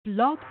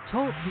Blog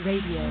Talk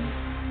Radio.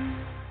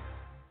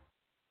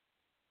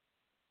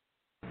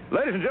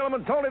 Ladies and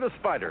gentlemen, Tony the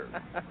Spider.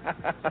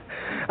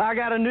 I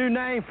got a new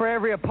name for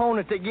every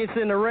opponent that gets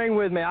in the ring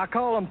with me. I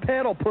call them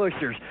pedal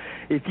pushers.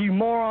 If you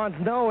morons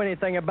know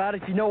anything about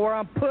it, you know where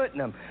I'm putting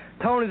them.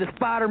 Tony the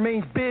Spider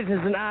means business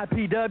in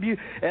IPW,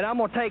 and I'm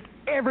going to take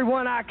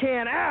everyone I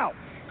can out.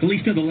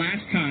 Kalisto, the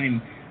last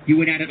time you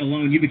went at it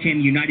alone, you became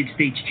the United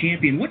States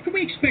champion. What can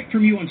we expect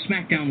from you on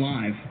SmackDown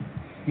Live?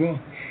 Well,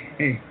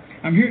 hey,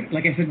 I'm here,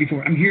 like I said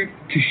before, I'm here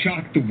to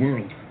shock the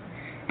world.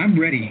 I'm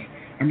ready.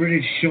 I'm ready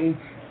to show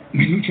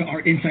my lucha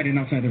art inside and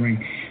outside the ring.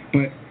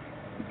 But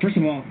first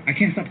of all, I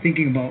can't stop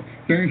thinking about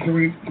Baron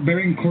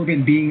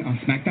Corbin being on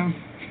SmackDown.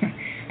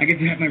 I get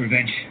to have my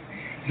revenge.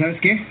 Is that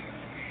scary?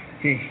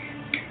 Hey,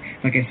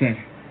 like I said,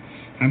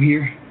 I'm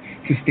here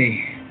to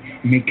stay.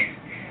 Make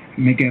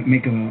a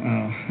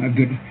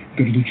good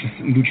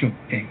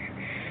lucha thing.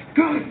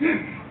 God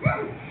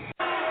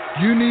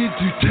damn. You need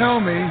to tell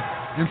me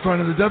in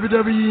front of the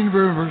WWE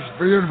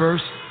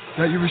universe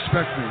that you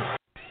respect me.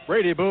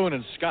 Brady Boone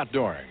and Scott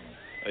Doring.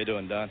 How you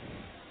doing, Don?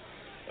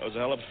 That was a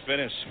hell of a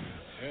finish.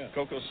 Yeah.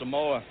 Coco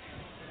Samoa.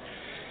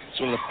 It's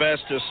one of the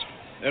fastest,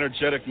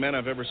 energetic men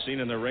I've ever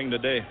seen in the ring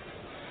today.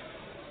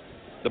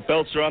 The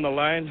belts are on the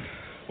line.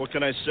 What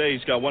can I say?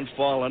 He's got one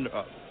fall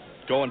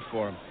going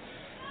for him.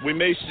 We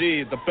may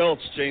see the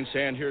belts change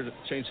hands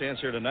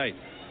here tonight.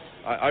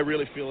 I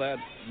really feel that.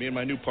 Me and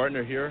my new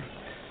partner here,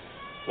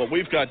 what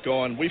we've got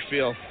going, we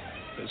feel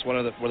is one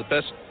of the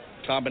best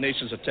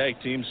combinations of tag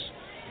teams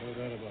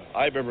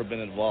I've ever been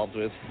involved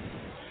with.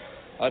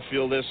 I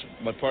feel this.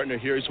 My partner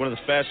here, he's one of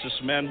the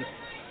fastest men,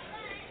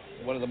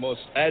 one of the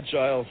most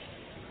agile,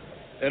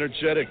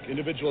 energetic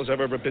individuals I've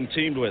ever been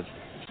teamed with.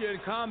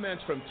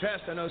 Comments from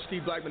Test. I know,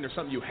 Steve Blackman, there's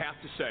something you have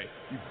to say.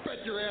 You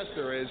bet your ass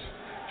there is.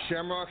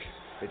 Shamrock,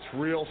 it's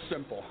real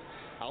simple.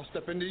 I'll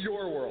step into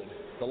your world,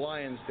 the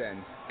Lion's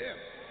Den,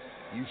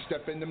 if you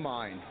step into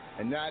mine.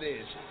 And that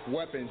is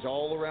weapons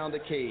all around the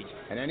cage.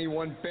 And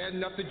anyone bad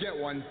enough to get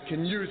one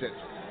can use it.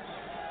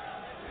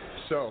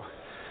 So,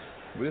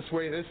 this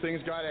way, this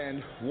thing's got to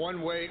end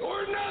one way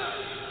or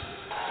another.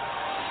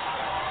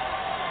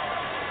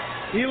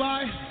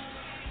 Eli,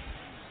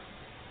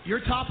 your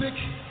topic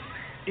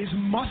is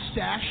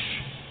mustache.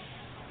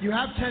 You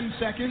have 10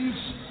 seconds.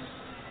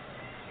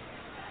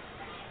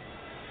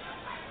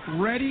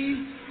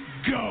 Ready,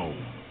 go.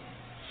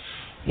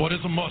 What is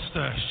a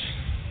mustache?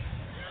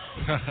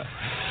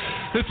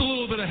 It's a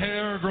little bit of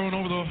hair growing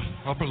over the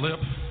upper lip.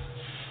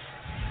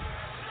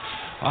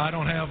 I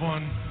don't have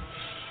one.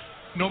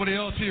 Nobody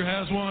else here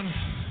has one.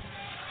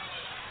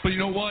 But you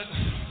know what?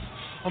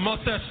 A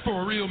mustache is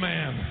for a real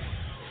man.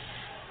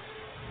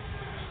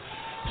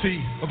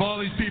 See, of all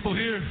these people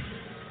here,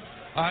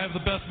 I have the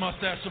best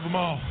mustache of them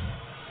all.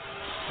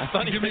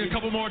 Give me a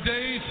couple more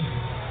days,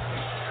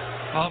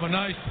 I'll have a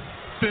nice,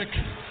 thick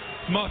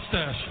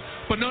mustache.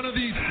 But none of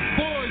these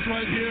boys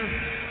right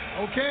here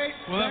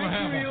will ever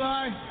have one.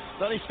 Eli.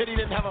 Thought he said he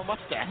didn't have a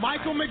mustache.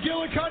 Michael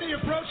McGillicuddy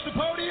approached the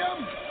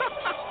podium.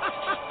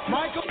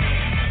 Michael.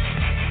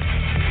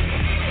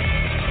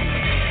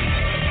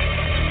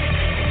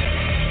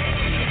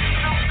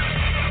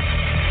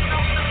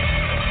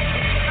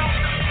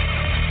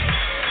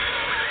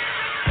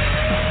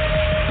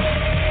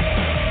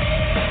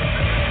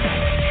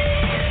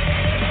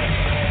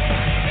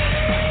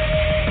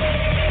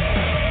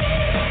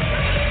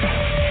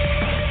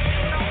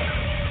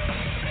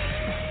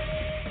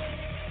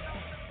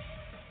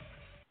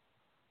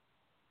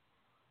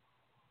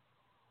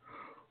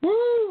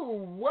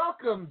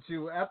 Welcome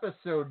to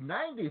episode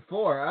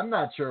 94. I'm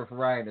not sure if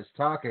Ryan is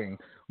talking,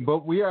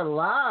 but we are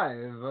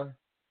live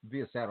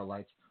via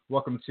satellite.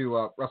 Welcome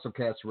to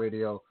WrestleCast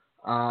Radio.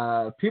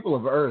 People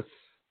of Earth,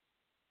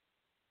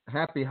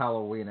 happy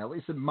Halloween, at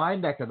least in my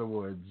neck of the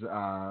woods.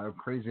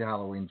 Crazy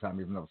Halloween time,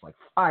 even though it's like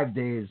 5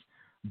 days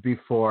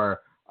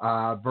before.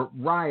 But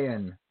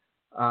Ryan,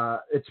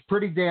 it's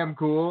pretty damn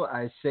cool.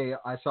 I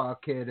saw a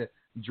kid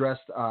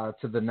dressed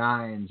to the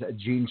nines,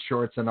 jean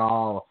shorts and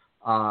all.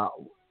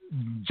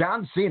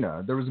 John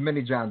Cena. There was a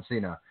mini John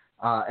Cena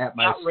at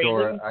my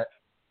store.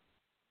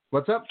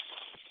 What's up?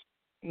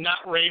 Not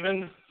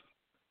Raven.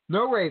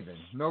 No Raven.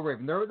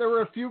 There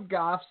were a few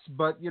goths,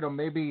 but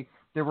maybe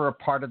they were a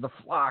part of the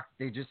flock.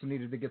 They just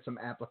needed to get some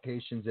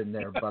applications in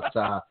there. But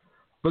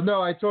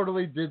no, I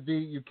totally did the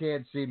 "you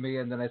can't see me,"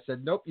 and then I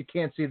said, "Nope, you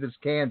can't see this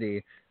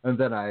candy," and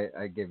then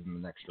I gave him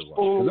an extra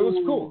one. It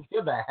was cool. He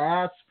had the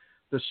hats,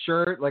 the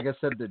shirt, like I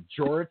said, the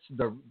jorts,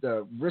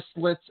 the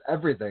wristlets,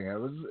 everything.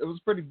 It was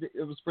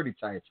pretty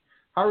tight.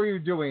 How are you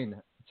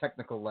doing,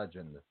 Technical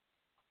Legend?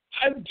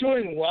 I'm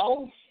doing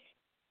well.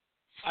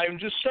 I'm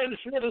just trying to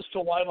figure out as to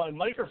why my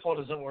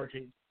microphone isn't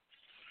working.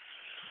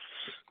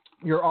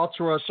 Your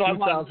Ultra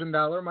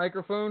 $2,000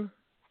 microphone?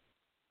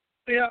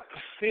 Yeah.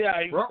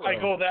 I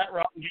go that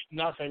route and get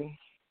nothing.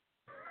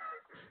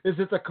 Is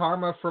it the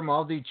karma from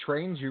all the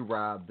trains you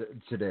robbed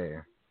today?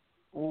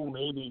 Oh,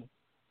 maybe.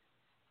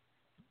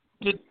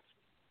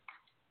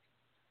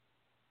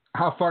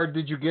 How far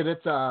did you get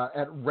it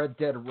at Red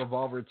Dead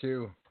Revolver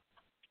 2?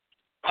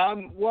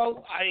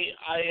 Well,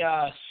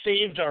 I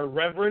saved our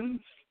Reverend.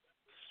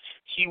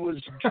 He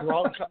was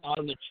drunk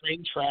on the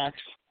train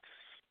tracks,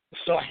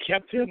 so I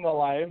kept him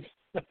alive.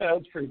 That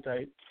was pretty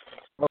tight.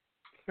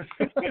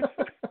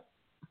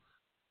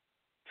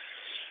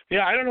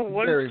 Yeah, I don't know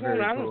what is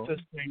going on with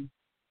this thing.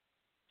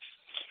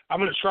 I'm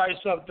going to try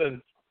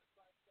something.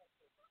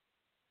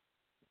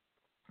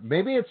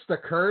 Maybe it's the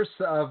curse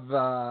of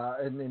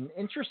an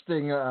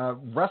interesting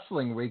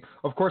wrestling week.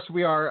 Of course,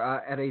 we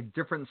are at a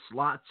different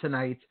slot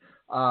tonight.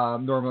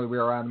 Normally we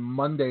are on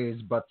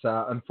Mondays, but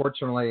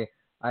unfortunately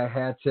I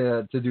had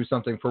to do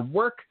something for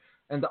work.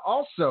 And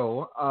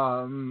also,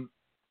 I'm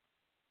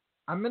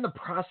in the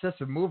process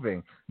of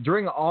moving.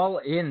 During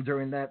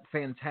that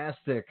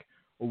fantastic,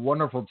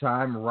 wonderful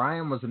time,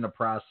 Ryan was in the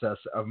process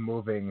of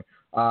moving.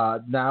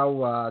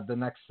 Now, the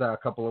next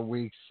couple of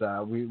weeks,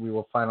 we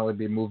will finally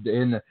be moved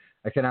in.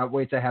 I cannot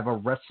wait to have a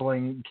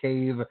wrestling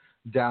cave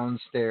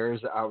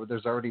downstairs.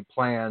 There's already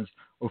plans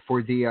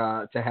for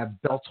to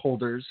have belt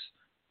holders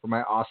for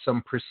my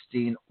awesome,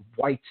 pristine,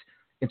 white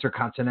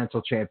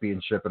Intercontinental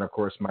Championship, and of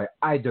course my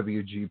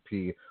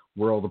IWGP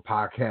World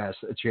Podcast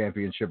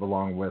Championship,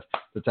 along with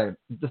the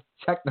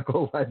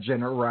technical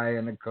legend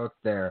Ryan Cook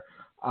there.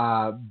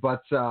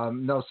 But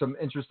some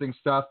interesting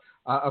stuff.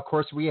 Of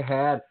course, we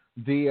had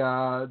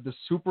the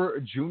Super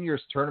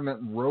Juniors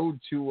tournament road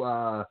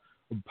to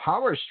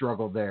power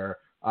struggle there.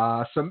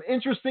 Some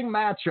interesting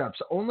matchups.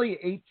 Only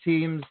 8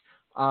 teams.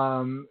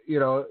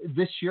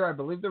 This year I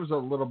believe there was a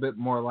little bit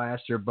more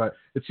last year, but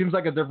it seems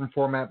like a different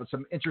format. But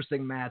some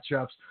interesting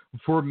matchups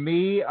for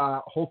me.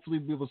 Hopefully,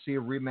 we will see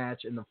a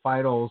rematch in the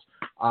finals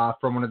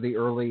from one of the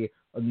early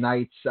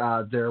nights.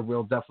 There,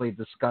 we'll definitely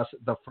discuss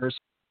the first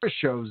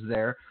shows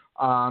there.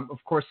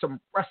 Of course, some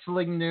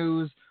wrestling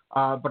news,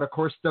 but of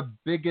course, the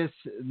biggest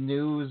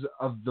news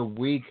of the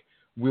week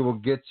we will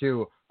get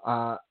to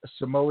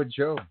Samoa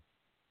Joe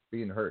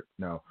being hurt.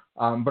 No.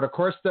 But of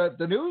course,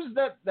 the news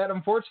that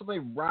unfortunately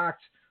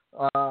rocked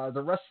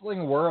the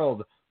wrestling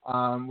world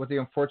with the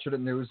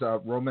unfortunate news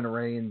of Roman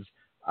Reigns,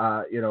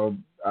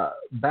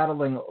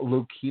 battling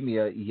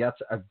leukemia yet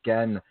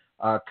again,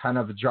 kind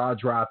of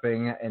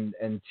jaw-dropping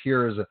and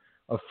tears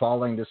of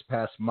falling this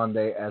past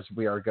Monday, as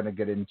we are going to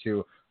get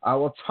into.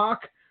 We'll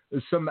talk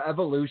some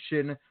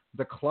Evolution,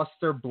 the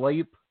cluster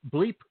bleep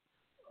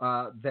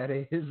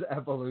that is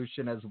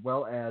Evolution, as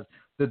well as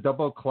the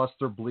double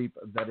cluster bleep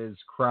that is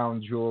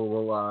Crown Jewel.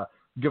 We'll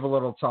give a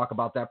little talk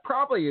about that.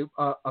 Probably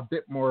a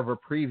bit more of a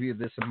preview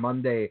this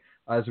Monday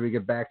as we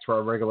get back to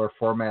our regular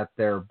format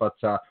there. But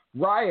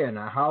Ryan,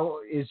 how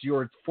is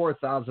your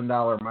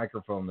 $4,000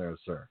 microphone there,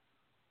 sir?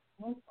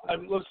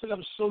 It looks like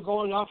I'm still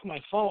going off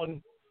my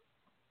phone.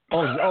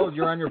 Oh,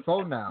 you're on your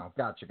phone now.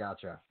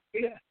 Gotcha.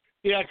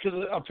 Yeah, because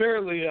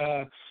apparently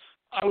I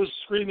was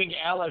screaming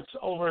Alex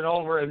over and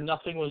over and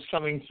nothing was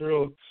coming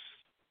through.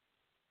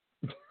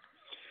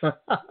 So,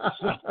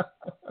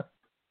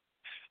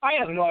 I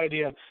have no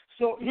idea.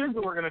 So here's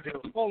what we're going to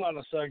do. Hold on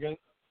a second.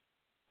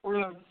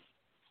 We're going to...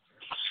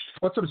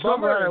 What's a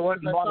bummer? I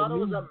thought it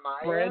was a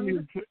brand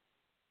new...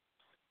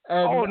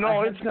 Oh,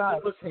 no, it's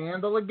not. This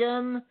handle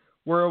again,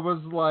 where it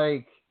was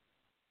like...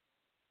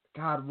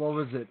 God, what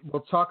was it?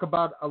 We'll talk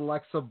about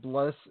Alexa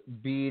Bliss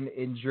being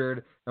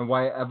injured and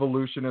why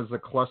Evolution is a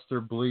cluster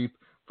bleep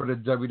for the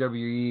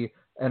WWE,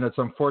 and it's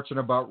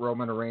unfortunate about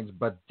Roman Reigns,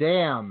 but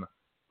damn,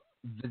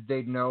 did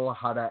they know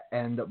how to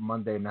end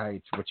Monday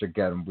nights, which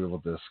again we will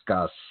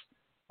discuss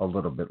a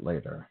little bit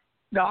later.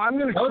 Now I'm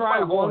going to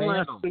try one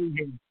last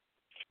thing.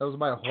 That was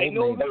my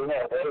whole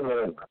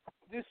name.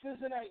 This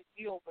isn't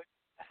ideal, but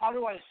how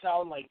do I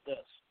sound like this?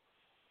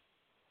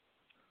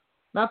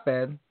 Not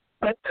bad.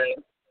 Okay.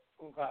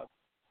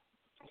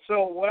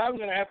 So what I'm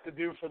going to have to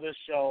do for this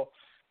show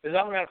is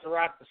I'm going to have to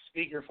rock the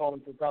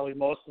speakerphone for probably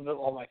most of it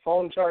while my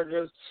phone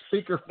charges.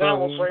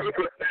 Speakerphone.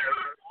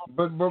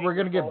 But we're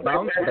going to get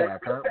bounced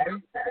back, aren't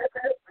we?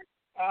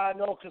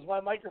 No, because my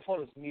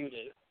microphone is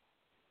muted.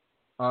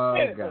 Oh,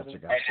 gotcha.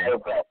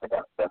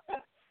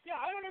 Yeah,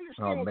 I don't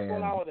understand what's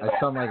going on with it. I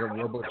sound like a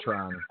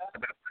Robotron.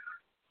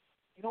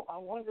 I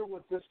wonder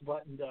what this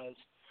button does.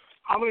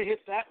 I'm going to hit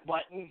that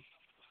button.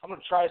 I'm going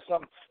to try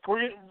something.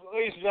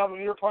 Ladies and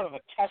gentlemen, you're part of a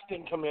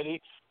testing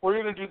committee. We're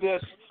going to do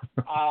this.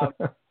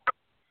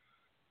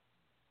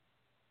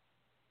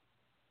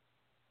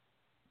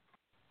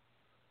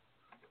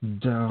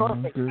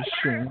 Perfect.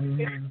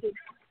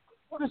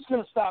 We're just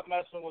going to stop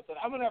messing with it.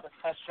 I'm going to have a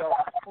test show.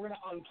 We're going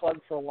to unplug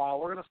for a while.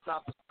 We're going to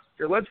stop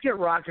here. Let's get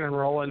rocking and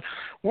rolling.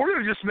 We're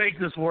going to just make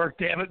this work,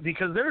 damn it,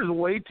 because there's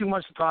way too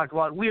much to talk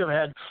about. We have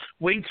had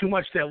way too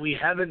much that we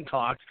haven't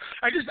talked.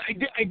 I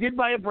did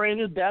buy a brand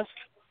new desk.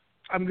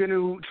 I'm going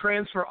to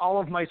transfer all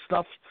of my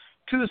stuff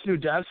to this new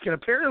desk, and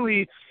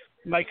apparently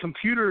my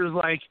computer is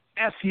like,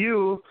 F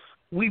you,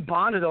 we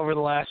bonded over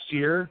the last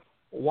year.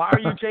 Why are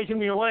you taking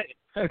me away?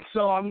 And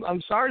so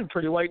I'm sorry,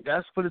 Pretty White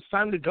Desk, but it's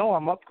time to go.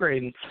 I'm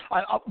upgrading.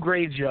 I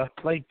upgrade you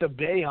like the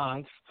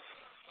Bayons.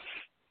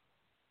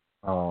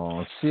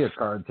 Oh, see a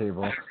card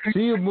table.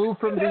 See you move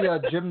from the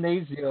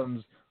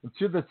gymnasiums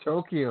to the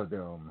Tokyo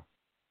Dome.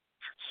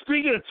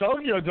 Speaking of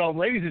Tokyo Dome,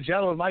 ladies and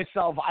gentlemen,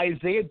 myself,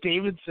 Isaiah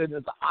Davidson,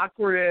 as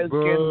awkward as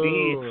can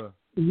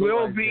be,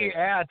 will be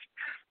at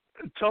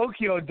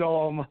Tokyo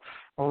Dome,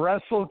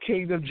 Wrestle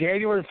Kingdom,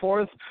 January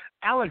 4th.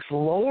 Alex,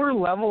 lower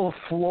level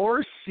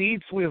floor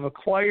seats we have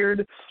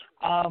acquired,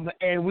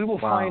 and we will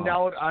find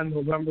out on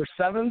November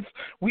 7th.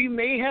 We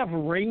may have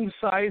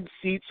ringside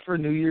seats for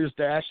New Year's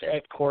Dash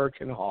at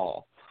Corkin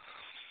Hall.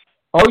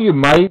 Oh, you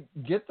might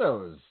get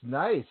those.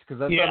 Nice,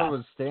 because I thought it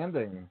was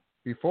standing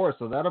before,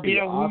 so that'll be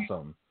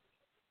awesome.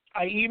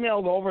 I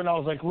emailed over and I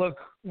was like, look,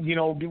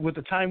 with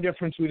the time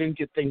difference, we didn't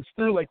get things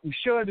through like we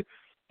should,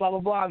 blah, blah,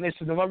 blah. And they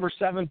said November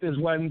 7th is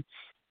when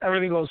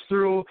everything goes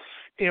through.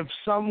 If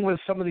some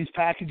of these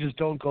packages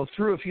don't go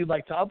through, if you'd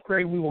like to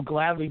upgrade, we will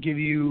gladly give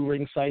you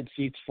ringside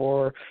seats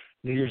for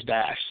New Year's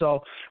Dash.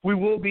 So we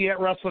will be at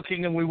Wrestle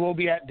Kingdom. We will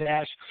be at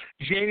Dash.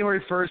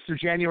 January 1st through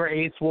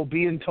January 8th, we'll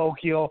be in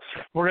Tokyo.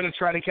 We're going to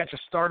try to catch a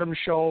Stardom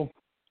show,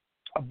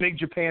 a Big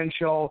Japan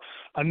show,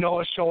 a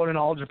Noah show, and an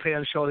All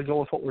Japan show to go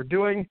with what we're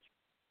doing.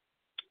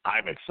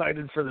 I'm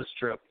excited for this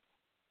trip.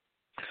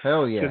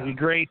 Hell yeah. It's going to be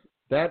great.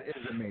 That is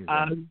amazing.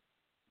 And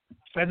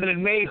then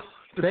in May,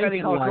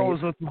 depending how it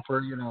goes with for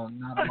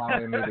not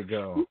allowing me to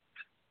go.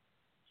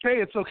 Hey,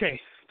 it's okay.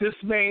 This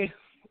May,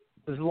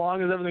 as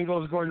long as everything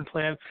goes according to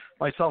plan,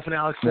 myself and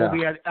Alex will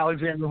be at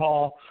Alexander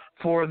Hall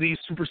for the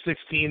Super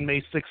 16,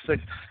 May 5th,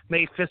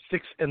 6th,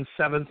 and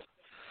 7th.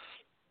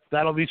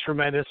 That'll be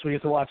tremendous. We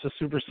get to watch the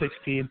Super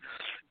 16.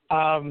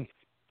 I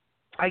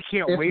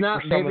can't wait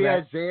for some of that. Maybe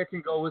Isaiah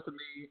can go with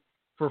me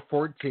for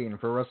 14,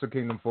 for Wrestle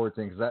Kingdom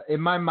 14, because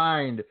in my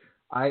mind,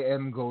 I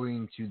am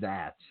going to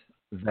that.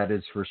 That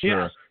is for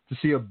sure. Yeah. To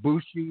see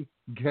Ibushi,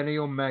 Kenny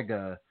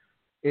Omega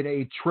in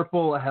a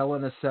triple Hell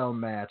in a Cell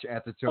match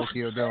at the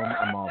Tokyo Dome,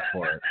 I'm all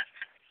for it.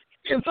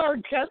 Is our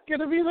cat going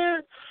to be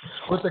there?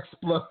 With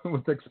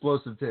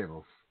explosive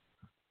tables.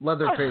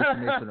 Leatherface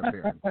makes an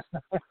appearance.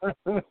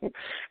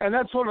 And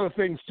that's one of the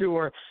things, too,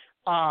 where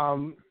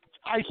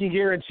I can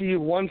guarantee you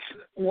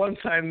once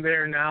I'm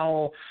there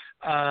now,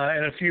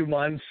 in a few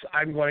months,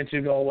 I'm going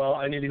to go, well,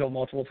 I need to go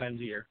multiple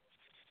times a year.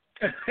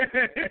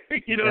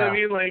 You know what I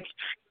mean? Like,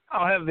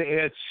 I'll have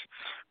the itch.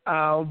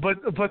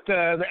 But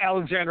the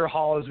Alexander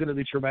Hall is going to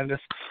be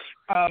tremendous.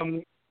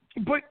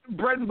 But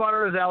bread and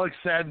butter, as Alex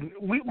said,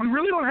 we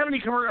really don't have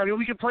any commercials. I mean,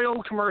 we can play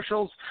old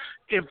commercials.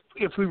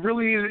 If we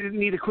really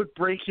need a quick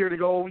break here to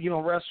go,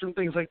 restroom,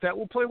 things like that,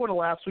 we'll play one of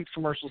last week's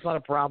commercials. Not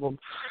a problem.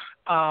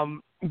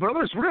 But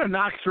others, we're going to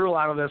knock through a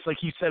lot of this. Like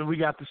he said, we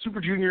got the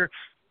Super Junior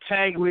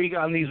Tag League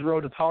on these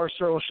Road to Power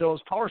Struggle shows.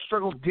 Power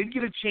Struggle did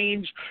get a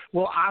change.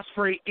 Will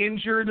Ospreay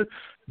injured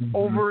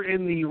over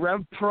in the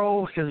Rev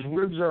Pro. His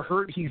ribs are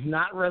hurt. He's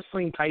not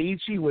wrestling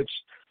Taichi, which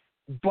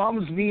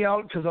bums me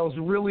out because I was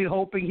really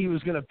hoping he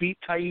was going to beat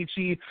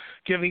Taichi,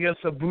 giving us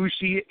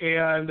Ibushi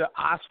and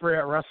Ospreay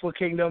at Wrestle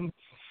Kingdom.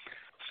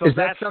 So is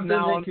that something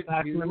they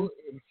could do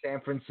in San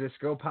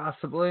Francisco,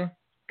 possibly?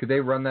 Could they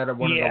run that at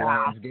one of the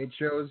Lionsgate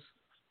shows?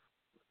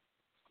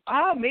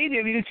 Maybe.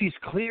 I mean, if he's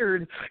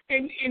cleared,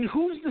 and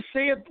who's to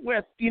say it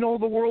with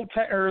the World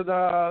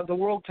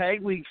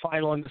Tag League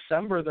final in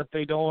December that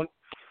they don't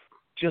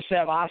just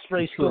have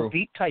Ospreay still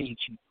beat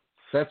Taichi?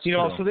 That's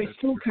true. So they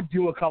still could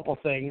do a couple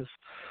things.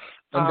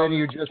 And then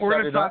you just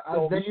set it up.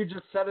 Then you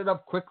just set it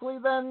up quickly.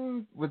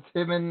 Then with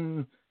him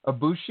and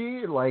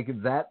Ibushi,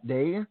 like that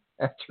day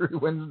after he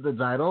wins the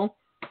title.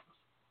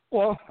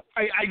 Well,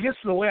 I guess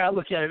the way I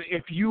look at it,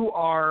 if you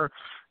are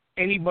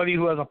anybody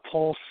who has a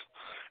pulse,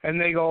 and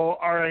they go,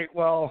 all right,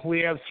 well, we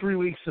have 3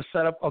 weeks to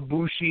set up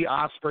Ibushi,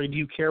 Ospreay. Do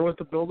you care what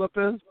the buildup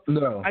is?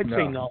 No. I'd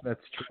say no.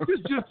 That's true.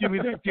 Just give me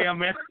that damn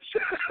match.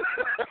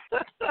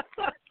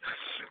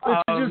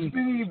 It should just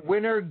be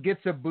winner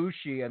gets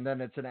Ibushi, and then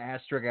it's an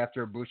asterisk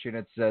after Ibushi, and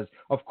it says,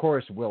 of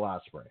course, Will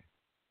Ospreay.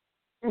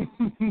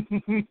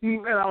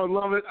 And I would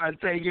love it. I'd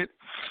take it.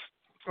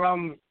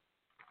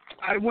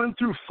 I went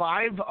through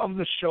 5 of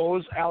the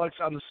shows, Alex,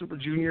 on the Super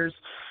Juniors.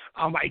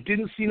 I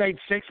didn't see night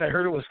 6. I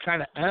heard it was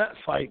kind of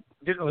so I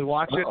didn't really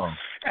watch it.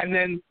 And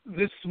then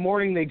this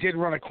morning they did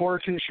run a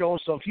Corkin show,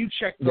 so if you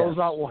check those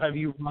out, we'll have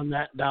you run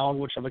that down,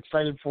 which I'm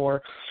excited for.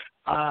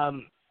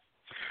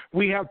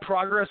 We have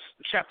Progress,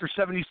 Chapter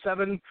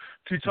 77,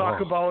 to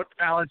talk about,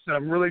 Alex, and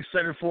I'm really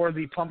excited for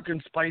the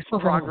Pumpkin Spice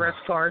Progress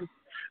card,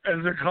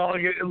 as they're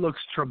calling it. It looks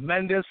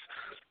tremendous.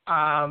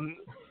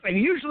 And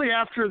usually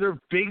after their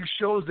big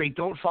shows, they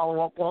don't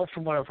follow up well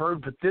from what I've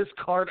heard, but this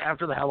card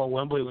after the Hell of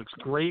Wembley looks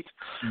great.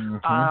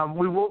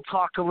 We will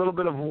talk a little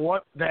bit of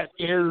what that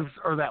is,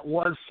 or that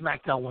was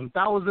SmackDown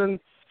 1000.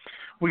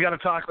 We got to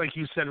talk, like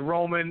you said,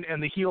 Roman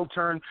and the heel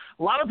turn.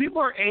 A lot of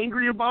people are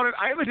angry about it.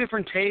 I have a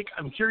different take.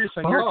 I'm curious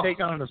on your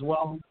take on it as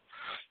well.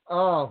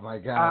 Oh, my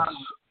gosh.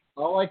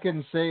 All I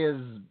can say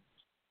is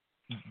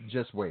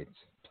just wait.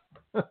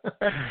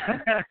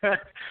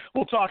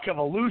 We'll talk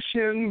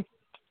Evolution.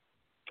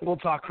 We'll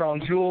talk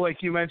Crown Jewel,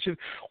 like you mentioned.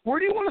 Where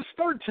do you want to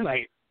start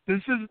tonight?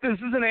 This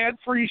is an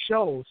ad-free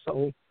show,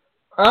 so.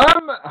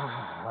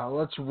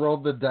 Let's roll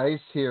the dice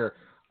here.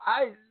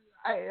 I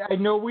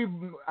know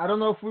I don't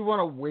know if we want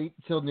to wait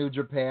till New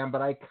Japan,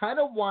 but I kind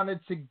of wanted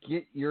to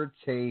get your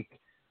take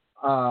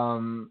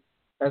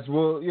As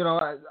well,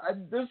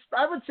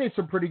 I would say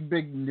some pretty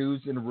big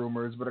news and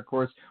rumors, but of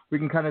course we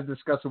can kind of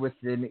discuss it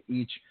within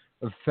each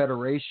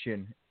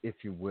federation, if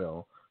you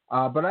will.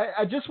 But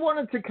I just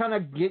wanted to kind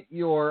of get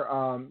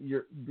your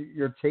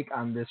take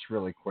on this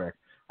really quick.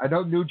 I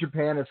know New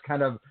Japan has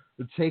kind of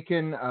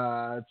taken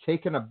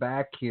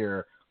aback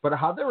here, but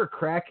how they were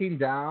cracking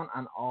down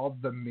on all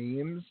the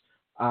memes,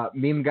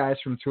 meme guys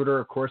from Twitter,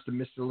 of course, the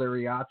Mr.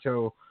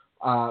 Lariato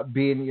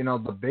being,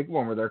 the big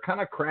one where they're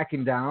kind of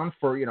cracking down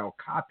for,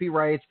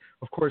 copyrights.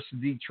 Of course,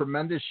 the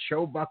tremendous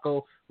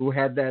Showbuckle who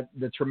had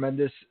the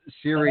tremendous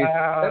series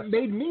that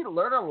made me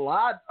learn a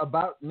lot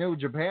about New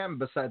Japan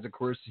besides, of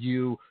course,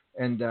 you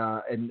and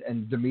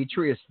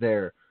Demetrius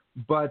there.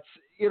 But,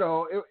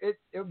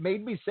 it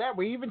made me sad.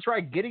 We even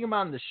tried getting him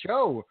on the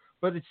show,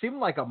 but it seemed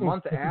like a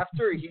month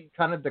after he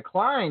kind of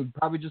declined,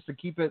 probably just to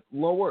keep it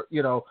lower,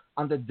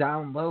 on the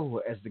down low,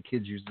 as the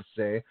kids used to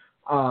say.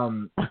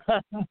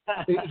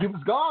 He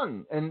was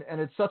gone, and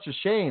it's such a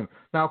shame.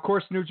 Now, of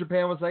course, New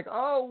Japan was like,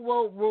 oh,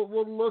 well,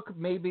 we'll look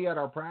maybe at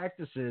our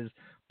practices.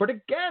 But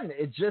again,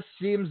 it just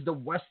seems the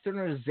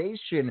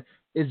westernization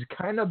is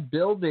kind of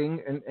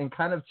building and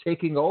kind of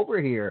taking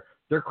over here.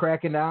 They're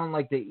cracking down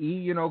like the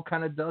E,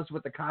 kind of does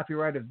with the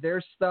copyright of their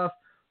stuff.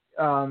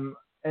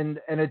 And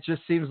it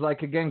just seems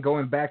like, again,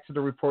 going back to the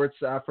reports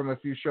from a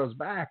few shows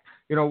back,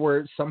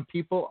 where some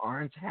people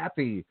aren't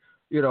happy,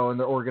 in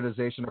the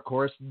organization. Of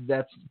course,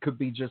 that could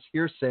be just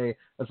hearsay,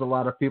 as a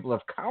lot of people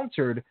have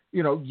countered.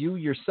 You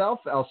yourself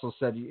also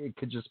said it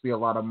could just be a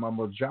lot of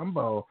mumbo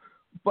jumbo.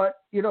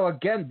 But,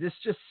 again, this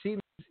just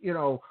seems,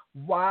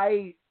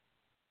 why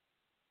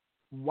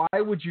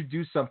would you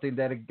do something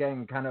that,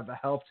 again, kind of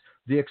helped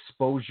the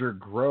exposure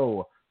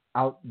grow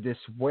out this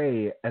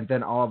way and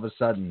then all of a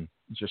sudden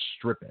just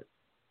strip it?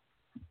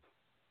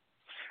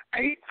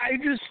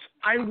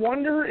 I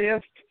wonder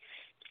if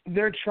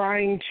they're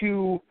trying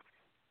to,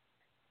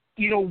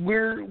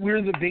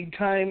 we're the big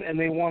time and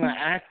they want to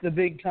act the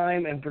big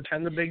time and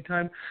pretend the big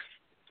time.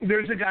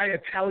 There's a guy,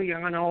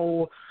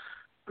 Italiano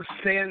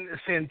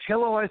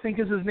Santillo, I think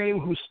is his name,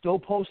 who's still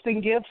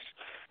posting GIFs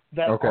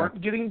that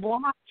aren't getting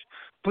blocked.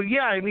 But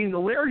yeah, I mean, the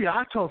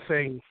Lariato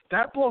thing,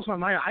 that blows my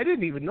mind. I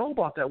didn't even know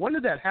about that. When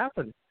did that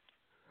happen?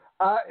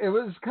 It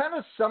was kind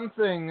of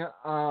something,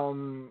 I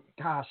want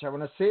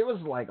to say it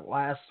was like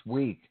last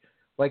week.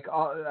 Like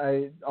all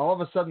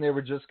of a sudden they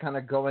were just kind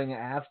of going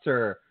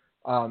after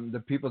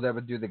the people that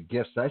would do the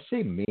GIFs. Did I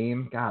say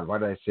meme? God, why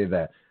did I say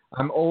that?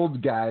 I'm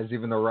old, guys,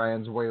 even though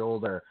Ryan's way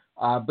older.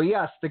 But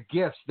yes, the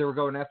GIFs, they were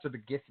going after the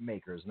GIF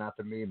makers, not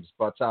the memes.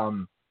 But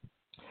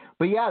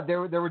yeah, they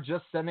were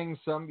just sending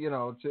some,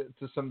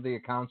 to some of the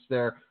accounts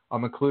there,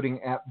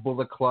 including at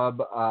Bullet Club,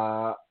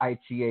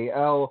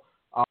 ITAL.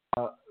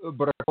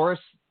 But of course,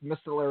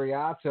 Mr.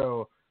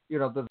 Lariato,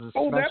 the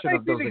suspension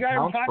of those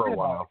accounts for a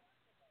while.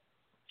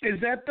 Is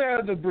that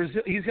the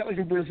Brazil? He's got like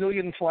a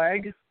Brazilian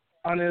flag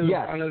on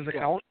his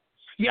account.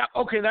 Yeah,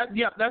 okay,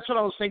 that's what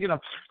I was thinking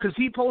of, because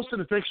he posted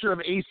a picture of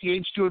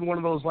ACH doing one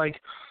of those like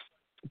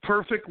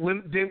perfect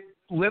limp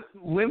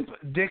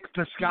dick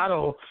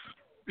pescado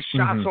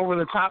shots over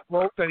the top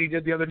rope that he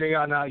did the other day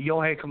on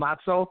Yohei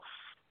Komatsu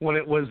when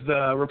it was the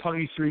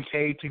Roppongi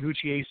 3K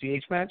Taguchi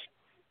ACH match.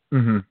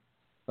 Mm-hmm.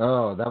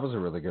 Oh, that was a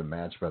really good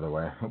match, by the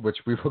way, which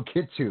we will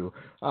get to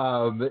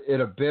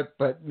in a bit.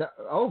 But no,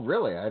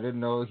 really? I didn't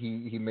know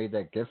he made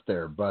that gift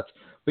there. But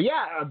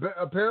yeah,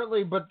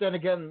 apparently. But then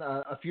again,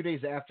 a few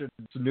days after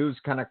the news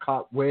kind of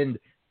caught wind,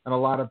 and a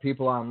lot of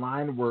people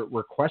online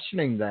were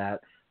questioning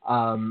that.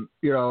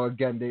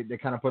 Again, they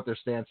kind of put their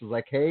stances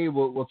like, hey,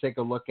 we'll take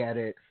a look at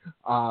it.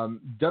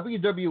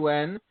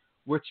 WWN,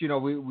 which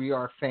we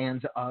are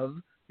fans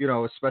of.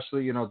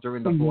 Especially,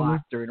 during the block,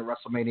 during the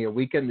WrestleMania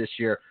weekend this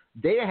year,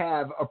 they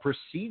have a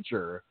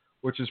procedure,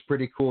 which is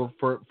pretty cool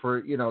for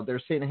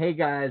they're saying, hey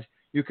guys,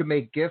 you can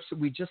make gifts.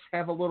 We just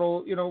have a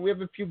little, we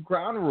have a few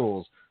ground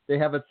rules. They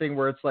have a thing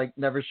where it's like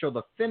never show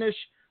the finish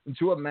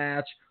to a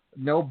match,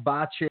 no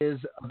botches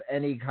of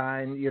any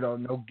kind,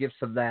 no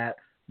gifts of that.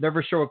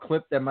 Never show a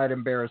clip that might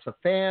embarrass a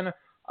fan.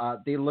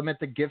 They limit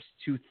the gifts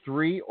to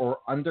 3 or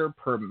under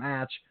per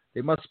match.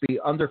 They must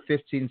be under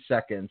 15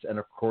 seconds. And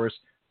of course,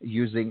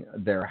 using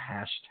their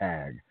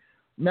hashtag.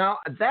 Now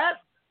that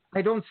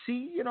I don't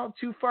see,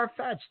 too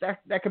far-fetched.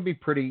 That can be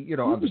pretty,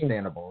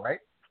 understandable, right?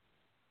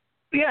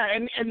 Yeah,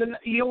 and then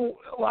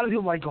a lot of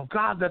people might go,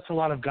 God, that's a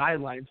lot of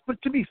guidelines.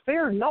 But to be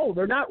fair, no,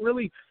 they're not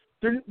really.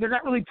 They're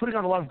not really putting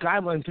out a lot of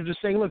guidelines. They're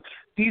just saying, look,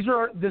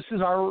 this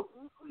is our,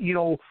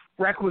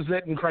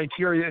 requisite and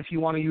criteria if you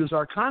want to use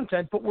our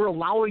content, but we're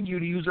allowing you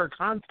to use our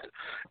content.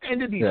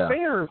 And to be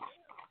fair,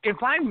 if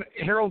I'm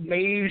Harold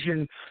Mage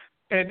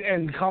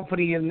and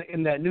company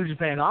in that New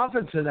Japan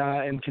office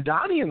and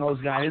Kadani and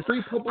those guys,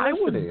 I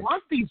would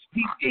want these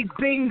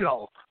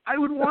bingo. I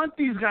would want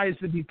these guys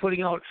to be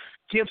putting out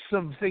gifts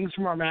of things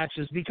from our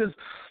matches, because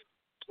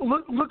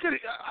look at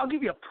it. I'll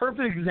give you a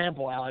perfect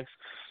example, Alex.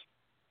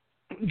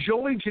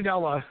 Joey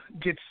Janela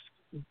gets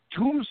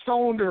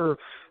tombstoned or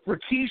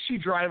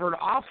Rikishi driver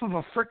off of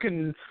a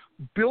frickin'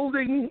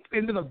 building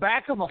into the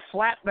back of a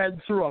flatbed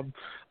through a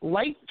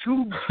light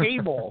tube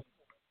cable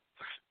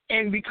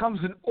and becomes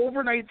an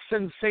overnight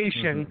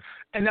sensation.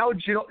 And now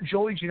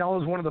Joey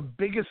Janela is one of the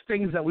biggest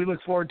things that we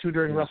look forward to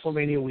during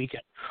WrestleMania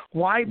weekend.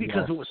 Why?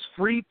 Because it was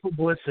free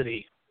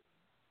publicity.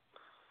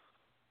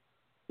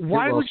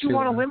 Why would you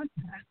want to limit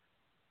that?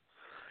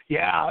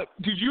 Yeah.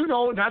 Did you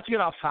know, not to get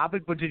off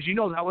topic, but did you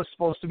know that was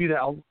supposed to be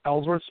the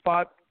Ellsworth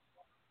spot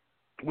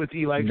with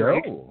Eli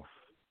Drake? No.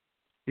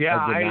 Yeah,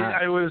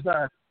 I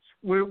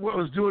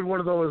was doing one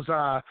of those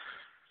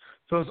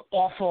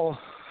awful,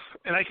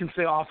 and I can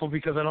say awful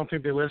because I don't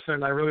think they listen,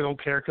 and I really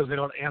don't care because they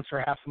don't answer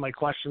half of my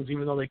questions,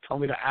 even though they tell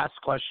me to ask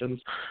questions.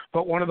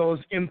 But one of those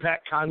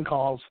Impact con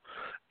calls,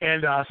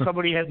 and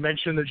somebody had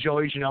mentioned the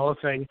Joey Janela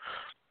thing,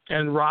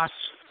 and Ross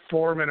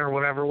Foreman or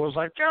whatever was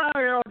like,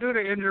 due to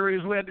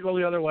injuries, we had to go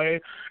the other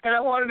way. And I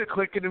wanted to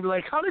click it and be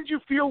like, how did you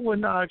feel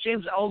when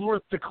James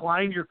Ellsworth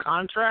declined your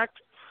contract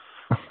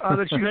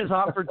that you guys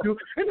offered to?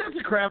 And that's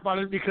a crap on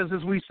it because,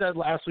 as we said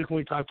last week when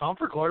we talked, Tom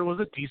Vercourt, it was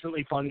a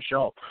decently fun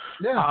show.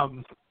 Yeah.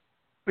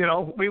 We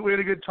had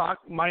a good talk,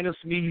 minus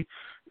me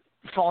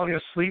falling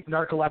asleep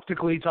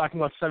narcoleptically talking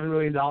about $7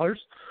 million.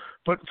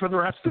 But for the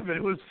rest of it,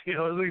 it was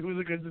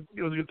a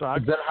good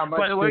talk. Is that how much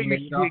by the way, they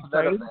made off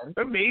that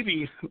event?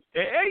 Maybe.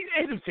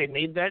 If they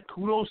made that,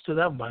 kudos to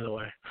them, by the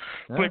way.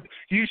 Yeah. But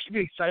you should be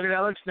excited,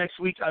 Alex. Next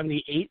week on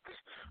the 8th,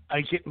 I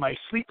get my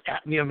sleep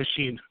apnea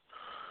machine.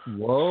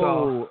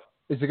 Whoa.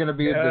 Is it going to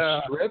be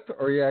the strip,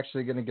 or are you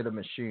actually going to get a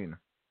machine?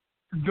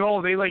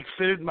 No, they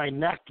fitted my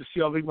neck to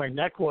see how big my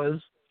neck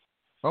was.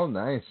 Oh,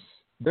 nice.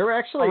 They're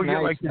actually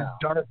nice get now.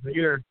 Darth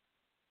Vader.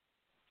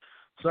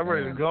 So I'm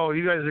ready to go.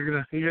 You guys are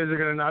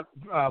gonna not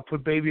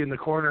put baby in the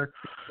corner.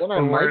 Then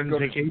I might go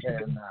to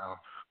Japan now.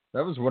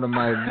 That was one of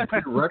my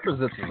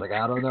prerequisites. I was like,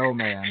 I don't know,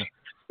 man.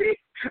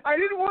 I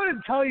didn't want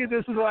to tell you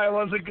this is why I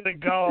wasn't gonna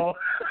go.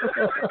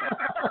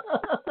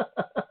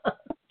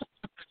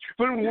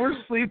 But we're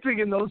sleeping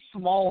in those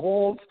small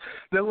holes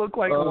that look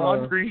like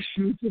laundry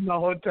chutes in the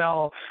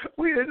hotel.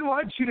 We didn't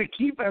want you to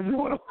keep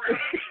everyone away.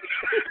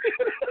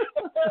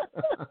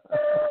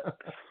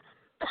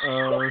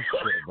 Oh,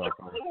 shit,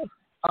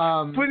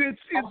 but it's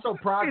also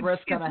Progress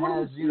kind of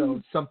has,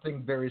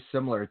 something very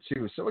similar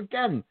too. So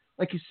again,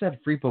 like you said,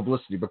 free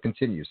publicity, but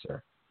continue,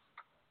 sir.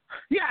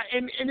 Yeah,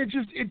 and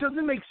it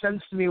doesn't make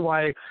sense to me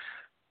why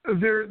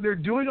they're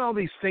doing all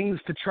these things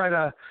to try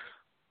to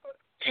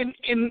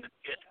and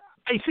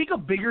I think a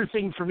bigger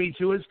thing for me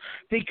too is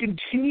they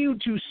continue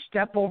to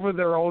step over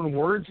their own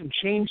words and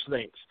change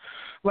things.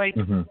 Like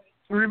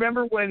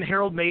remember when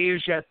Harold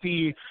Mage at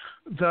the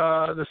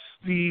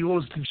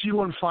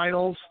G1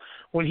 finals,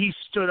 when he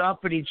stood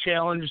up and he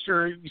challenged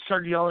or he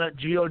started yelling at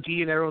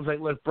GOD and everyone's like,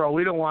 look, bro,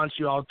 we don't want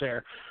you out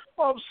there.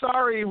 Oh, I'm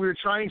sorry, we were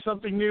trying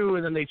something new,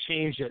 and then they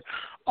changed it.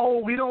 Oh,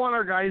 we don't want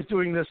our guys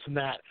doing this and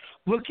that.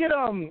 Look at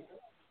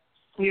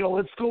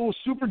let's go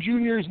Super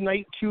Juniors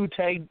Night 2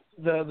 tag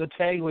the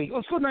tag league.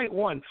 Let's go Night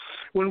 1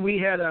 when we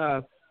had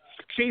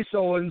Chase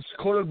Owens,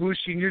 Kota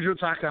Ibushi, and Yujiro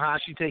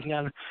Takahashi taking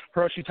on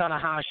Hiroshi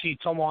Tanahashi,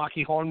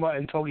 Tomoaki Honma,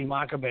 and Togi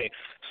Makabe.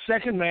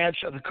 Second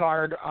match of the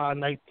card on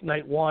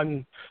night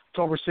 1,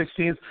 October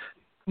 16th.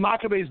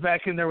 Makabe's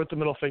back in there with the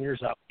middle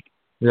fingers up.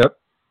 Yep.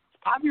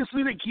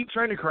 Obviously, they keep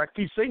trying to correct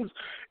these things,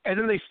 and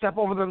then they step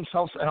over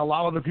themselves and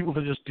allow other people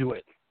to just do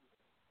it.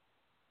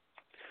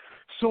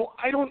 So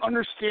I don't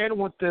understand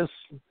what this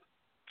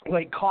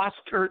cost,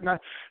 or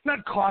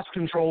not cost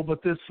control,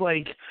 but this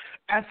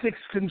ethics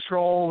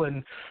control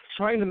and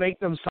trying to make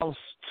themselves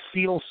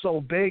feel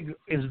so big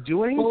is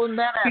doing. Well, in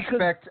that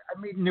aspect, I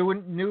mean,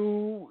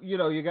 new,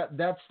 you got,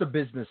 that's the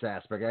business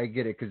aspect. I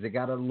get it, because they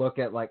got to look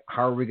at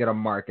how are we going to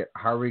market?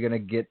 How are we going to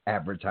get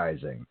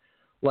advertising?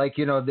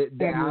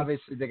 They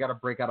obviously they got to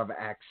break out of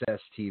Access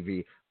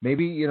TV.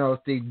 Maybe, if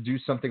they do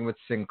something with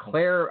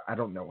Sinclair, I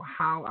don't know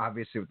how,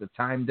 obviously with the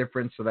time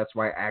difference. So that's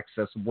why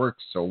Access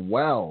works so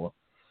well.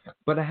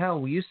 But hell,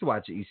 we used to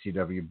watch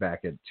ECW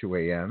back at 2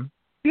 a.m.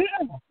 Yeah,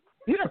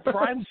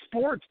 Prime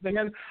Sports,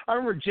 man. I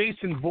remember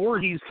Jason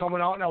Voorhees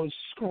coming out, and I was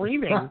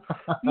screaming. I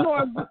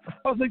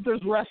was like,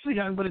 there's wrestling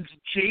on, but it's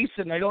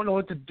Jason. I don't know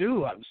what to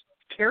do. I was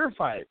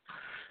terrified.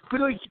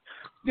 But,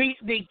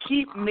 they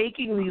keep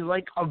making these,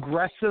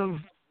 aggressive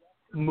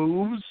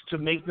moves to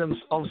make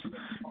themselves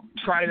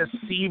try to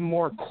seem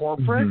more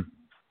corporate. Mm-hmm.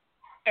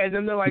 And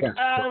then they're like, it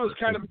was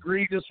kind of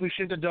egregious. We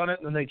shouldn't have done it.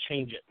 And then they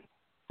change it.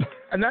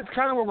 And that's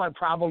kind of where my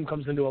problem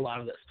comes into a lot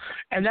of this.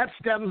 And that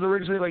stems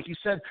originally, like you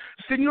said,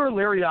 Senor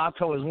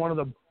Lariato is one of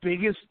the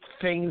biggest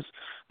things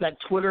that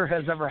Twitter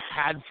has ever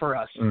had for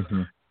us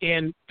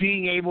in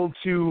being able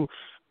to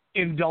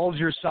indulge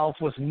yourself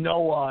with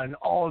Noah and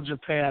All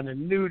Japan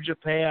and New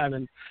Japan.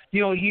 And,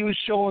 he was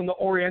showing the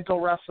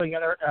Oriental Wrestling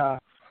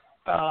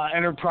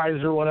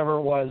Enterprise or whatever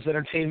it was,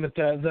 Entertainment,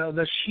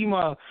 the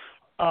Shima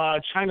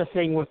China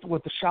thing with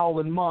the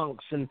Shaolin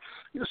monks, and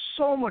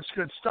so much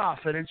good stuff.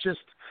 And it just,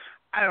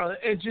 I don't know,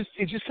 it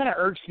just kind of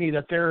irks me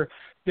that they're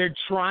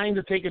trying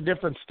to take a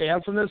different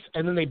stance on this,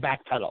 and then they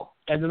backpedal,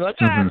 and then they're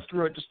like,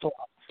 screw it, just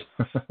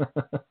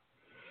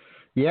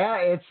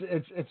Yeah,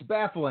 it's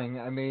baffling.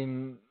 I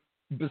mean,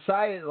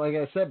 besides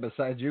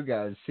you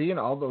guys, seeing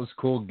all those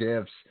cool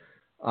gifts,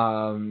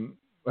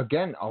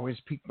 again, always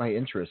piqued my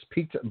interest.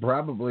 Piqued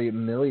probably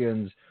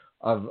millions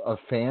of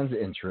fans'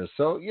 interest.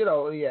 So,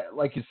 yeah,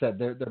 like you said,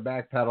 they're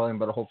backpedaling,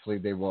 but hopefully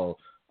they will,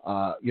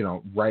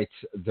 right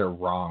their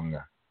wrong,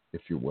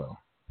 if you will.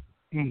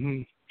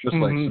 Mm-hmm. Just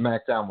like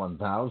SmackDown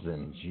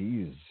 1000.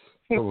 Jeez.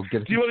 So we'll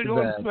get Do you want to go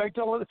that. into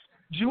SmackDown?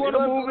 Do you want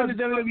to move into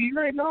WWE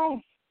right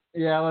now?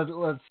 Yeah,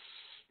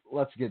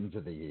 let's get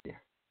into the.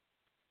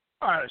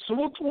 All right, so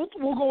we'll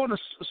go into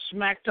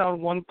SmackDown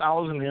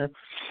 1000 here.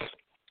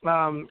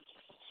 I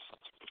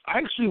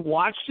actually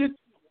watched it.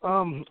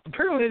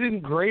 Apparently, I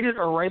didn't grade it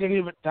or write any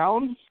of it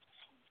down.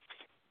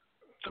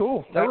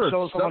 Cool. There were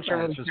shows how much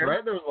I matches, really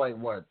right? There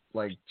was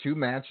like 2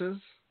 matches.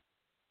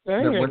 I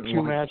that had went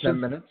 2 matches. 10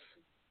 minutes.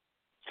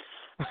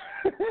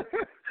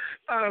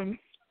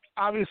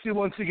 Obviously,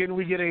 once again,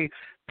 we get a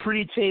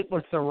pre-tape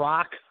with The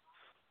Rock,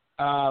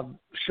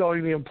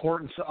 showing the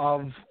importance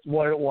of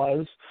what it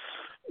was.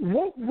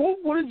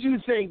 What did you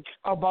think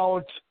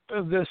about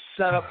this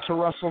setup to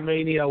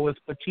WrestleMania with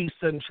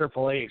Batista and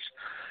Triple H?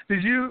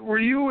 Were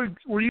you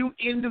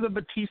into the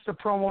Batista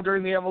promo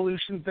during the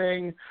Evolution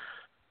thing?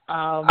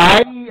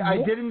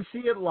 I didn't see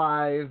it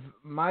live.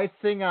 My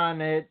thing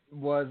on it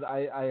was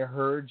I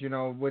heard,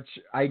 which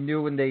I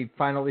knew when they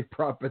finally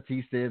brought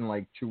Batista in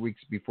like 2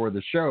 weeks before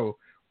the show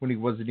when he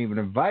wasn't even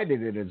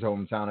invited in his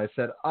hometown. I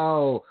said,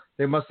 oh,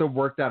 they must have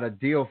worked out a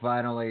deal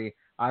finally.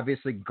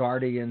 Obviously,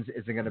 Guardians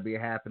isn't going to be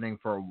happening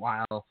for a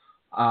while.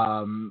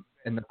 And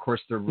of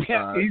course,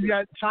 he's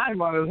got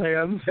time on his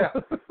hands.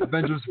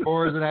 Avengers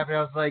 4 isn't happening.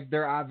 I was like,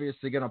 they're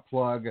obviously going to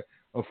plug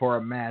for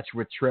a match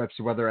with Trips,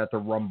 whether at the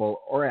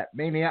Rumble or at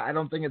Mania. I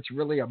don't think it's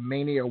really a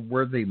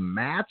Mania-worthy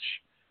match,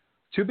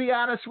 to be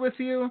honest with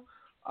you.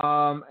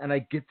 And I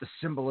get the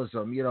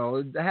symbolism.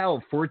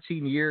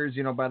 14 years,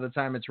 by the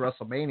time it's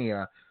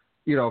WrestleMania,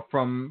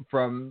 from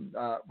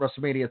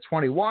WrestleMania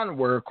 21,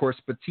 where, of course,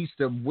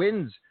 Batista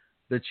wins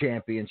the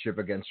championship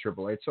against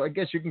Triple H. So I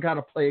guess you can kind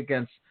of play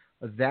against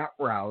that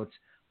route.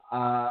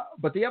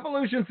 But the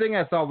Evolution thing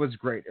I thought was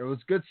great. It was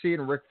good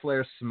seeing Ric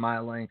Flair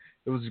smiling.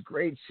 It was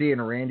great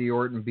seeing Randy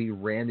Orton be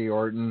Randy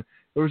Orton.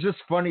 It was just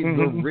funny.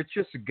 Mm-hmm. The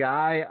richest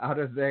guy out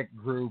of that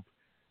group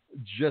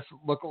just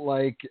looked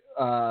like,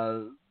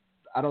 I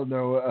don't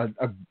know,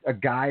 a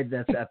guy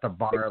that's at the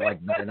bar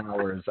like 9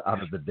 hours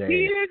out of the day.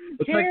 He didn't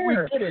it's care.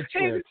 Like, we get it,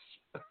 Chips.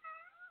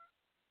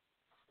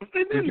 We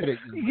get it.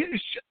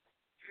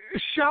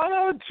 Shout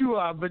out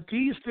to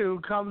Batista, who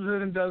comes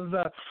in and does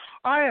the,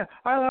 I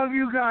love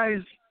you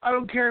guys. I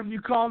don't care if you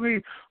call me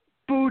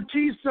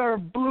Bootista or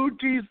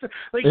Bluetista.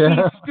 Like,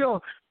 he's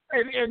still,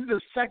 and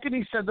the second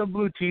he said the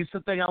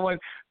Bluetista thing, I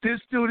went,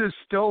 this dude is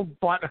still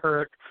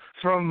butthurt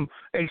from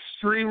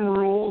Extreme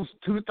Rules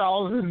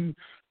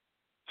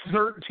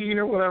 2013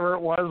 or whatever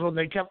it was when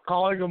they kept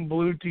calling him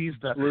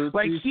Bluetista.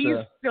 Like, he's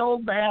still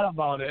mad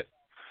about it.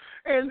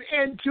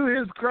 And to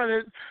his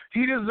credit,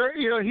 he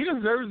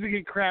deserves to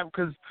get crap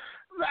because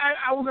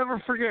I will never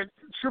forget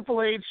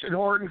Triple H and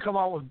Orton come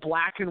out with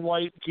black and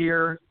white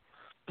gear,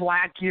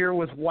 black gear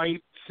with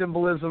white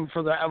symbolism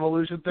for the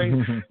Evolution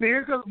thing. Then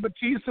here comes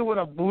Batista with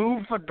a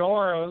blue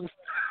fedora.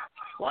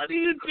 What are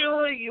you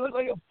doing? You look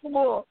like a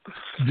fool.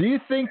 Do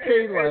you think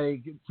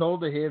they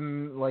told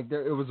him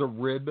it was a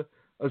rib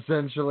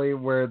essentially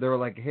where they were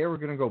like, hey, we're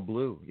gonna go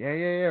blue.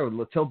 Yeah.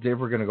 Tell Dave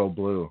we're gonna go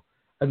blue.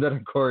 And then,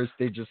 of course,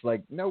 they just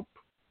nope,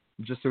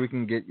 just so we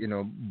can get,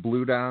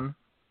 blue down.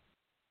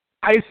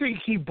 I think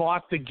he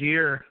bought the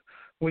gear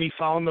when he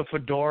found the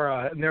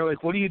fedora, and they're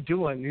like, what are you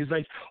doing? And he's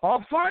like,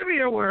 all 5 of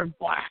you are wearing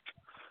black.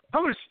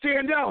 I'm going to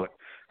stand out.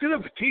 Because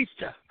I'm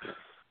Batista.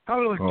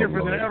 I'm going to look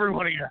different than every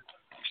one of you.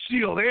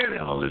 Shield and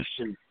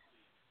Evolution.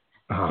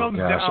 Thumbs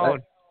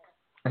down.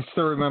 I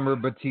still remember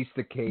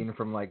Batista Kane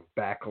from,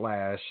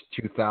 Backlash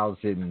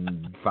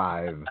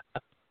 2005.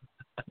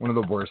 One of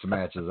the worst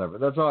matches ever.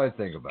 That's all I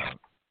think about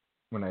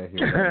when I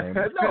hear that name.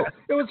 No,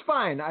 it was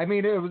fine. I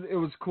mean, it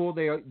was cool.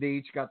 They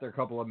each got their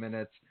couple of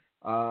minutes.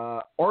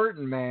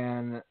 Orton,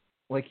 man,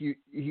 he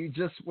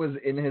just was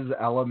in his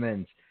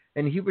element,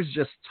 and he was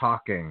just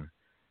talking,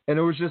 and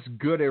it was just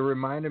good. It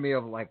reminded me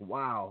of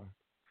wow,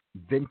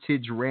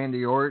 vintage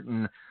Randy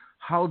Orton,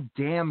 how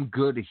damn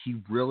good he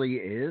really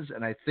is.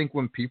 And I think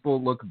when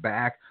people look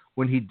back,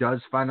 when he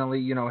does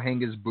finally,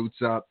 hang his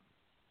boots up,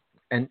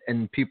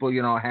 and people,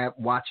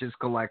 watch his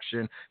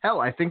collection. Hell,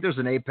 I think there's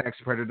an Apex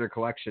Predator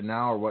collection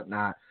now or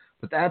whatnot.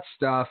 But that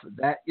stuff,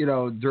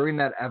 during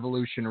that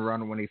Evolution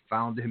run when he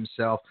found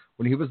himself,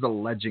 when he was the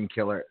Legend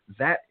Killer,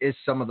 that is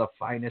some of the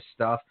finest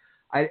stuff.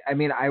 I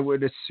mean, I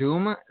would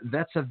assume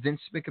that's a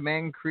Vince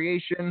McMahon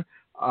creation.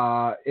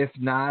 If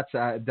not,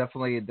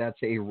 definitely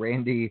that's a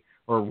Randy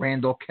or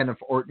Randall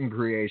Kenneth Orton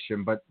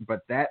creation. But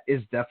that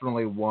is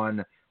definitely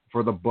one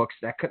for the books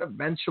that could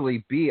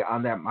eventually be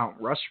on that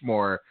Mount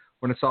Rushmore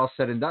when it's all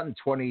said and done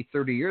 20,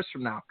 30 years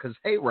from now. Because,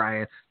 hey,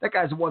 Ryan, that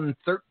guy's won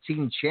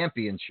 13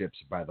 championships,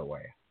 by the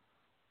way.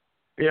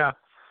 Yeah.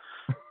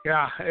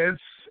 Yeah, it's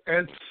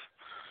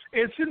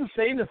it's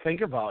insane to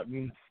think about.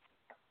 And,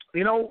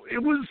 you know, it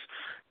was,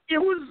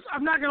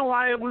 I'm not going to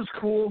lie, it was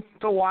cool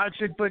to watch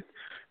it, but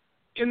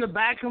in the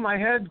back of my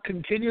head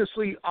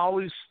continuously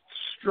always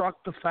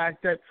struck the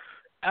fact that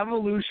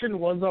Evolution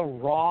was a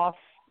Raw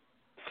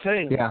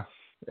thing. Yeah,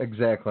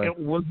 exactly. It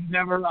was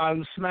never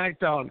on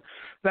SmackDown.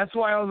 That's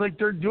why I was like,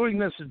 they're doing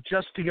this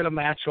just to get a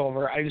match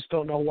over. I just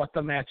don't know what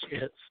the match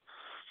is.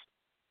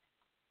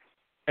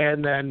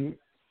 And then,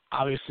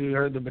 obviously, we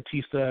heard the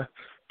Batista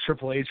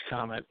Triple H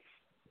comment.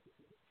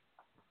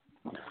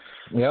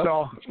 Yep.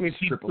 So, I mean,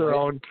 each their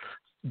own.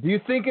 Do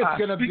you think it's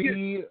going to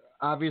be,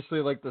 obviously,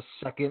 like the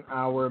second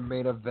hour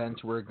main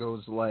event where it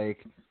goes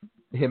like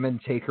him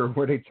and Taker,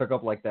 where they took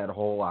up like that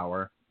whole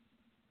hour?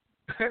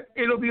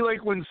 It'll be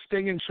like when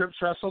Sting and Trips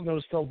wrestled and it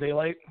was still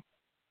daylight.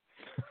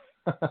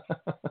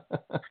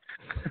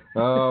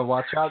 Oh,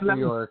 watch out, New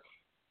York.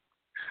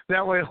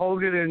 That way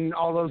Hogan and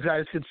all those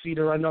guys could see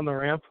to run down the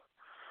ramp.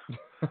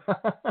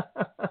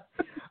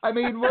 I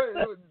mean,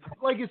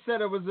 like you said,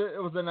 it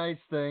was a nice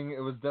thing. It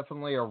was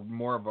definitely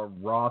more of a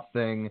Raw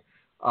thing.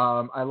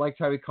 I liked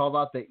how he called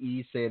out the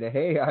E, saying,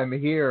 "Hey, I'm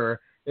here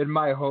in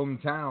my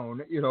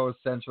hometown." You know,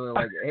 essentially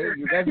like, "Hey,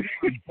 you guys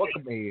didn't book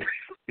me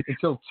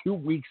until 2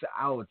 weeks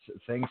out.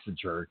 Thanks,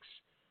 jerks."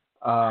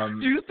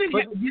 Do you think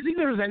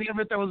there was any of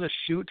it that was a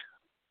shoot?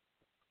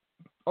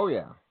 Oh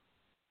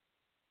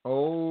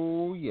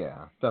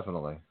yeah,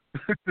 definitely.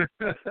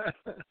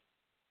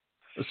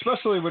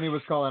 Especially when he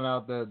was calling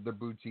out the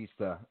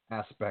Bautista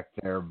aspect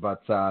there,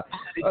 but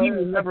he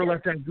would never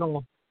let that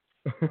go.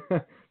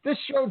 This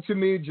show to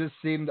me just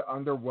seemed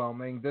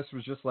underwhelming. This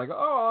was just like, oh,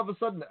 all of a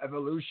sudden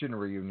Evolution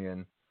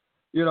reunion,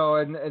 you know,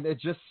 and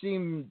it just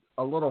seemed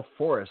a little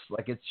forced.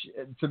 Like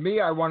to me,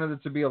 I wanted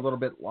it to be a little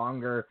bit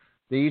longer.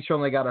 They each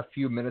only got a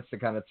few minutes to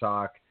kind of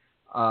talk.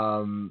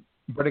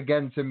 But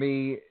again, to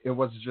me, it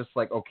was just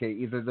like, okay,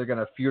 either they're going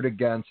to feud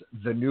against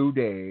the New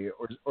Day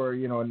or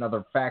you know,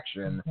 another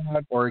faction,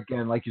 or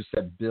again, like you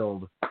said,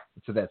 build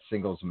to that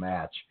singles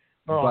match.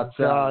 Oh,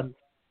 God.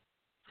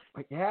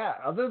 But yeah,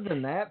 other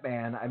than that,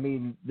 man, I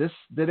mean, this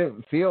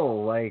didn't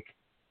feel like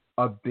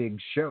a big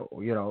show,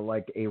 you know,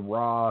 like a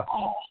Raw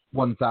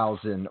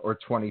 1000 or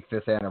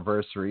 25th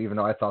anniversary, even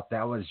though I thought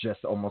that was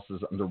just almost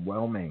as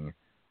underwhelming.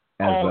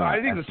 I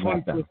think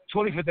the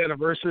 25th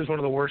anniversary is one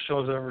of the worst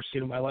shows I've ever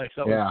seen in my life.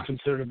 That was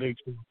considered a big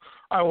show.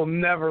 I will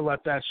never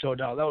let that show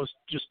down. That was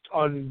just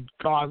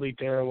ungodly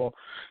terrible.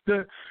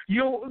 They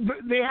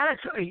had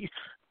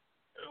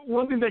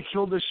one thing that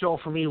killed the show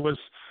for me was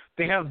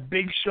they have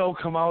Big Show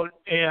come out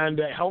and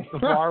help the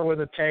Bar with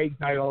the tag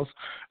titles.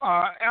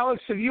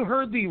 Alex, have you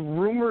heard the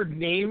rumored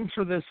name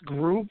for this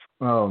group?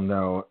 Oh,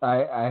 no.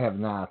 I have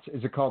not.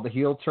 Is it called the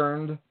Heel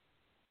Turned?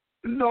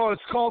 No,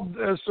 it's called,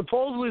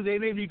 supposedly they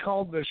may be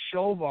called the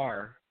Show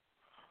Bar.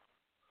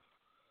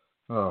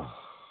 Oh.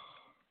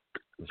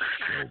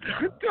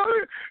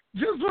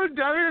 Just when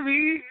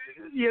WWE,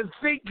 you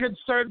think, could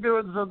start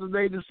doing something,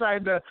 they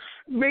decide to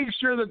make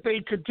sure that they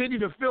continue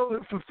to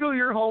fulfill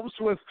your hopes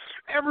with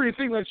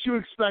everything that you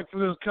expect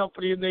from this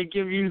company, and they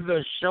give you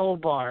the Show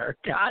Bar.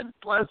 God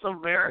bless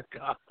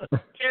America.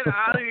 Get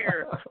out of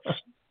here.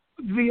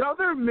 The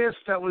other miss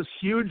that was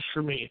huge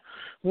for me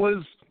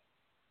was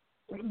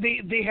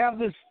they have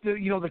this,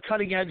 the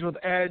cutting edge with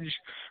Edge.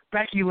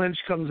 Becky Lynch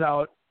comes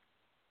out,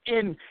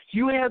 and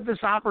you had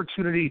this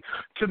opportunity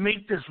to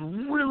make this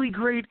really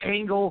great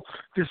angle,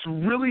 this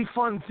really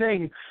fun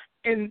thing,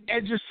 and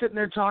Edge just sitting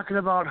there talking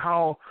about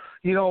how,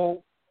 you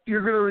know,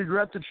 you're going to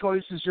regret the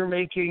choices you're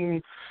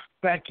making,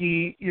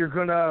 Becky.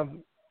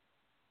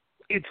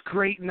 It's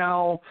great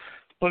now,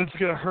 but it's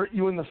going to hurt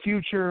you in the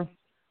future.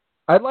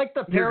 I like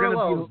the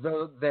parallels,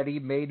 though, that he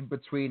made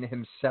between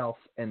himself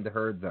and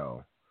her,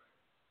 though.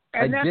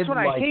 And that's what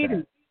I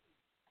hated.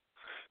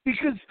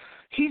 Because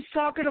he's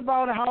talking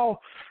about how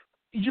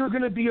you're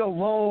going to be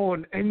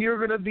alone, and you're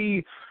going to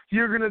be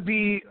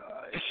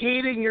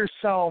hating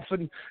yourself,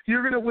 and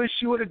you're going to wish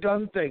you would have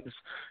done things.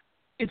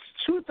 It's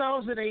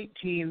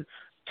 2018.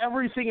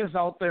 Everything is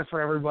out there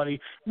for everybody.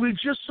 We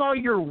just saw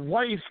your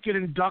wife get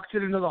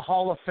inducted into the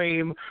Hall of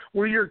Fame,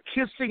 where you're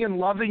kissing and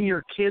loving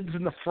your kids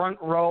in the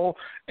front row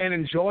and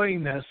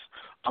enjoying this.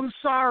 I'm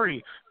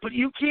sorry, but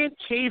you can't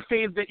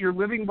kayfabe that you're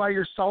living by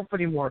yourself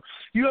anymore.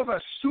 You have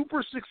a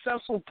super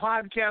successful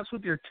podcast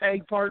with your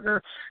tag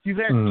partner. You've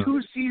had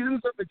 2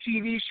 seasons of the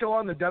TV show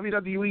on the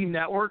WWE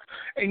Network,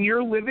 and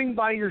you're living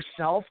by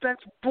yourself?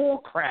 That's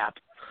bullcrap.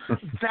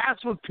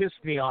 That's what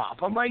pissed me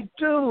off. I'm like,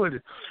 dude,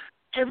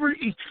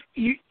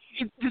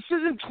 this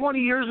isn't 20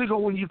 years ago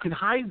when you can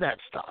hide that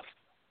stuff.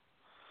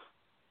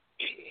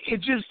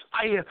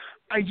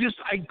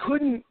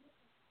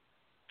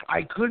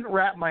 I couldn't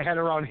wrap my head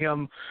around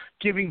him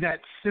giving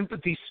that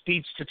sympathy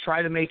speech to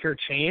try to make her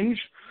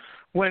change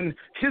when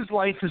his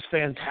life is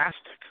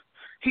fantastic.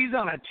 He's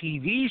on a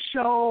TV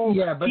show.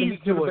 Yeah, but he's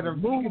doing a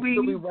movie. He could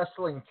still be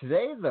wrestling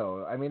today,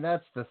 though. I mean,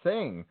 that's the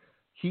thing.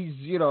 He's,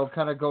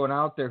 kind of going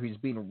out there. He's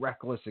being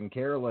reckless and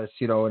careless,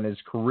 in his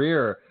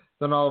career.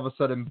 Then all of a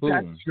sudden, boom.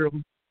 That's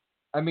true.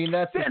 I mean,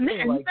 that's the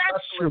thing. Like,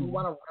 that's wrestler, true. you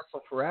want to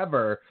wrestle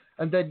forever,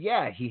 and then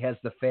he has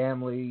the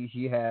family,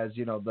 he has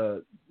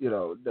the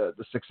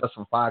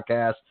successful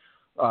podcast,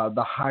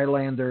 the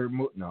Highlander.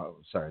 No,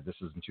 sorry, this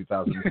is in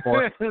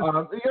 2004.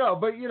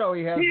 But he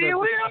has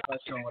the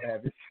show and what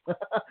have you.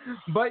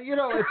 But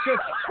it's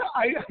just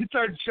I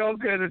started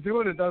choking and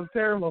doing it. That was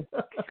terrible.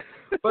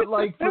 But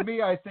like for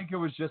me, I think it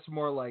was just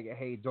more like,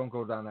 hey, don't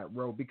go down that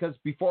road, because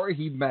before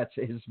he met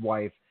his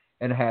wife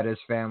and had his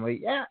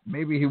family,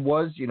 maybe he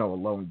was,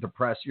 alone,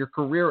 depressed. Your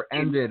career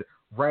ended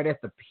right at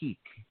the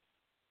peak.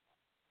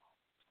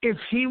 If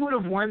he would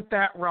have went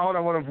that route, I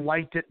would have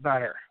liked it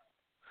better.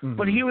 Mm-hmm.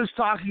 But he was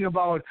talking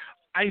about,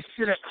 I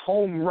sit at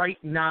home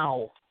right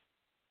now,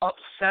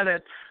 upset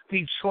at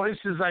the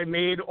choices I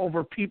made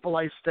over people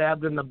I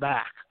stabbed in the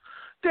back.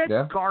 That's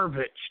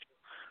garbage.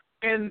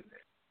 And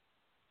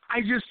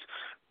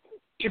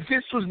if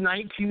this was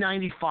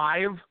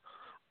 1995,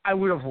 I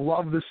would have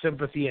loved the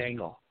sympathy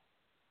angle.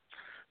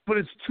 But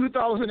it's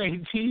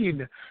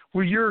 2018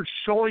 where you're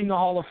showing the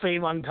Hall of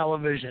Fame on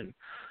television.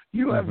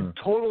 You have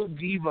total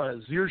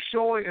divas. You're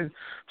showing,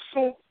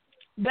 so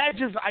that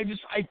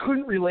I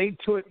couldn't relate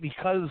to it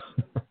because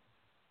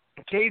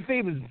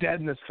kayfabe is dead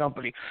in this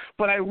company.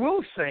 But I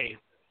will say,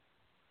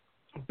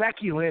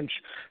 Becky Lynch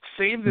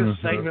saved this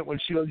segment when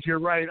she goes, "You're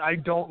right, I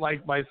don't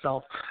like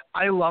myself.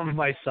 I love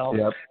myself.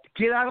 Yep.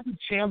 Get out of the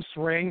champ's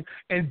ring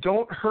and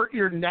don't hurt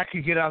your neck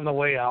and get on the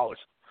way out."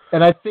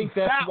 And I think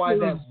that's why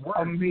that worked.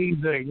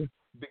 Amazing.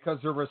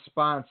 Because the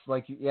response,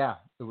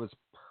 it was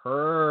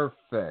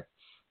perfect.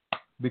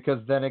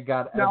 Because then it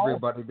got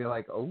everybody to be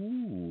like,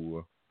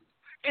 "Oh."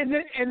 And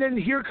then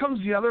here comes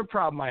the other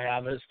problem I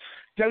have is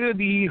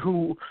WWE,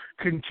 who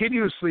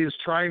continuously is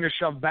trying to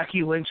shove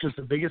Becky Lynch as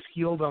the biggest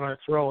heel down our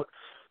throat.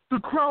 The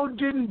crowd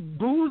didn't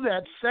boo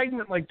that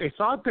segment like they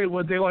thought they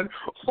would. They went,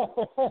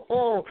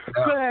 "Oh,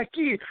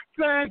 Becky,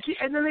 Becky,"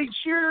 and then they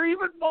cheered her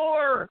even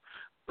more.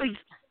 Like,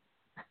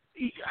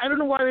 I don't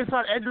know why they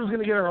thought Edge was going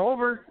to get her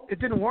over. It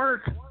didn't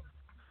work.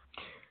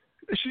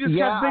 She just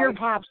got bigger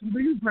pops and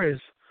bigger praise.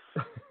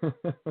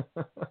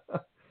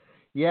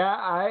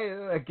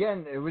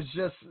 It was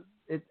just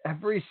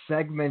every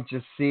segment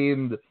just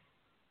seemed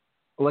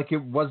like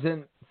it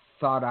wasn't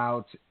thought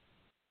out,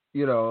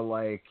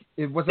 like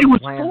it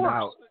wasn't planned forced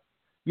out.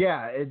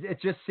 Yeah,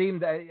 it just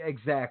seemed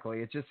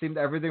exactly. It just seemed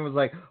everything was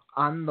like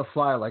on the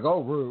fly, like, oh,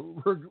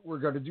 we're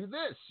going to do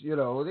this,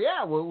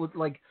 Well,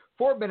 like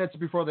 4 minutes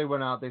before they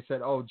went out, they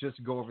said, oh,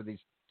 just go over these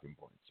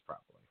points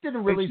properly.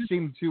 Didn't really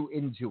seem too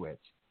into it.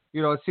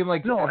 It seemed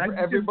like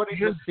everybody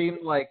just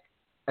seemed like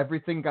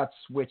everything got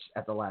switched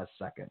at the last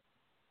second.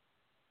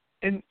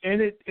 And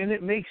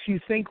it makes you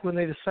think when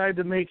they decide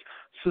to make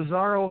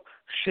Cesaro,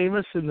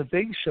 Sheamus, and the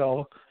Big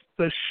Show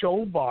the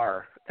Show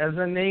Bar as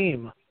a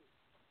name.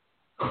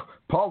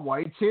 Paul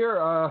White's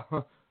here.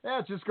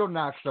 Just go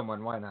knock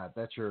someone. Why not?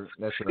 That's your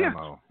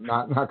MO.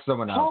 Knock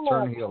someone out.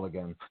 Turn heel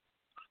again.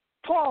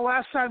 Paul,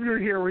 last time you were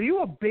here, were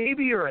you a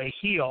baby or a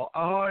heel?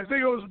 Oh, I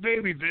think it was a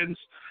baby, Vince.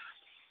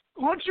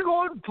 Why don't you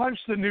go and punch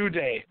the New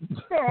Day?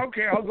 Oh,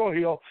 okay, I'll go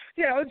heel.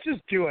 Yeah, let's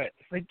just do it.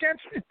 Like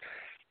that's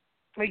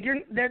like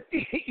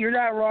you're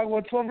not wrong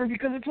whatsoever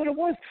because it's what it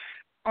was.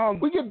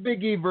 We get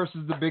Big E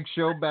versus the Big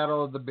Show,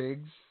 Battle of the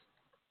Bigs.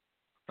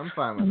 I'm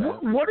fine with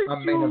that.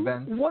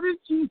 What did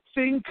you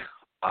think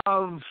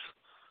of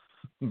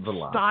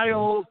Velocity.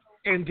 Styles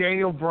and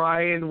Daniel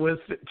Bryan with?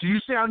 Did you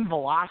say on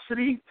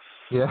Velocity?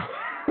 Yeah.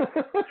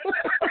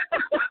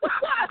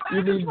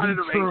 You mean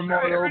the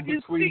turmoil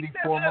between the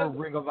former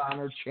Ring of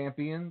Honor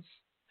champions?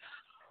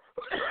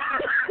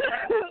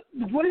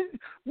 What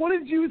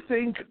did you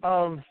think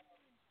of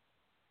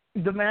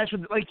the match?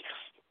 Like,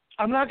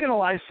 I'm not gonna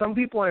lie. Some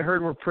people I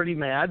heard were pretty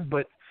mad,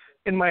 but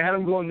in my head,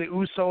 I'm going the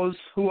Usos,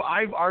 who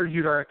I've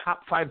argued are a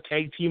top 5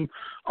 tag team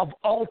of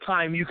all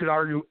time. You could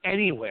argue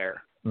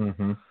anywhere,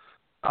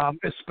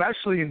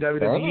 especially in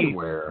WWE.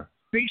 Anywhere.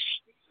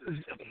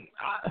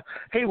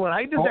 Hey, when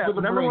I did that,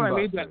 remember when I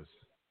made that?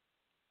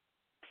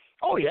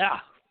 Oh, yeah.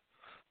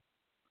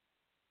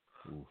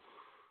 Oof.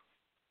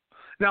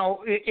 Now,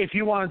 if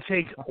you want to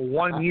take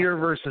 1 year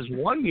versus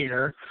 1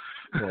 year,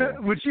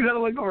 which you got to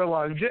look over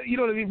long, you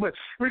know what I mean? But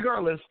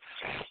regardless,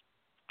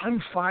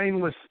 I'm fine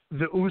with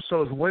the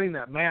Usos winning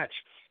that match.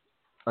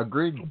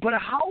 Agreed. But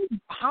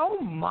how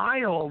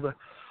mild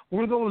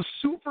were those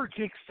super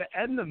kicks to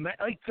end the match?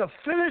 Like, the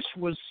finish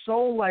was so,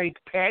 like,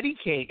 patty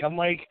cake. I'm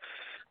like,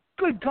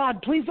 good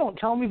God, please don't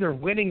tell me they're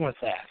winning with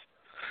that.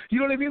 You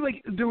know what I mean?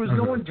 Like, there was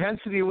no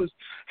intensity. It was,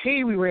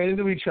 hey, we ran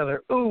into each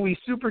other. Oh, we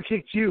super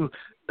kicked you.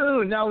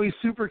 Oh, now we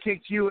super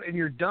kicked you, and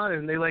you're done.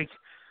 And they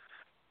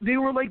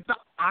were like the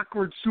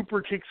awkward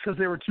super kicks because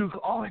they were too.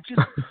 Oh, it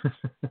just.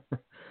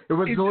 It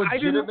was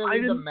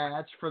legitimately the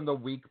match from the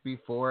week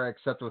before,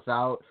 except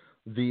without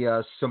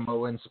the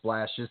Samoan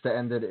splashes to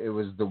end it. It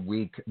was the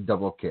weak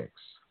double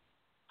kicks.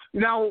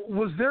 Now,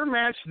 was their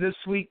match this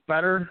week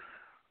better?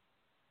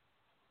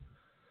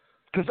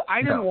 Because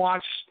I didn't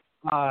watch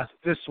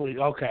this week.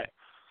 Okay.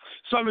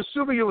 So I'm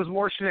assuming it was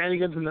more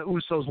shenanigans and the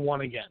Usos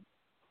won again.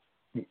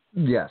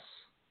 Yes.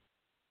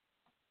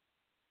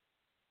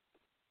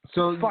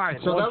 So fine.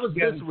 So that was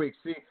again, this week.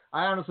 See,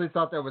 I honestly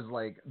thought that was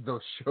like the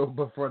show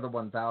before the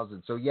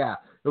 1000. So yeah,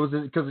 it was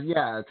because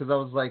I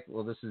was like,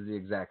 well, this is the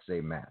exact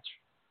same match,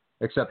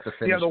 except the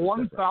finish. Yeah, the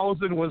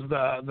 1000 was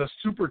the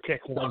super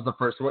kick one. That was the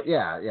first one.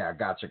 Yeah,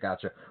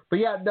 gotcha. But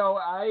yeah, no,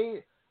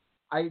 I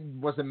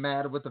wasn't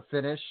mad with the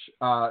finish.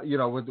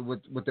 With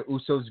the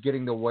Usos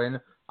getting the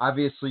win.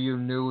 Obviously, you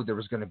knew there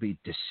was going to be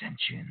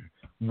dissension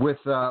with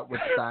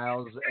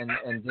Styles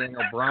and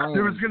Daniel Bryan.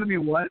 There was going to be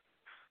what?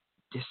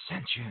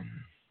 Dissension.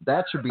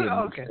 That should be a new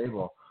okay.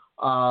 stable.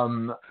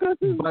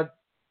 But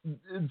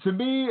to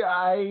me,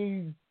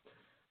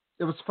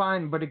 it was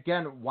fine. But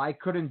again, why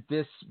couldn't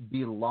this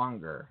be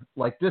longer?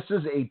 Like, this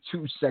is a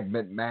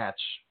 2-segment match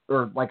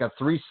or like a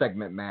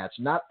 3-segment match,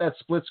 not that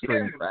split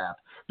screen crap.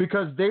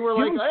 Because they were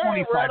like,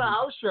 hey, we're at a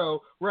house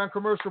show. We're on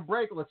commercial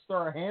break. Let's throw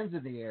our hands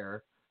in the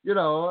air.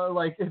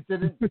 Like it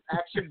didn't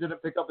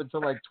pick up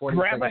until like 20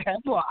 Grab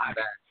seconds. A headlock.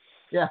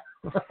 Yeah.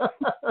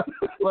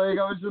 Like,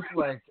 I was just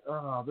like,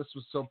 oh, this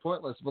was so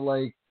pointless. But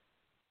like,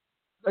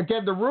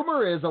 again, the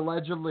rumor is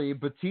allegedly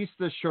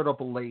Batista showed up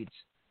late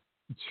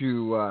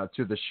to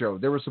the show.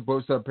 They were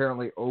supposed to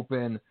apparently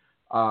open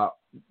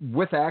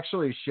with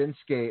actually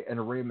Shinsuke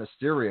and Rey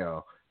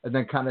Mysterio, and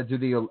then kind of do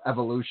the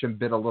Evolution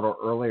bit a little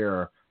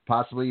earlier,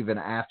 possibly even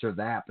after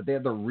that. But they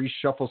had to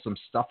reshuffle some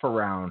stuff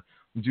around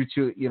due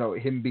to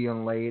him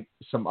being late,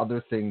 some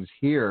other things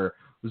here.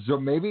 So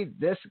maybe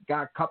this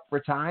got cut for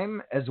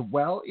time as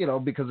well,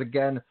 because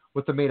again,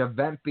 with the main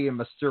event being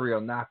Mysterio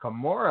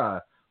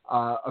Nakamura,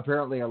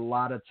 apparently a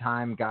lot of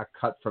time got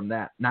cut from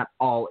that. Not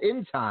all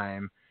in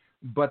time,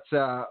 but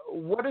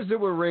what is it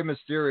with Rey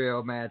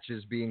Mysterio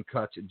matches being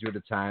cut due to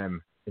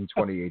time in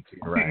 2018,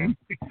 Ryan?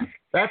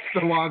 That's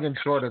the long and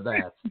short of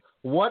that.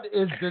 What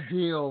is the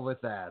deal with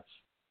that?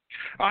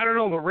 I don't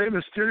know, but Rey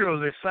Mysterio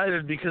is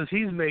excited because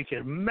he's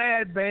making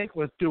mad bank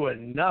with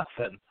doing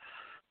nothing.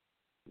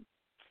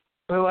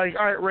 They're like,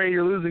 all right, Ray,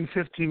 you're losing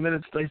 15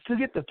 minutes. Do I still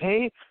get to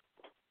pay?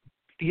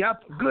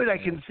 Yep, good. I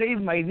can save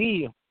my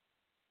knee.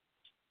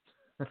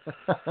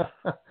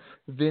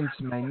 Vince,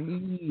 my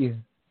knee.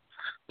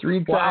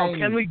 3 wow, times.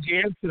 Kenley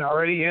Jansen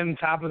already in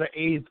top of the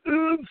 8th.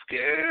 Ooh, I'm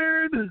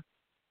scared.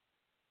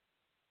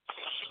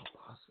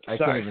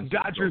 Sorry,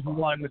 Dodgers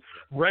 1,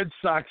 Red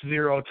Sox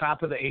 0,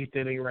 top of the 8th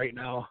inning right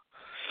now.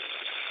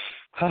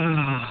 I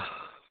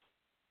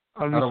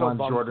don't want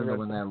Jordan to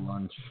win that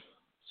lunch,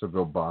 so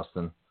go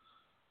Boston.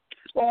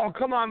 Oh,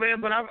 come on,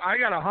 man, but I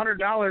got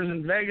 $100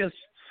 in Vegas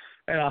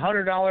and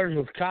 $100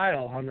 with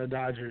Kyle on the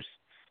Dodgers.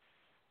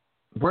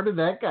 Where did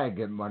that guy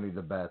get money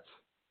to bet?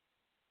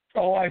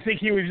 Oh, I think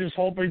he was just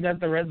hoping that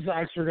the Red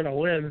Sox were going to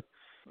win.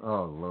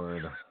 Oh,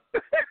 Lord.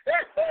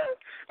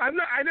 I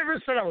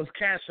never said I was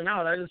cashing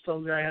out. I just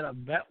told you I had a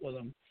bet with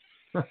him.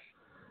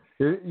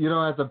 You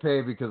don't have to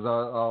pay because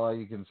all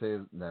you can say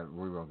is that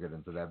we won't get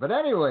into that. But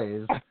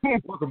anyways,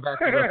 welcome back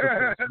to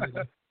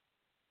WrestleCast.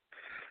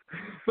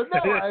 But no,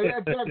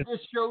 again, this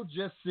show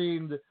just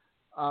seemed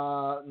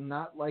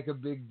not like a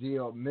big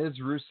deal. Miz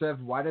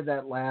Rusev, why did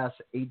that last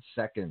 8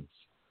 seconds?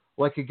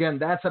 Like, again,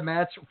 that's a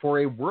match for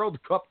a World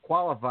Cup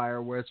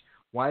qualifier, which,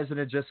 why isn't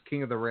it just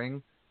King of the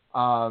Ring?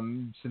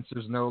 Since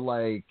there's no,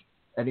 like,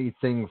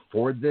 anything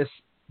for this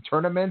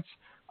tournament.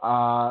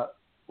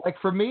 Like,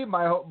 for me,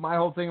 my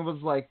whole thing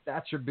was like,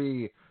 that should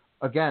be,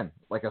 again,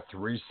 like a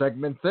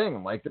 3-segment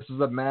thing. Like, this is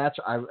a match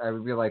I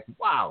would be like,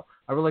 wow,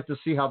 I would like to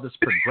see how this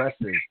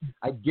progresses.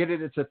 I get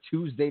it, it's a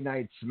Tuesday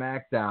night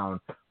SmackDown,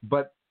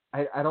 but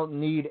I don't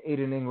need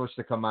Aiden English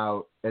to come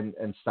out and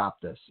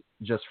stop this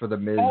just for the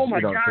Miz. Oh my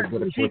God! To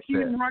get a He quick keeps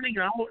fit. running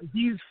out.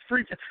 He's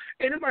freaking.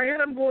 And in my head,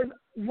 I'm going,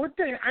 "What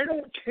the? I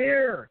don't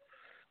care."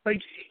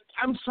 Like,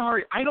 I'm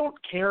sorry, I don't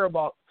care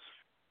about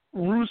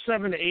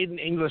Rusev and Aiden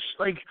English.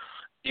 Like,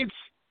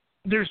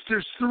 there's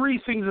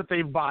 3 things that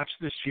they've botched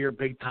this year,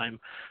 big time,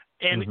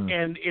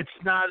 and it's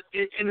not,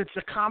 and it's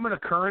a common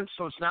occurrence,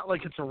 so it's not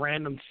like it's a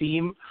random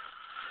theme.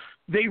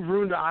 They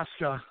ruined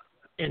Asuka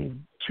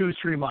in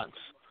 2-3 months.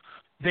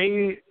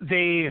 They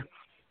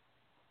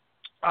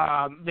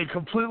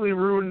completely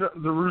ruined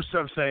the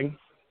Rusev thing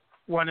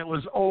when it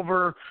was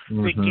over.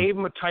 They gave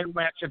him a title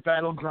match at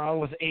Battleground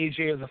with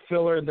AJ as a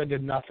filler and then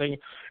did nothing.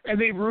 And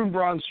they ruined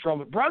Braun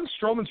Strowman. Braun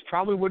Strowman's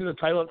probably winning the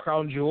title at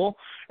Crown Jewel,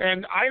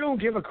 and I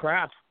don't give a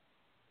crap.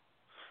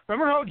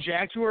 Remember how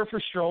jacked you were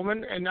for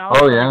Strowman? And now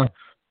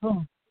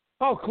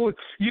oh, cool.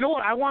 You know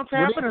what I want to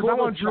happen is I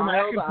want Drew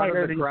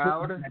McIntyre to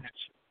crowd.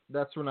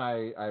 That's when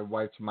I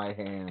wiped my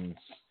hands.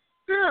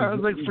 Yeah, I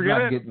was like, forget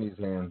not it. Getting these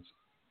hands.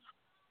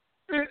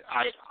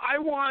 I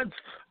want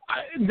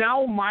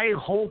now. My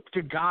hope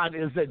to God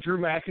is that Drew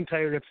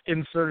McIntyre gets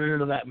inserted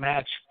into that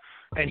match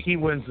and he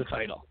wins the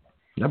title.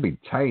 That'd be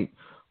tight.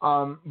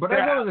 But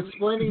as I was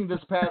explaining this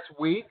past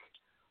week,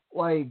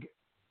 like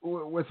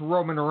with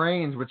Roman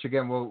Reigns, which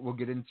again we'll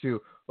get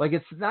into. Like,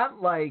 it's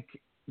not like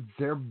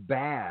they're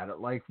bad.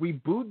 Like, we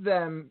booed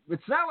them.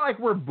 It's not like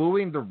we're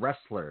booing the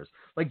wrestlers.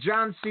 Like,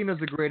 John Cena's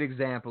a great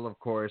example, of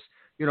course.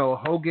 You know,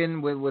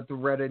 Hogan with the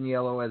red and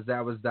yellow as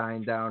that was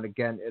dying down.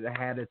 Again, it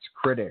had its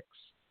critics.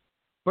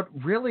 But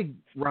really,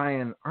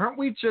 Ryan, aren't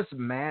we just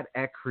mad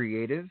at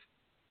creative?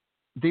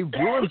 They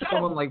ruined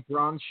someone like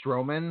Braun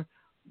Strowman.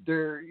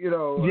 They're,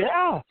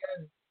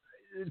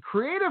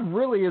 creative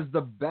really is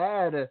the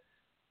bad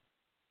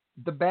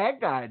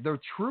guy, the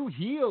true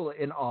heel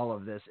in all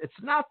of this. It's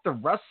not the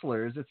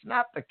wrestlers, it's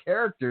not the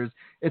characters,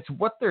 it's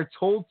what they're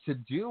told to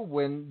do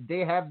when they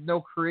have no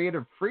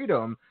creative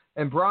freedom.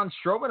 And Braun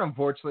Strowman,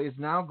 unfortunately, is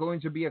now going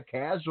to be a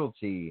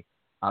casualty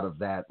out of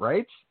that,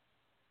 right?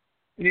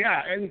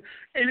 Yeah, and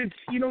it's,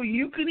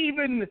 you can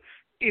even,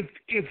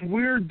 if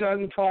we're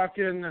done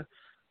talking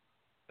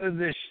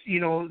this,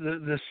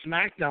 the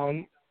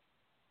SmackDown,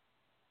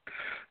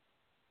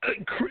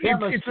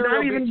 it's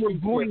not even we're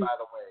going. By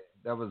the way,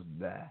 that was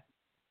bad.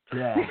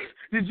 Yeah.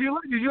 Did you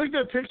like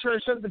that picture I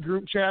sent in the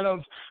group chat of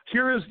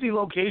here is the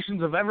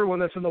locations of everyone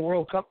that's in the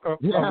World Cup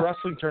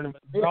wrestling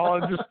tournament? They're all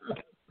just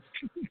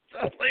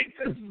like,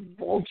 this is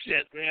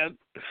bullshit, man.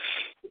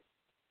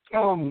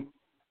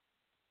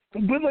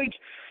 But like,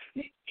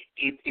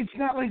 it's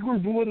not like we're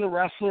booing the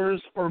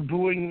wrestlers or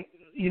booing,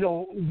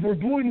 we're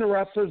booing the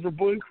wrestlers, we're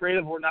booing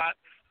creative, we're not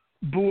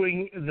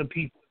booing the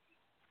people.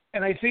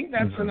 And I think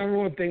that's the number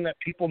one thing that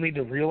people need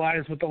to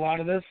realize with a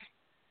lot of this.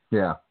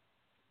 Yeah.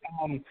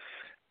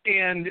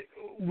 And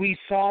we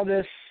saw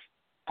this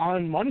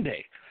on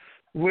Monday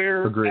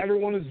where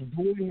everyone is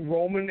booing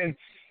Roman. And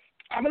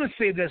I'm going to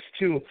say this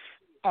too.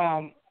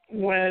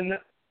 When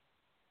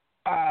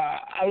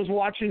I was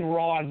watching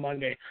Raw on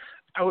Monday,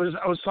 I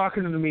was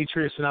talking to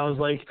Demetrius, and I was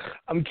like,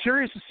 I'm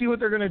curious to see what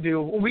they're going to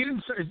do. Well, we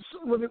didn't.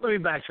 Let me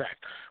backtrack.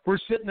 We're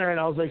sitting there, and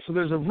I was like, so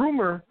there's a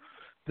rumor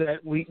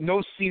that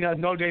no Cena,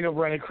 no Daniel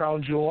Bryan,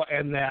 Crown Jewel,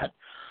 and that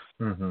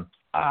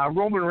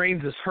Roman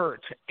Reigns is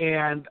hurt.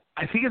 And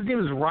I think his name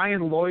is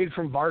Ryan Lloyd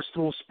from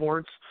Barstool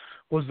Sports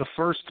was the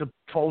first to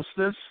post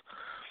this.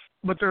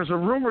 But there's a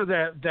rumor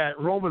that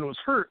Roman was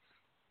hurt.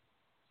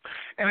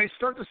 And I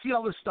start to see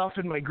all this stuff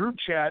in my group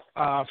chat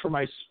for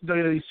my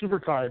WWE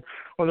Supercard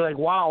where they're like,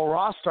 wow,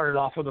 Raw started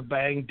off with a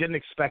bang, didn't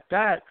expect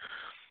that.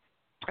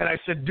 And I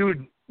said,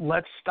 dude,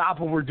 let's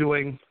stop what we're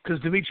doing, because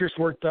Demetrius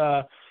worked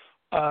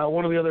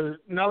one of the other,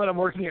 now that I'm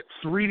working at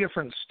 3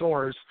 different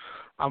stores,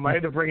 I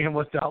had to bring him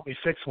with to help me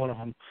fix one of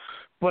them.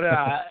 But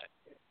I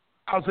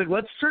was like,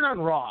 let's turn on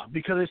Raw,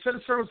 because I said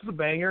it started with the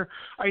banger.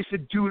 I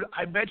said, dude,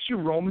 I bet you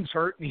Roman's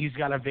hurt and he's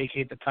got to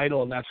vacate the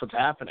title, and that's what's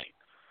happening.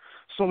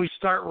 So we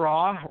start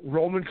Raw.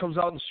 Roman comes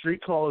out in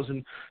street clothes,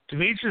 and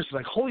Demetrius is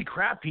like, holy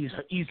crap, he's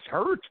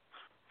hurt.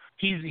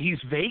 He's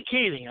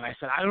vacating. And I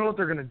said, I don't know what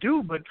they're going to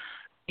do, but,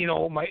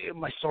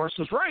 my source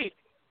was right.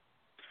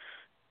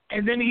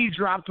 And then he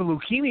dropped a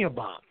leukemia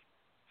bomb.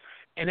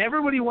 And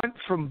everybody went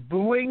from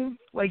booing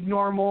like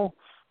normal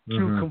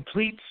to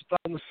complete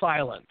stunned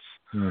silence.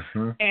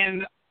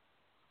 And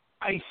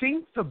I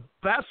think the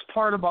best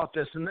part about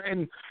this,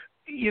 and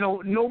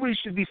nobody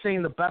should be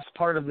saying the best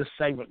part of this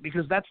segment,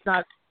 because that's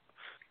not,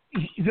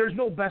 there's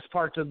no best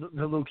part to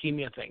the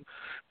leukemia thing.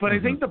 But I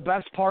think the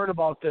best part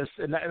about this,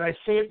 and I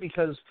say it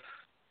because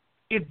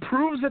it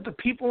proves that the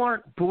people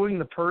aren't booing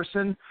the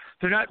person.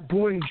 They're not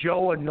booing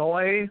Joe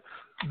Anoa'i.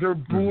 They're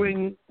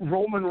booing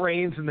Roman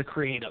Reigns and the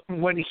creative.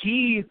 When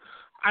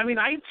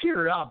I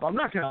teared up. I'm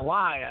not going to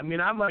lie.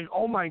 I'm like,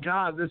 oh my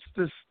God,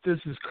 this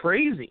is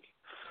crazy.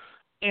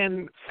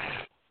 And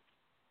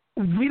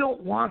we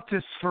don't want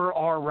this for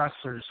our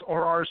wrestlers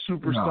or our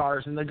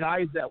superstars and the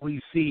guys that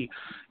we see.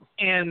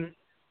 And,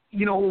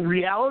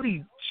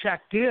 reality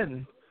checked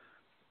in,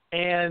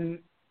 and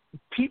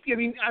people,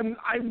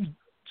 I'm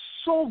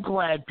so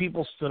glad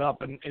people stood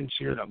up and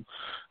cheered them.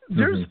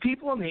 There's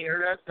people on the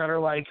internet that are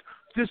like,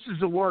 this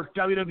is a work.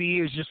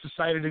 WWE has just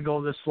decided to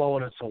go this slow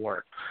and it's a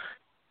work.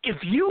 If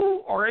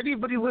you or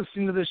anybody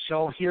listening to this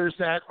show hears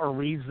that or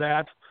reads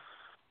that,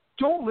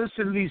 don't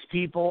listen to these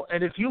people.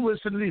 And if you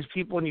listen to these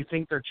people and you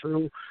think they're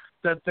true,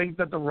 that think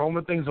that the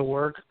Roman thing's a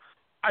work,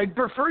 I'd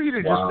prefer you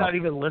to just not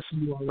even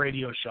listen to a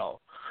radio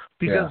show,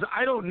 because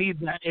I don't need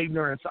that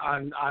ignorance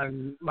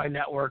on my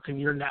network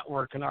and your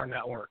network and our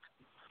network.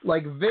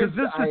 Like Vince,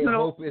 I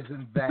hope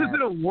isn't that. This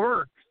isn't a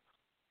work.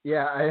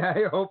 Yeah,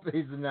 I hope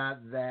he's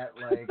not that,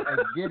 like, I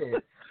get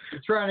it.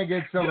 You're trying to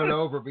get someone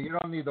over, but you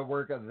don't need to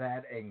work at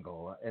that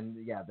angle. And,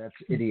 yeah, that's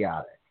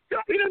idiotic.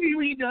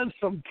 WWE does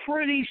some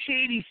pretty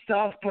shady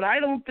stuff, but I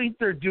don't think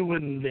they're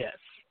doing this.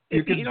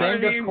 You can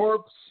bang a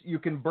corpse, you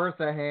can birth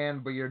a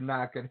hand, but you're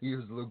not going to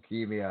use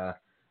leukemia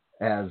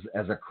as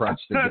a crutch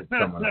to get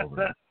someone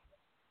over.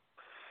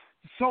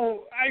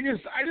 So I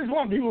just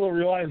want people to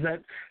realize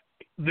that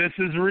this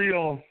is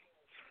real.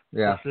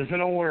 Yeah. This isn't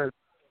a work.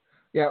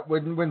 Yeah,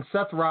 when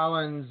Seth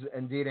Rollins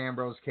and Dean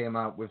Ambrose came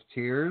out with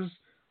tears,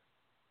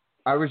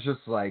 I was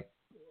just like,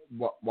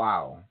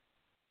 wow.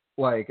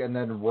 Like, and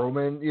then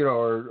Roman,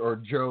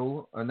 or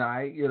Joe and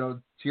I,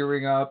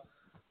 tearing up.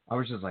 I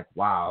was just like,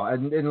 wow.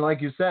 And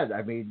like you said,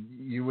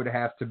 you would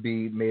have to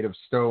be made of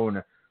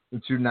stone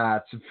to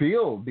not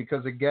feel,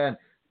 because again,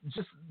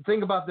 just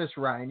think about this,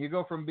 Ryan. You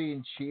go from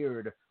being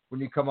cheered when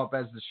you come up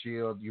as the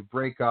Shield, you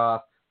break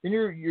off, then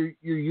you're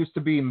used to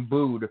being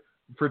booed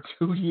for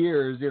 2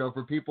 years,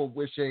 for people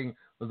wishing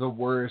the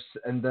worst,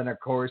 and then of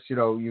course,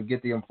 you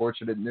get the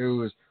unfortunate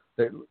news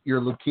that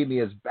your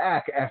leukemia is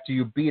back after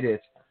you beat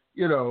it,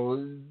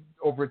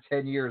 over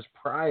 10 years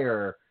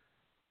prior.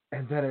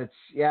 And then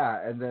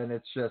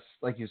it's just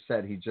like you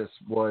said, he just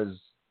was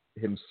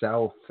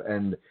himself,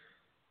 and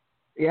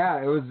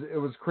it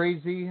was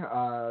crazy.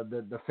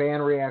 The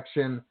fan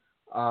reaction,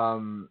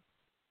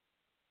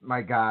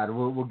 my God,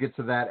 we'll get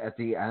to that at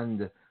the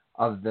end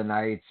of the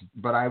night.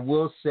 But I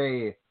will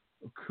say,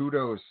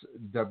 kudos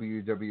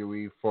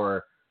WWE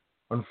for,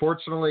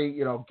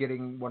 unfortunately,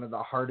 getting one of the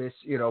hardest,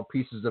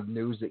 pieces of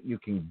news that you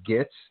can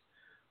get.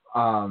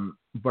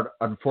 But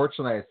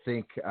unfortunately,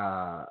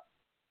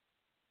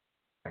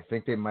 I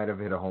think they might have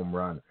hit a home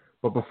run.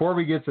 But before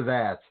we get to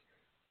that,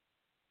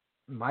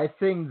 my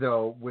thing,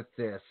 though, with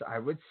this, I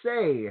would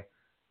say,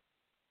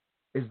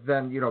 is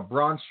then,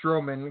 Braun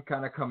Strowman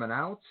kind of coming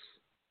out.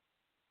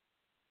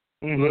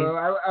 Mm-hmm.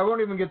 Well, I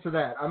won't even get to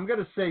that. I'm going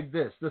to say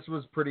this. This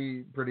was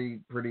pretty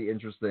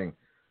interesting.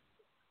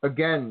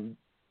 Again,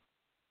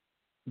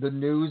 the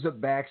news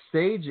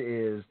backstage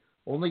is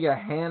only a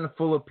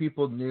handful of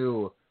people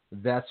knew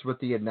that's what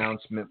the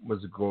announcement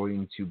was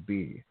going to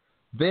be.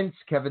 Vince,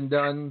 Kevin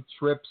Dunn,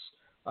 Trips,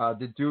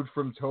 the dude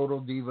from Total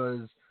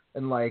Divas,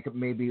 and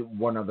maybe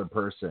one other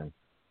person.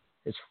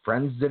 His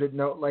friends didn't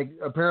know.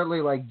 Apparently,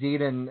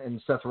 Dean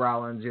and Seth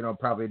Rollins,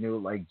 probably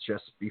knew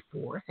just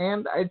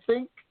beforehand, I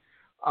think.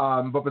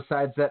 But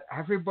besides that,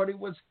 everybody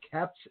was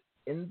kept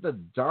in the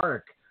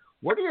dark.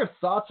 What are your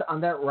thoughts on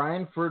that,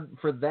 Ryan? For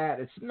that,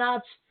 it's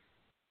not.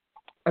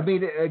 I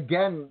mean,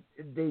 again,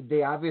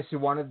 they obviously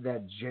wanted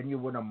that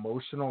genuine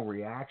emotional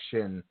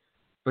reaction,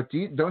 but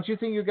don't you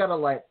think you got to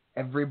let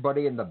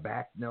everybody in the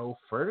back know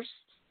first?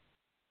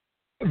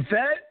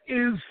 That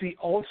is the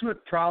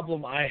ultimate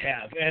problem I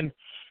have. And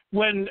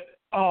when,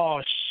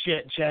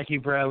 Jackie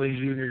Bradley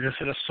Jr. just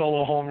hit a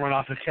solo home run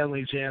off of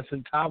Kenley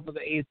Jansen, top of the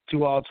 8th,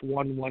 2 outs,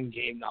 1-1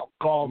 game now.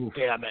 God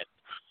damn it.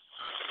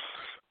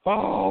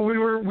 Oh, we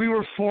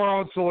were 4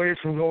 outs away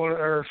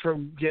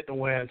from getting a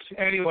win.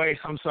 Anyway,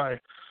 I'm sorry.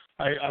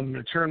 I'm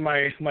going to turn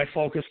my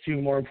focus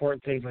to more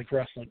important things like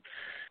wrestling.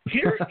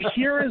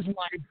 Here is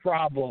my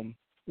problem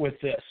with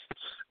this.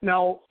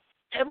 Now,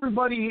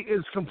 everybody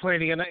is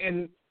complaining,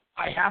 and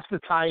I have to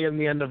tie in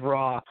the end of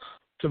Raw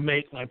to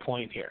make my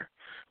point here.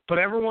 But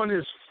everyone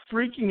is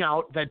freaking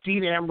out that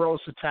Dean Ambrose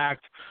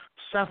attacked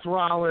Seth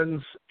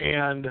Rollins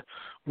and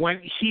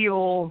went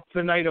heel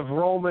the night of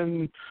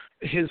Roman,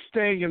 his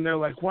thing, and they're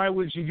like, why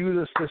would you do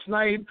this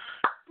night?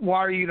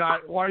 Why are you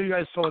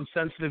guys so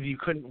insensitive you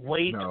couldn't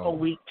wait a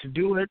week to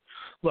do it?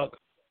 Look,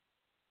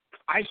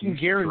 I can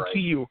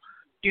guarantee you,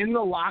 in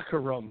the locker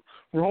room,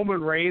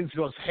 Roman Reigns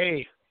goes,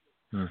 hey,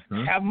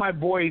 have my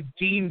boy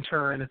Dean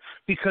turn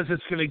because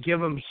it's going to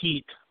give him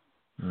heat.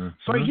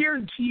 So I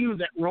guarantee you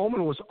that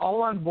Roman was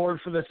all on board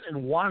for this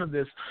and wanted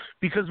this,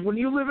 because when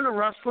you live in a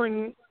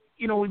wrestling,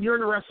 when you're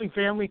in a wrestling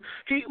family,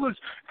 hey, look,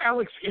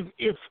 Alex,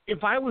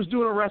 if I was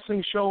doing a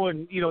wrestling show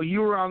and,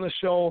 you were on the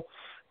show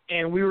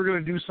and we were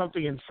going to do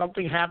something and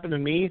something happened to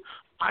me,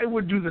 I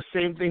would do the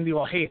same thing to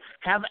go, hey,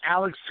 have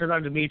Alex turn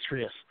on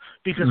Demetrius,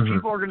 because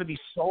people are going to be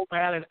so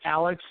mad at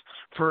Alex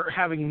for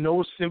having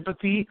no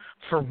sympathy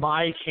for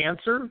my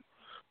cancer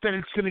that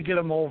it's going to get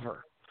him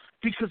over.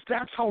 Because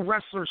that's how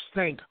wrestlers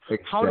think.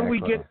 Exactly. How do we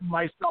get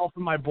myself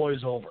and my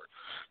boys over?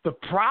 The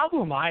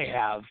problem I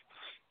have,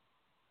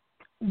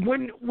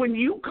 when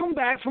you come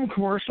back from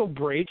commercial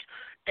break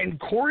and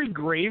Corey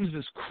Graves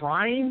is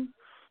crying,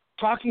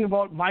 talking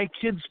about my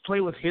kids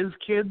play with his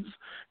kids,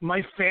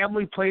 my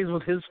family plays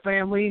with his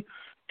family,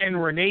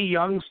 and Renee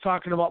Young's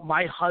talking about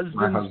my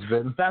husband's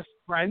best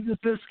friend is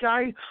this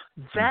guy,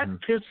 that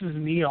pisses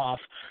me off,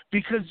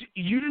 because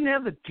you didn't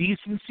have the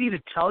decency to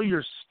tell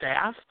your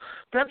staff.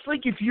 That's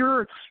like if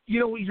you're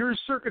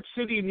Circuit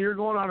City and you're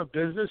going out of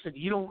business and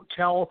you don't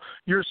tell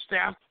your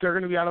staff they're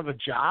going to be out of a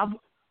job.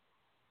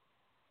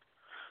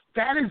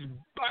 That is,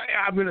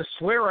 I'm going to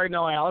swear right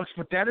now, Alex,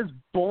 but that is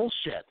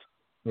bullshit.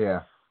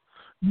 Yeah.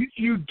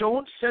 You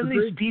don't send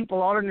these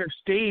people out on their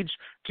stage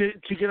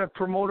to get a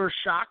promoter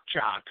shock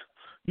jock.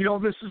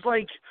 This is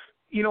like,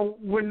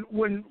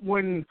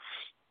 when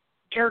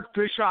Eric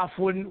Bischoff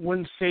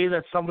wouldn't say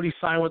that somebody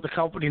signed with the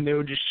company and they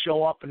would just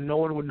show up and no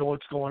one would know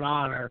what's going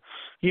on, or,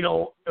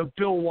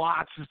 Bill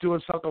Watts is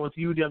doing something with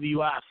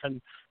UWF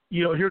and,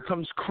 here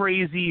comes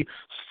crazy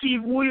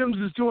Steve Williams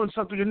is doing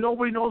something and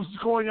nobody knows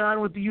what's going on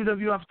with the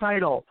UWF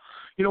title.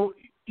 You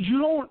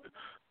don't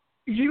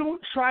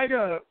try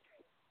to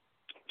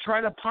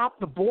pop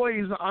the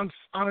boys on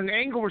an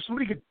angle where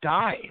somebody could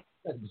die.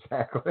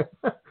 Exactly.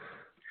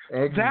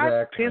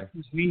 That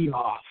pisses me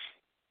off.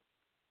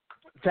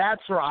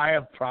 That's where I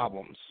have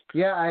problems.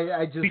 Yeah,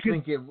 I just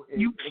think it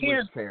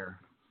was fair.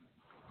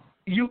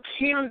 You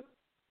can't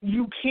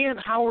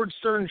Howard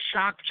Stern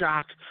shock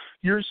jock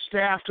your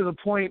staff to the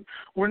point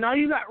where now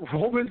you got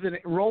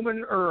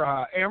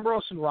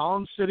Ambrose and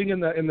Rollins sitting in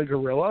the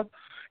gorilla,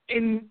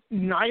 and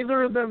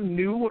neither of them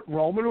knew what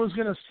Roman was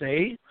going to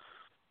say.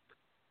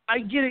 I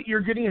get it.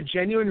 You're getting a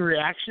genuine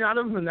reaction out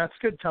of him, and that's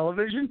good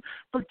television.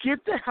 But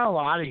get the hell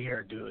out of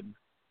here, dude.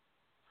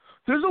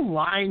 There's a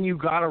line you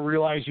got to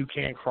realize you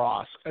can't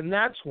cross, and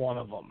that's one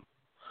of them.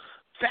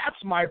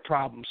 That's my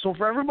problem. So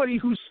for everybody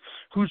who's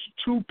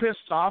too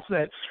pissed off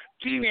that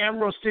Dean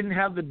Ambrose didn't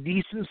have the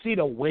decency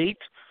to wait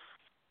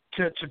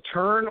to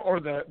turn, or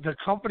the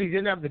company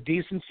didn't have the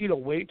decency to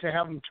wait to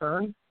have him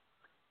turn,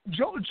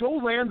 Joe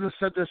Lanza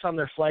said this on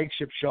their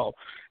flagship show,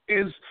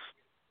 is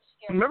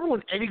remember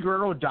when Eddie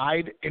Guerrero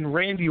died and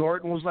Randy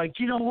Orton was like,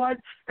 you know what,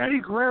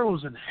 Eddie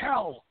Guerrero's in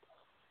hell.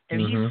 And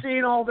he's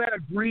saying all that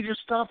egregious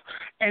stuff,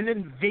 and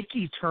then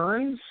Vicky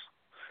turns,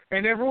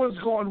 and everyone's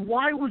going,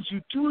 why would you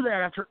do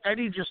that after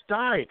Eddie just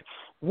died?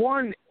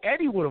 One,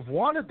 Eddie would have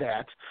wanted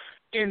that,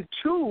 and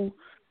two,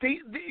 they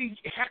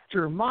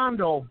Hector,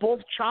 Mondo, both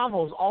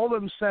Chavos, all of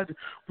them said,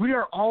 we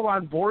are all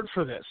on board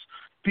for this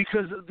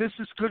because this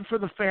is good for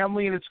the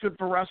family and it's good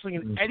for wrestling,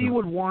 and Eddie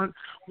would want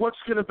what's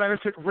going to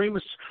benefit Rey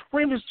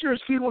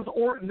Mysterio's feud with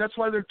Orton. That's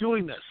why they're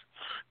doing this.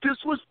 This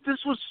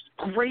was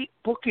great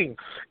booking.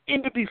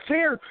 And to be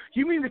fair,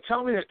 you mean to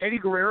tell me that Eddie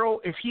Guerrero,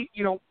 if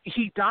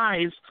he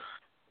dies,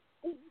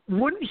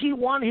 wouldn't he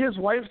want his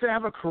wife to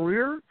have a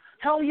career?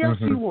 Hell yes,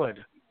 he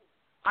would.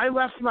 I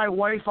left my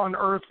wife on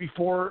Earth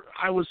before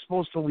I was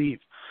supposed to leave,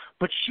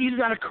 but she's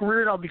got a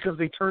career now because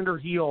they turned her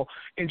heel,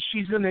 and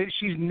she's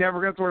never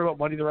gonna have to worry about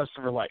money the rest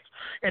of her life.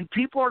 And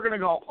people are gonna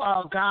go,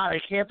 oh God, I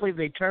can't believe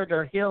they turned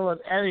her heel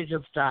and Eddie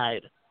just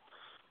died.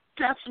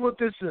 That's what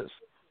this is.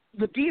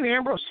 The Dean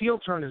Ambrose heel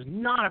turn is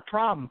not a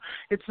problem.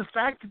 It's the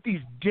fact that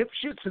these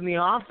dipshits in the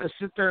office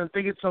sit there and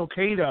think it's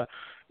okay to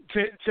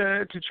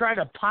try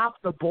to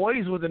pop the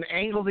boys with an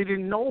angle they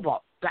didn't know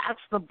about.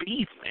 That's the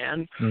beef,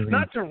 man.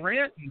 Not to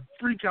rant and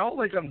freak out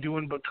like I'm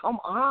doing, but come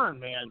on,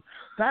 man.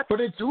 That's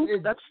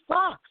stupid. That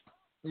sucks.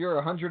 You're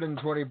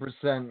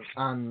 120%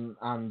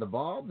 on the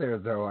ball there,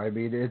 though. I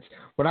mean, it's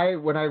when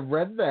I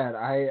read that,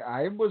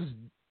 I was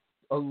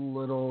a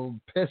little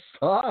pissed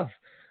off.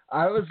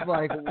 I was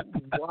like,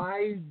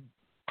 why?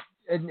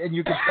 And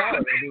you could tell, I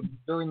mean,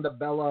 during the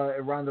Bella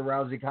and Ronda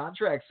Rousey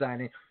contract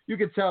signing, you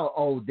could tell,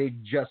 oh, they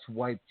just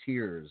wiped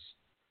tears.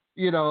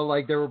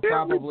 Like they were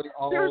probably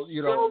all, they're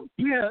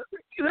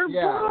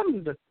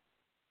bummed.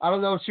 I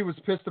don't know if she was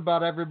pissed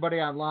about everybody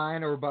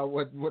online or about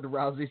what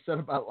Rousey said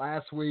about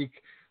last week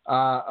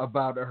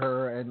about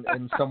her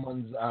and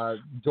someone's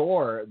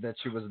door that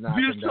she was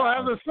knocking down. Do you still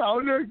have the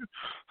sounder?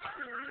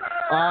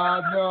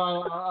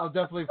 No, I'll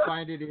definitely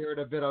find it here in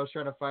a bit. I was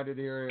trying to find it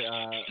here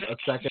a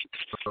second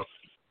ago.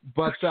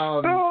 But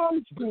no,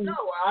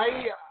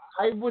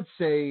 I would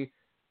say,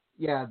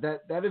 yeah,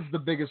 that is the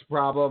biggest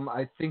problem.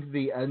 I think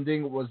the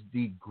ending was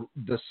the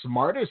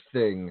smartest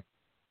thing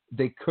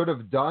they could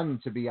have done,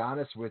 to be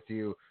honest with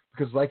you,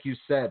 because like you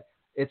said,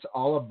 it's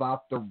all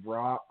about the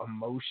raw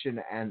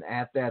emotion, and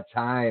at that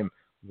time,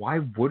 why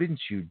wouldn't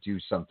you do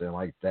something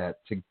like that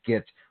to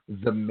get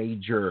the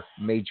major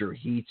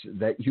heat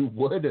that you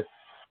would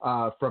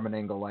from an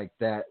angle like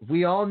that?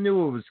 We all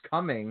knew it was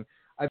coming.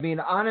 I mean,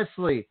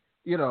 honestly,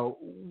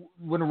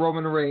 when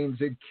Roman Reigns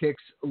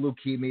kicks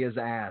leukemia's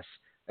ass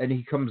and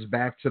he comes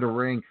back to the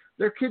ring,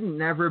 there can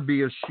never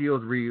be a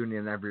Shield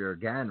reunion ever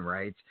again,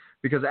 right?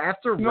 Because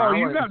after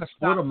Rollins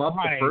split them up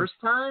the first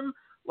time,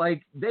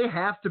 like, they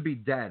have to be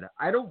dead.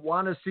 I don't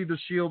want to see the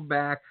Shield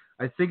back.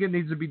 I think it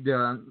needs to be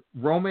done.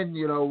 Roman,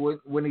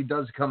 when he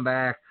does come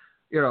back,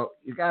 you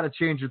got to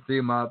change the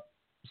theme up.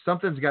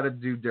 Something's got to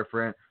do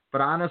different.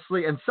 But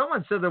honestly, and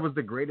someone said that was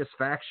the greatest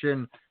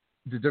faction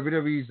the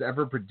WWE's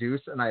ever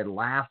produced, and I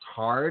laughed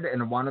hard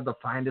and wanted to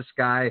find this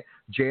guy,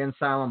 Jay and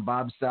Silent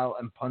Bob style,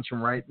 and punch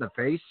him right in the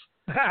face.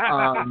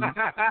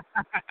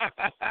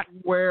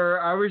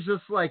 Where I was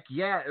just like,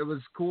 yeah, it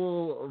was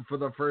cool for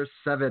the first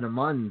 7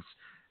 months,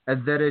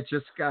 and then it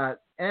just got,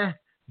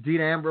 Dean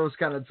Ambrose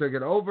kind of took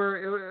it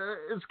over.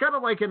 It's kind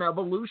of like an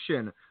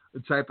evolution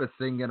type of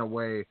thing in a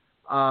way.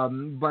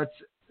 But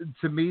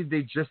to me,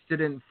 they just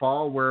didn't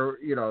fall where,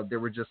 they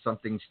were just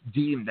something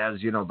deemed as,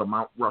 the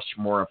Mount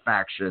Rushmore of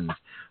factions.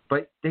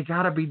 But they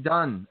got to be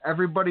done.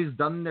 Everybody's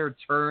done their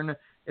turn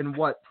in,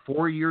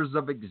 4 years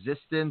of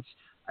existence?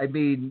 I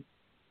mean,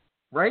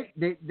 right?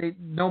 They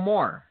no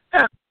more.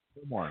 Yeah.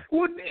 No more.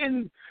 Well,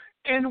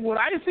 and what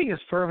I think is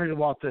perfect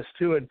about this,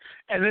 too, and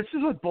this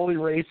is what Bully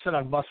Ray said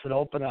on Busted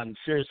Open on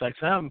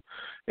SiriusXM,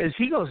 is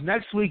he goes,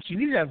 next week you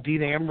need to have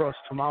Dean Ambrose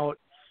come out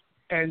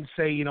and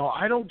say,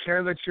 I don't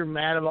care that you're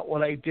mad about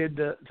what I did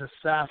to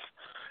Seth,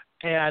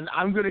 and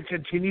I'm going to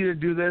continue to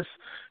do this.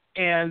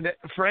 And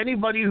for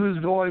anybody who's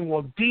going,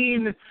 well,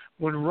 Dean,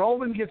 when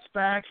Roman gets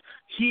back,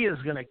 he is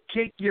going to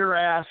kick your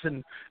ass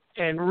and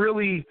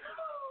really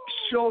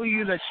show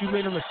you that you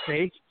made a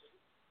mistake.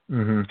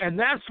 Mm-hmm. And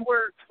that's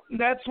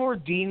where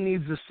Dean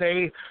needs to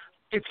say,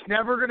 it's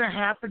never going to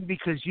happen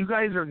because you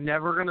guys are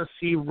never going to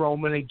see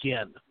Roman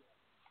again.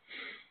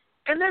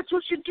 And that's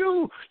what you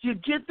do. You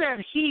get that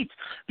heat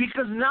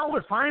because now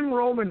if I'm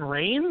Roman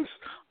Reigns,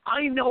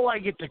 I know I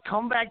get to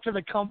come back to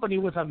the company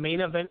with a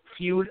main event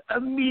feud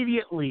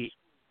immediately.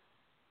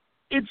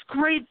 It's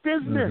great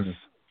business.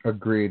 Mm-hmm.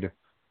 Agreed.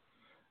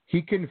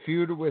 he can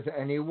feud with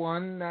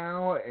anyone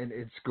now, and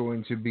it's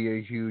going to be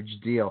a huge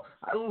deal.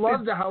 I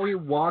loved how he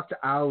walked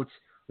out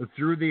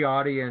through the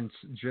audience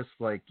just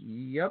like,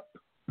 yep,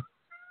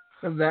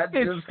 that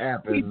just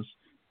happened.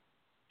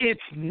 It's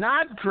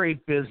not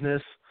great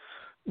business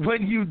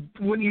when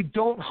you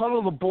don't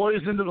huddle the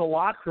boys into the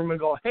locker room and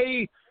go,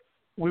 hey,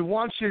 we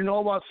want you to know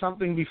about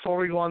something before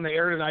we go on the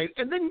air tonight.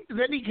 And then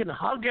he can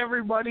hug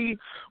everybody.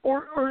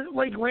 Or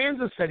like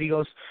Lanza said, he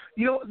goes,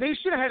 they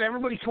should have had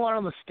everybody come out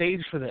on the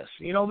stage for this.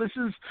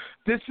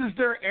 This is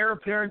their heir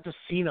apparent to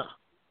Cena.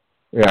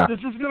 Yeah. This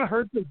is going to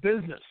hurt their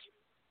business.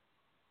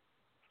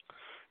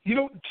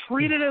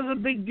 Treat it as a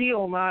big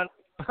deal, not,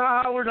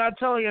 we're not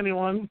telling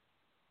anyone.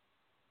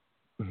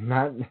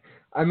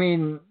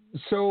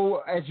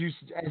 So as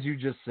you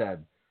just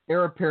said,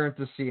 heir apparent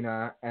to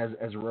Cena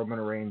as Roman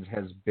Reigns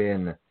has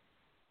been.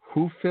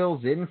 Who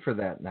fills in for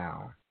that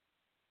now?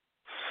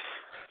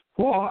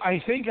 Well,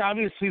 I think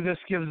obviously this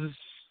gives.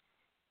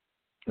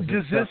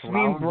 Does this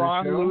mean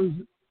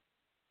Braun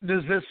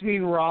Does this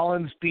mean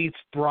Rollins beats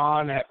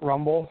Braun at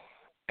Rumble,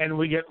 and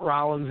we get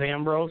Rollins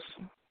Ambrose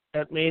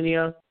at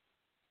Mania?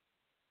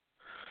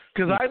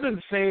 Because I've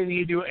been saying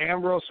you do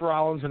Ambrose,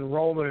 Rollins, and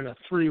Roman in a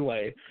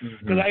three-way.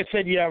 Because I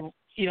said,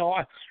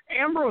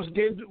 Ambrose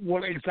did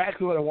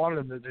exactly what I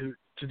wanted him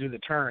to do the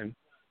turn.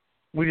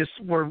 We're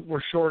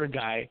short a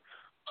guy.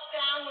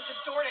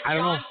 I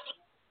don't know.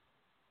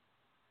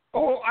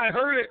 Oh, I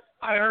heard it.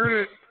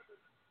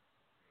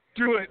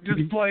 Do it.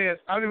 Just play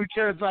it. I don't even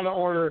care. It's out of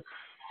order.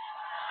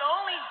 The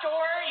only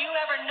door you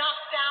ever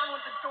knocked down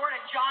was the door to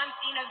John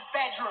Cena's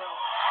bedroom.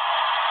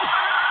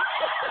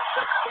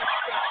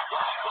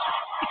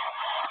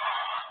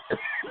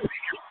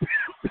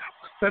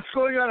 That's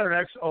going on our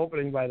next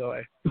opening, by the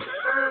way.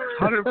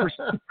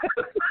 100%.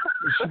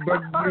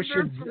 But you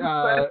should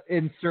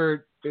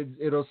insert.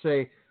 It'll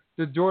say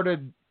the door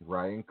to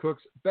Ryan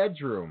Cook's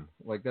bedroom.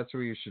 Like that's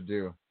what you should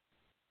do.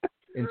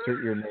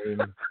 Insert your name.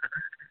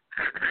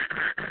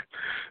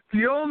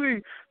 The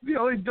only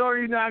door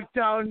you knocked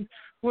down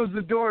was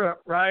the door to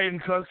Ryan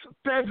Cook's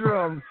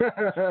bedroom.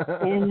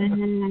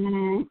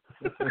 Ooh.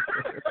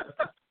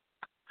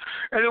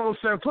 And it will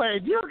start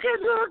playing, you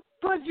can look,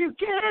 but you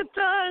can't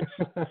touch.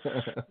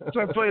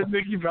 Start playing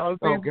Nikki Bella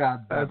theme. Oh,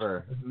 God,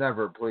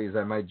 never, please.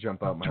 I might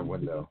jump out my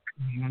window.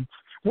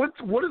 What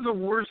is the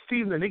worst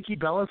theme, the Nikki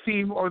Bella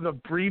theme or the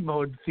Brie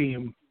Mode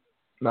theme?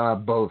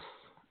 Both.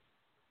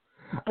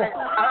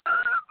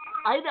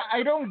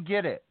 I don't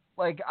get it.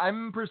 Like,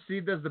 I'm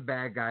perceived as the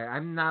bad guy.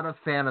 I'm not a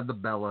fan of the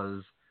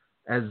Bellas,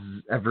 as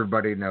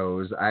everybody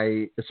knows.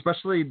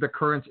 Especially the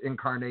current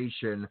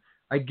incarnation.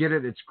 I get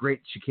it. It's great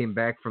she came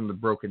back from the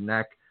broken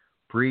neck.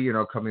 Brie,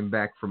 coming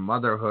back from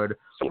motherhood.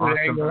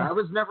 Awesome. But I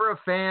was never a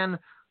fan.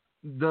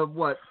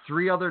 The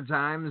 3 other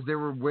times they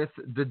were with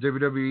the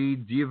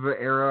WWE Diva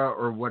era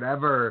or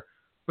whatever.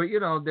 But,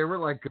 they were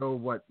like,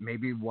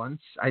 maybe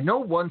once. I know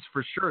once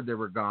for sure they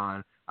were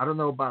gone. I don't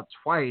know about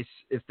twice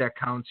if that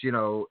counts,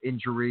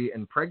 injury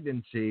and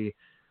pregnancy.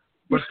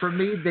 But for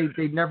me,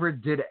 they never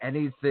did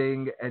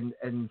anything,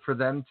 and for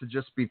them to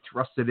just be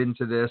thrusted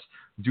into this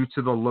due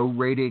to the low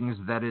ratings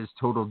that is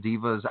Total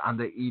Divas on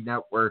the E!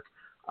 Network,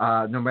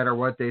 no matter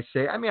what they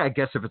say. I mean, I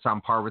guess if it's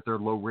on par with their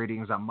low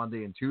ratings on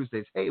Monday and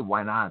Tuesdays, hey,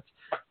 why not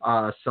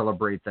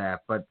celebrate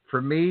that? But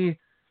for me,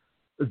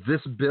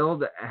 this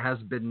build has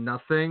been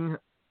nothing,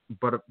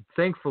 but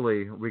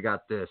thankfully we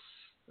got this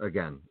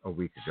again a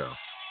week ago.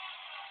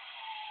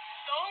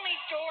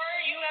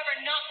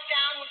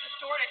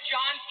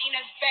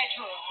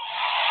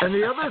 And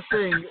the other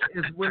thing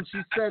is when she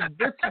said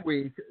this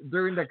week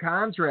during the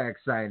contract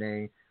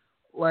signing,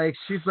 like,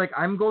 she's like,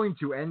 I'm going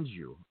to end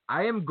you.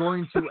 I am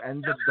going to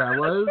end the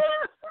Bellas.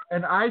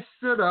 And I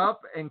stood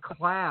up and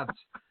clapped.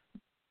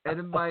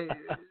 And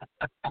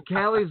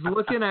Callie's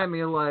looking at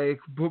me like,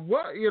 but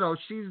what?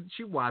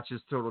 She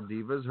watches Total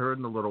Divas. Her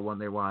and the little one,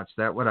 they watch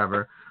that,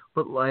 whatever.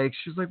 But, like,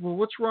 she's like, well,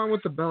 what's wrong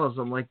with the Bellas?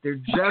 I'm like, they're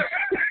just...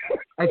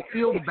 I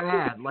feel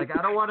bad. Like,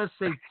 I don't want to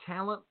say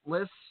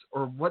talentless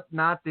or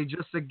whatnot. They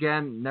just,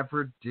 again,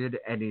 never did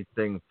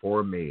anything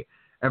for me.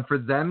 And for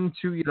them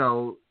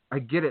to, I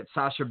get it.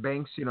 Sasha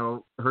Banks,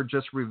 her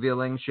just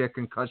revealing she had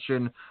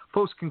concussion,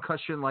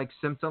 post-concussion-like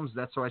symptoms.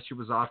 That's why she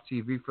was off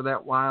TV for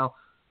that while.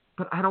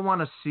 But I don't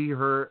want to see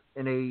her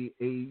in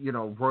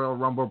a Royal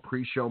Rumble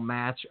pre-show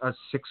match, a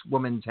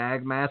 6-woman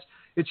tag match.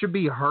 It should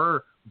be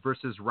her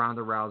versus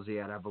Ronda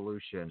Rousey at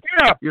Evolution.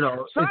 Yeah.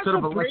 Instead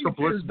of Alexa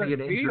Bliss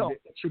being injured,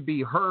 it should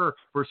be her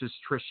versus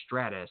Trish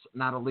Stratus,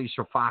 not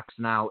Alicia Fox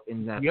now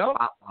in that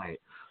spotlight.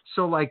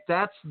 So, like,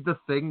 that's the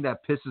thing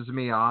that pisses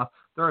me off.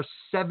 There are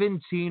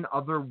 17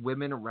 other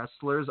women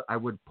wrestlers I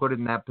would put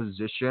in that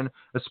position,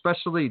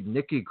 especially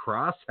Nikki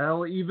Cross,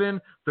 hell, even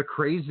the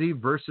crazy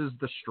versus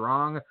the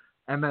strong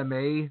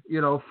MMA,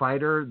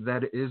 fighter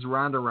that is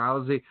Ronda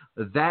Rousey.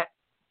 That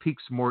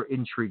piques more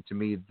intrigue to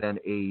me than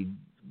a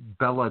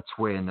Bella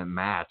twin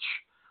match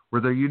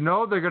where they're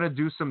going to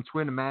do some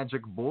twin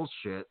magic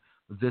bullshit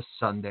this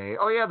Sunday.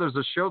 Oh yeah, there's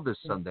a show this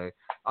Sunday.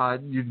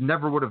 You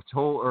never would have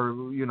told,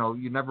 or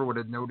you never would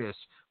have noticed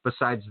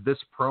besides this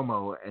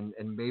promo and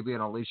maybe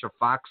an Alicia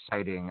Fox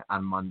sighting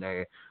on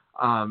Monday.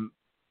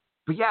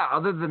 But yeah,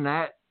 other than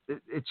that,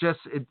 it just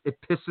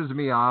pisses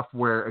me off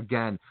where,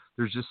 again,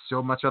 there's just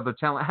so much other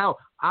talent. Hell,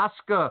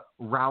 Asuka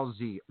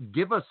Rousey,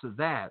 give us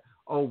that.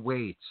 Oh,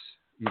 wait,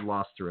 you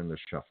lost her in the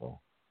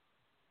shuffle.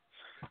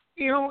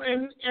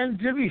 And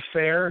to be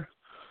fair,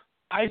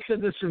 I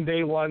said this from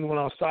day one when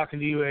I was talking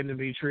to you and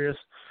Demetrius.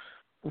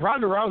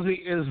 Ronda Rousey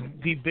is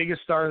the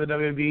biggest star in the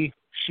WWE.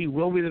 She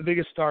will be the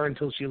biggest star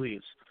until she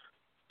leaves.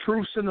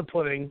 Proof's in the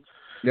pudding.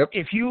 Yep.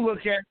 If you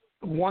look at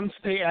once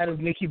they added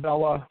Nikki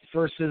Bella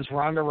versus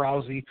Ronda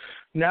Rousey,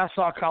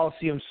 Nassau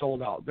Coliseum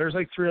sold out. There's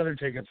like 300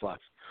 tickets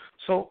left.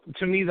 So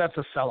to me, that's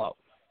a sellout.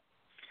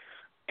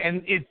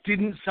 And it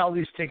didn't sell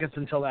these tickets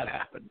until that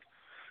happened.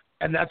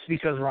 And that's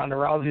because Ronda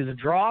Rousey is a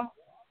draw.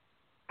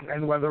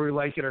 And whether we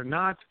like it or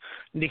not,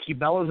 Nikki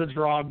Bella's a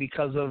draw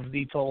because of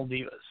the Total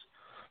Divas.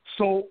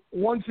 So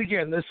once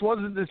again, this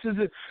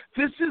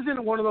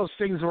isn't one of those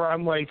things where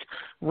I'm like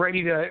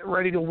ready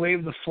to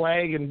wave the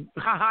flag and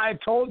haha, I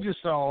told you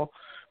so.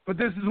 But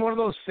this is one of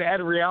those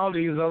sad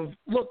realities of,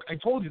 look, I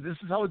told you this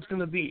is how it's going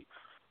to be.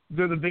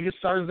 They're the biggest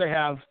stars they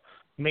have.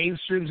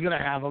 Mainstream's going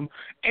to have them,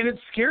 and it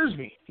scares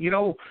me.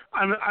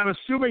 I'm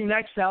assuming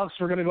next, Alex,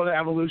 we're going to go to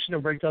Evolution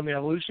and break down the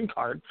Evolution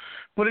card,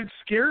 but it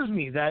scares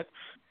me that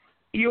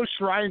Io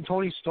Shirai and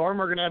Toni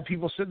Storm are going to have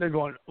people sitting there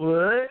going,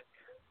 what?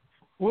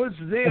 What's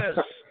this?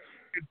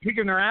 And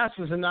picking their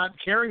asses and not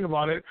caring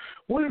about it.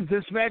 What if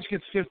this match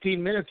gets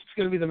 15 minutes? It's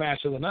going to be the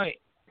match of the night.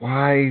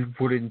 Why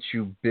wouldn't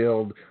you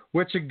build?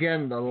 Which,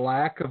 again, the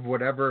lack of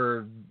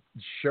whatever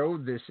show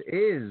this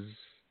is.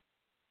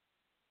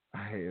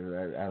 I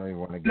don't even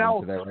want to get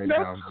into that right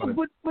now.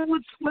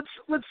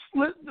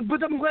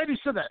 But I'm glad you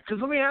said that,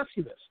 because let me ask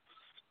you this.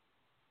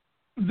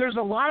 There's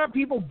a lot of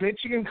people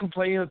bitching and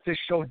complaining that this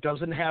show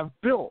doesn't have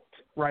build,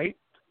 right?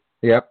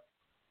 Yep.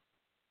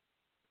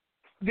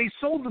 They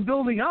sold the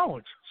building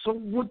out. So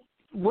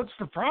what's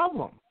the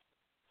problem?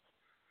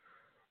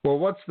 Well,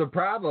 what's the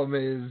problem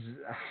is,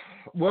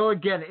 well,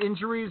 again,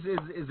 injuries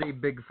is a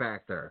big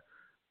factor.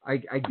 I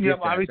get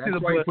that.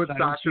 That's why you put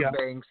Sasha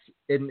Banks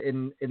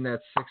in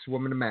that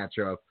 6-woman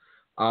matchup.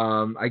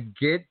 I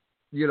get,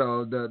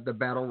 the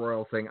Battle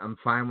Royal thing. I'm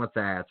fine with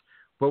that.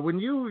 But when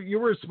you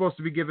were supposed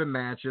to be given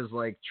matches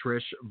like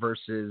Trish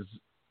versus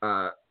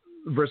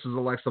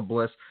Alexa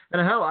Bliss,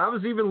 and hell, I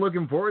was even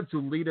looking forward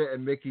to Lita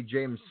and Mickie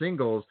James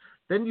singles.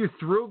 Then you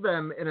threw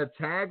them in a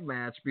tag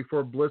match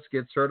before Bliss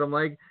gets hurt. I'm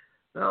like,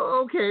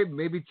 oh, okay,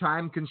 maybe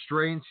time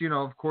constraints.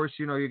 Of course,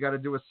 you got to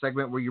do a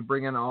segment where you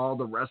bring in all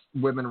the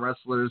women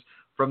wrestlers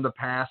from the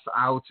past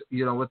out,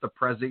 with the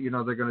present.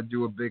 They're going to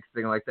do a big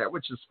thing like that,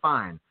 which is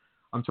fine.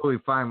 I'm totally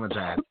fine with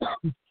that.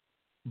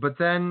 But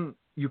then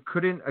you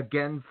couldn't,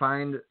 again,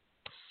 find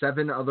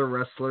 7 other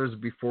wrestlers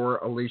before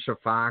Alicia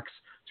Fox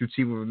to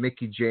team with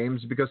Mickie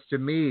James, because to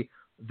me,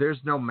 there's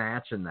no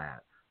match in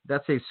that.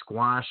 That's a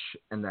squash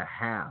and a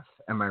half.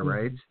 Am I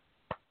right?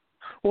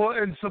 Well,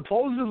 and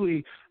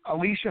supposedly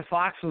Alicia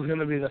Fox was going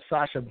to be the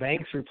Sasha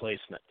Banks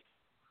replacement.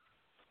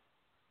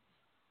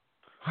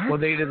 What?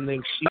 When they didn't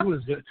think she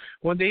was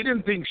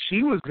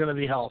going to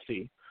be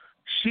healthy,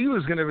 she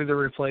was going to be the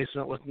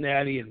replacement with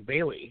Natty and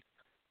Bayley.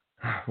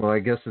 Well, I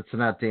guess it's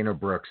not Dana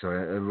Brooks,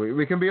 so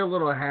we can be a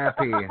little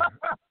happy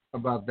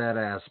about that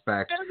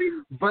aspect.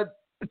 But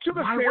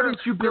why wouldn't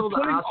you build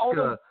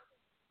Asuka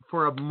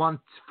for a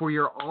month for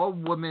your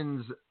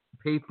all-women's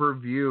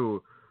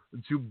pay-per-view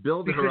to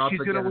build her up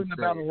against? Because she's going to win the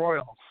Battle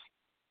Royal.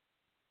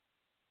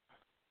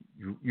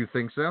 You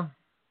think so?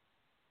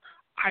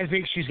 I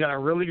think she's got a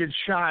really good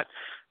shot.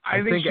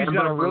 I think she's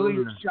got a really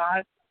good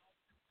shot.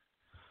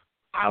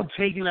 I'll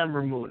take an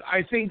Ember Moon.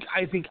 I think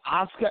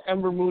Asuka,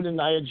 Ember Moon, and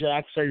Nia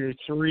Jax are your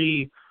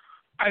 3.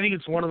 I think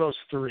it's one of those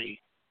 3.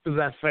 Is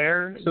that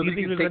fair? So do you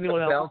think you there's take the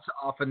anyone belt else?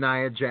 off of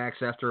Nia Jax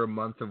after a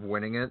month of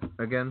winning it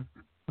again?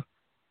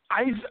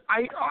 I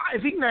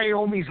think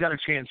Naomi's got a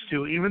chance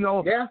too, even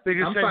though they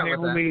just said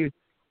Naomi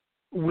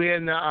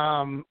win the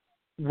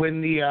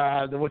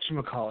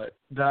whatchamacallit,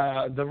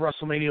 the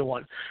WrestleMania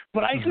one.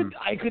 But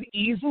I could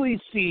easily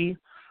see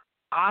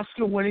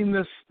Asuka winning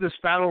this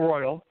Battle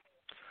Royal.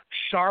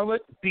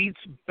 Charlotte beats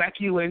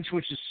Becky Lynch,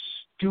 which is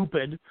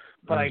stupid,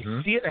 but I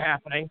see it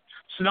happening.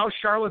 So now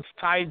Charlotte's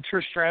tied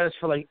Trish Stratus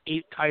for like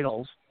 8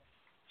 titles.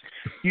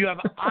 You have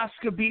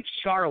Asuka beat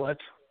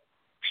Charlotte.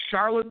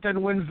 Charlotte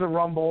then wins the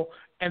Rumble,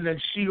 and then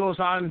she goes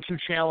on to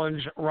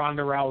challenge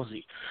Ronda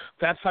Rousey.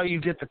 That's how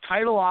you get the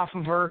title off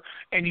of her,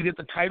 and you get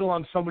the title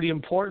on somebody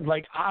important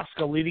like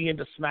Asuka leading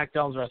into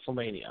SmackDown's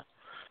WrestleMania.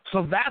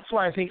 So that's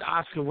why I think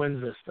Asuka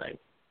wins this thing.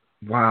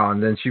 Wow,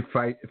 and then she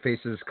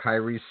faces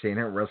Kairi Sane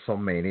at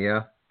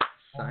WrestleMania.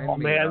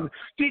 Man.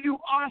 Did you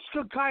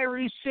Asuka,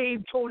 Kairi,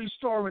 Sane, Toni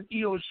Storm, and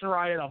Io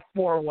Shirai in a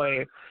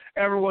 4-way?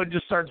 Everyone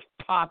just starts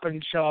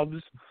popping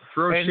chubs.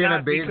 Throw and Shayna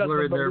not because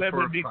Baszler of in the there for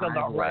women, because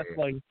of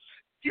wrestling.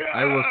 Yes!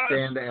 I will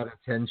stand at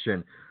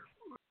attention.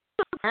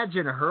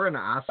 Imagine her and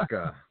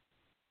Asuka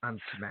on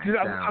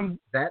SmackDown.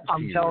 Dude,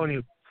 I'm telling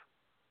you,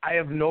 I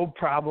have no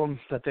problem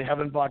that they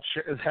haven't brought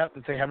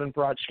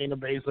Shayna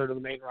Baszler to the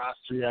main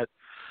roster yet.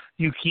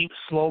 You keep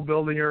slow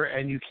building her,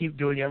 and you keep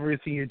doing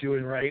everything you're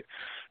doing right,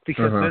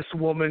 because this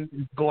woman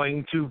is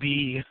going to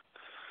be,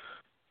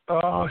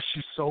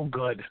 she's so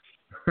good.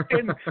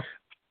 And,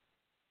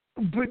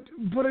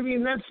 but I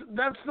mean,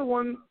 that's the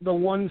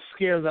one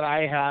scare that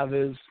I have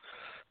is,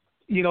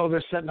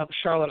 they're setting up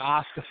Charlotte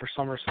Asuka for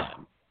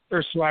SummerSlam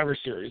or Survivor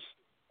Series,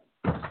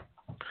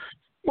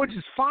 which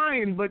is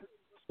fine, but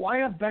why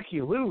have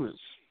Becky lose?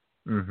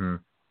 Mm-hmm.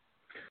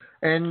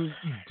 And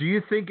do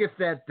you think if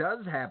that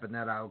does happen,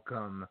 that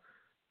outcome,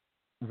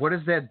 what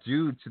does that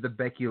do to the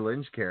Becky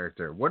Lynch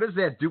character? What does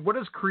that do? What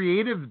does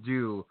creative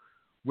do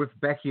with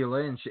Becky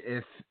Lynch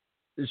if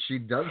she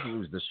does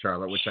lose to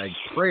Charlotte, which I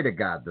pray to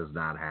God does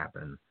not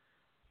happen?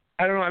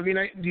 I don't know. I mean,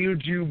 do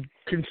you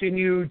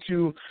continue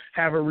to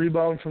have a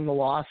rebound from the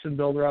loss and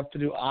build her up to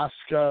do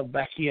Asuka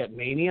Becky at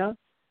Mania?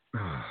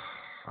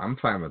 I'm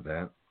fine with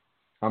that.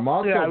 I'm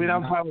also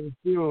I'm fine with it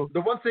too.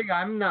 The one thing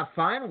I'm not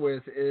fine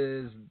with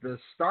is the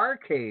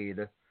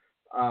Starrcade.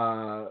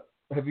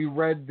 Have you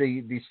read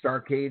the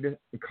Starrcade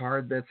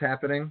card that's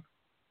happening?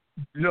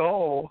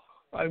 No,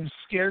 I'm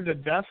scared to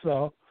death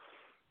though.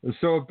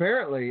 So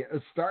apparently, a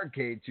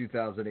Starrcade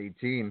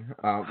 2018,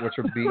 which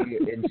will be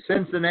in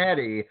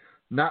Cincinnati,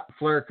 not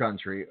Flair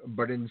Country,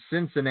 but in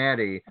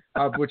Cincinnati,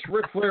 which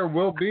Ric Flair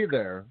will be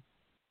there,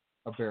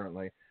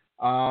 apparently.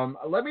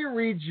 Let me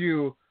read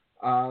you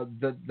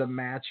the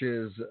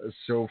matches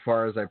so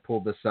far as I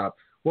pulled this up.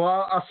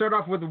 Well, I'll start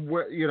off with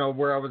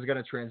where I was going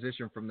to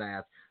transition from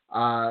that.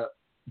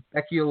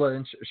 Becky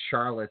Lynch,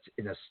 Charlotte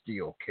in a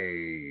steel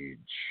cage.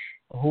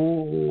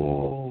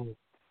 Oh.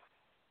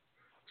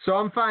 So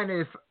I'm fine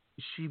if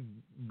she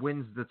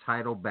wins the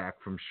title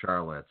back from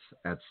Charlotte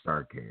at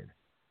Starrcade.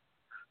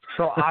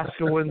 So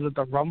Asuka wins at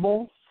the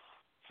Rumble?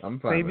 I'm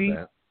fine with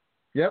that.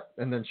 Yep,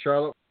 and then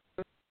Charlotte,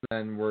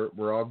 and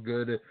we're all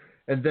good.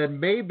 And then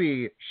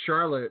maybe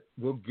Charlotte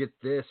will get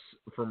this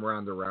from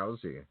Ronda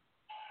Rousey. The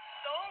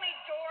only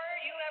door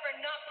you ever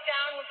knocked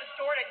down was the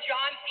door to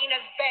John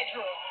Cena's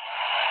bedroom.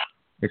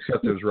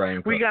 Except there's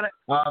Ryan Cook. We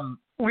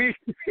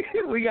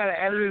got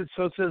to edit it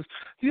so it says,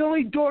 the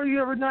only door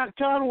you ever knocked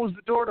down was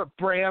the door to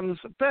Bram's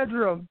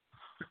bedroom.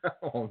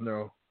 Oh,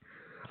 no.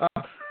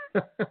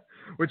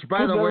 Which,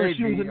 by the way,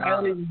 she was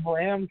annihilating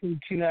Bram from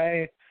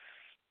TNA.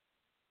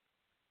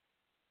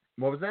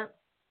 What was that?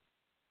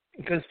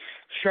 Because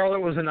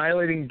Charlotte was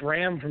annihilating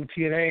Bram from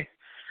TNA.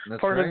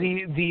 That's part right.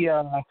 of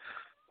the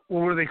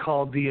what were they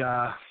called?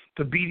 The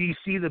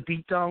BDC, the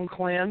Beatdown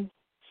Clan.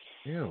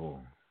 Ew.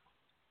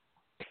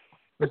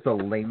 That's the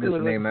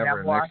lamest name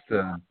ever. Next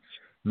to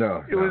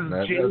it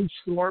was James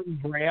Storm,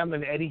 Bram,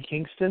 and Eddie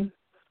Kingston.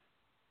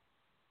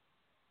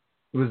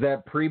 Was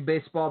that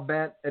pre-baseball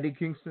bat Eddie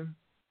Kingston?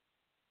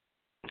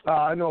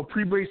 No,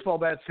 pre-baseball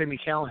bat Sammy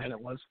Callahan. It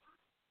was.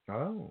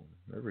 Oh,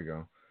 there we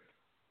go.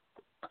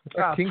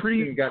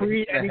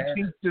 Pre Eddie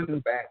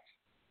Kingston.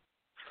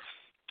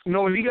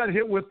 No, he got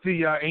hit with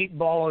the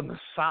 8-ball in the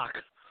sock.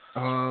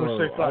 Oh, which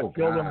they thought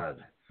killed him.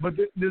 God. But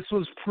this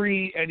was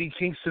pre Eddie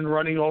Kingston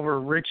running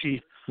over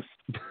Richie.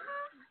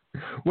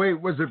 Wait,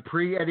 was it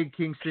pre-Eddie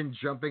Kingston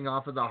jumping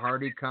off of the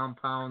Hardy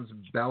compound's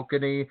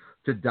balcony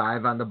to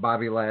dive on the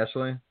Bobby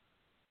Lashley?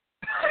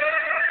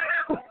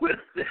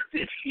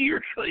 Did he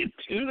really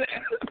do that?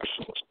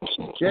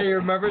 Yeah, you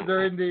remember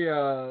during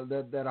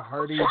the that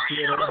Hardy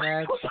theater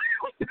match,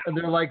 and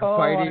they're like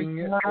fighting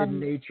in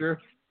nature,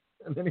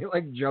 and then he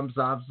like jumps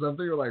off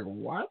something. You're like,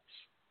 what?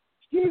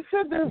 He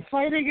said they're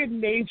fighting in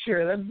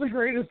nature. That's the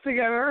greatest thing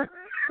I've ever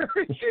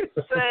heard you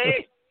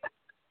say.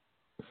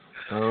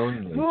 Oh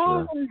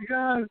my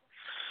God!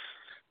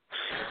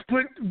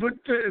 But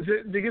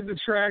to get the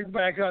track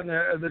back on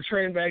the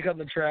train back on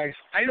the tracks,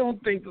 I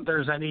don't think that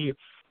there's any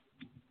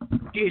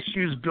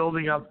issues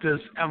building up this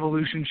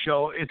Evolution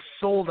show. It's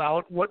sold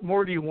out. What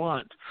more do you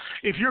want?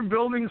 If you're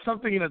building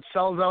something and it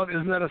sells out,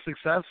 isn't that a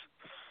success?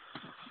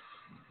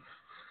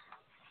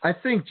 I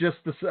think just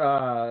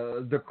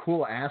the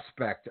cool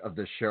aspect of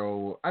the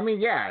show. I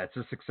mean, yeah, it's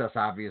a success,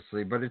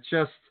 obviously, but it's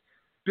just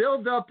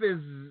build up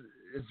is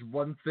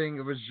one thing.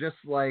 It was just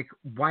like,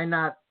 why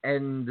not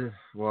end?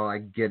 Well, I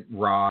get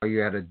Raw. You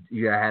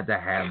had to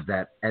have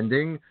that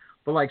ending,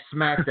 but like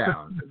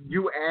SmackDown,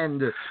 you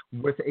end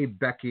with a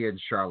Becky and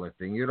Charlotte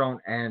thing. You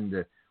don't end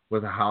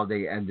with how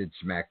they ended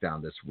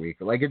SmackDown this week.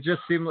 Like it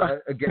just seemed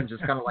like, again,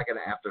 just kind of like an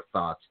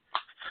afterthought.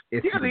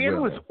 They ended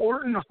with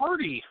Orton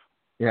Hardy.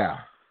 Yeah.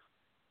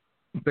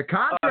 The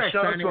contract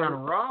signing on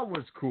Raw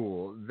was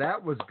cool.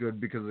 That was good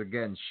because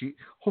again,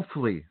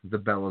 hopefully the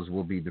Bellas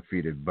will be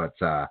defeated, but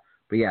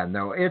yeah,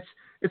 no, it's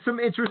an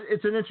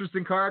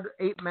interesting card.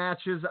 8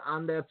 matches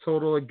on that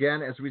total.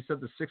 Again, as we said,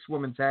 the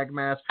 6-woman tag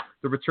match.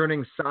 The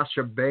returning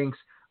Sasha Banks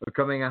are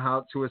coming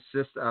out to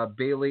assist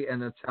Bayley and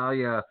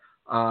Natalya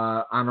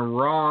on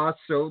Raw.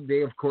 So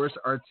they, of course,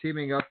 are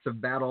teaming up to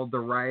battle the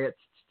Riot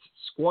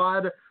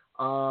Squad.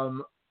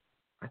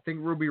 I think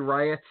Ruby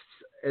Riott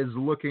is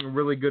looking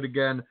really good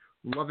again.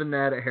 Loving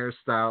that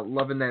hairstyle.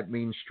 Loving that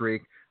mean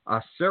streak.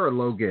 Sarah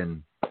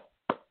Logan.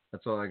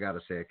 That's all I got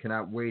to say. I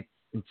cannot wait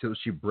until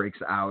she breaks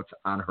out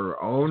on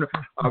her own.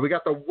 We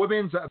got the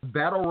Women's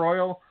Battle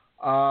Royal.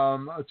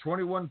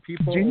 21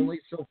 people only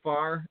so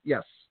far.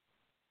 Yes.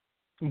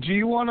 Do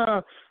you want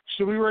to,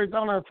 should we write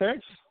down our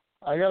picks?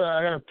 I got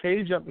a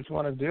page up if you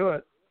want to do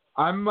it.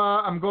 I'm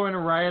going to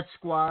Riot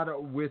Squad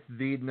with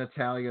the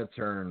Natalia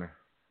turn.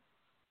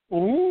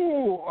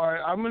 Ooh, all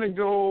right. I'm gonna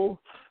go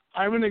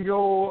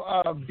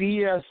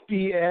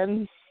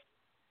BSBN,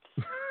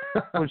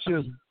 which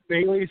is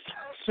Bailey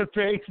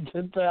Space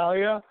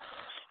Natalia.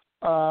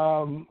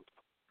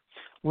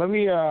 Let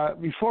me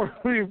before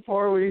we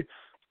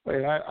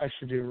wait. I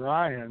should do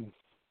Ryan,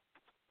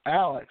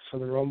 Alex for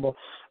the Rumble.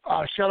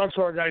 Shout out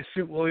to our guy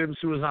Suit Williams,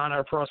 who was on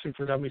our Pro Wrestling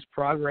for Dummies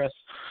Progress.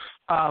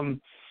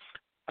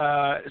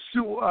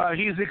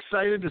 He's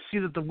excited to see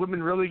that the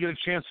women really get a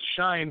chance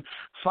to shine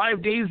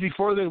 5 days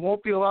before they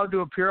won't be allowed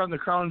to appear on the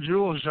Crown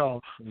Jewel show.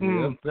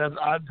 Yep. That's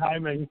odd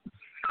timing.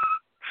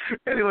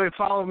 Anyway,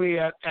 follow me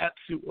at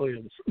Suit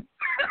Williams.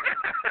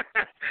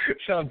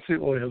 Shout out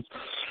Suit Williams.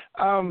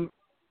 I'm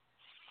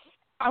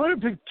going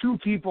to pick two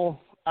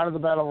people out of the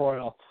Battle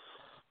Royal,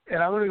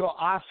 and I'm going to go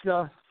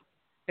Asuka,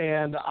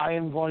 and I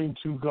am going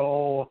to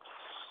go.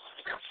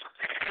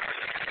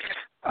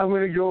 I'm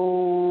going to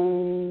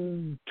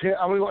go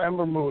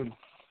Ember Moon.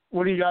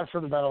 What do you got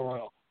for the Battle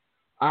Royal?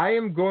 I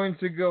am going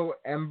to go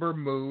Ember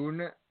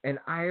Moon, and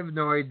I have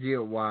no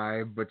idea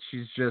why, but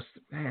she's just,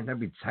 man, that'd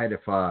be tight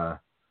if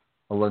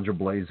Alundra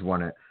Blaze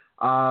won it.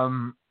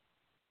 Zelina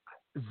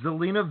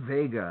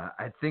Vega,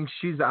 I think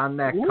she's on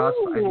that cusp.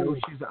 I know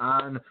she's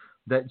on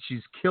that.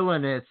 She's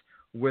killing it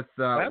with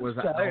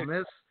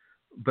Almas.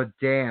 But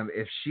damn,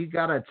 if she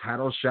got a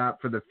title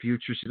shot for the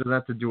future, she doesn't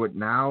have to do it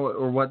now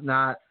or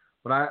whatnot.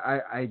 But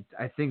I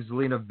think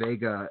Zelina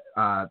Vega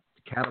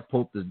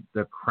catapult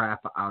the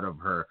crap out of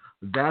her.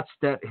 That's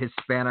that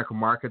Hispanic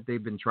market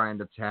they've been trying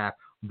to tap.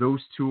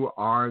 Those two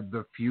are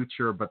the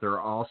future, but they're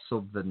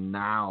also the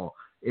now,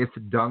 if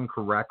done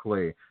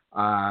correctly.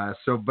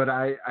 But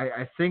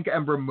I think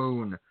Ember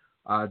Moon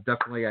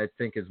definitely I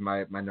think is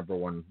my number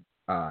one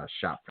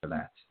shot for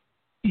that.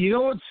 You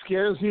know what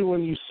scares me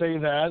when you say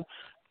that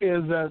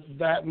is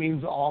that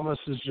means Almas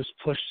is just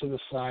pushed to the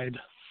side.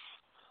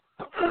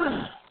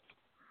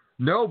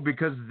 No,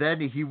 because then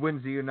he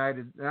wins the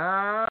United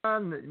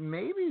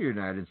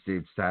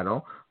States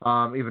title.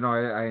 Even though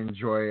I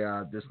enjoy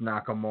this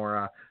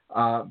Nakamura,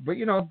 but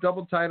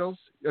double titles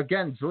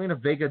again. Zelina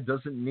Vega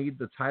doesn't need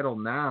the title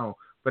now,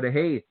 but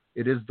hey,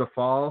 it is the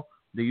fall.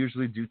 They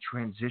usually do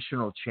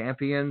transitional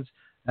champions.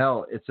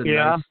 Hell, it's a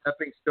nice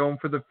stepping stone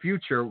for the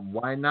future.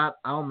 Why not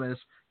Almas?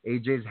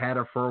 AJ's had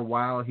it for a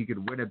while. He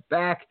could win it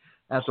back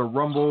at the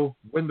Rumble,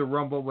 win the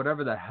Rumble,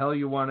 whatever the hell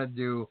you want to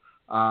do.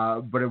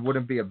 But it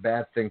wouldn't be a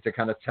bad thing to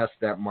kind of test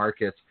that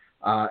market.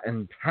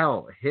 And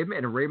hell, him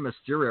and Rey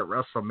Mysterio at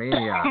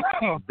WrestleMania,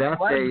 that's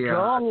a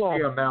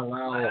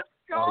CMLL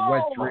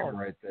wet dream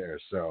right there.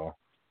 So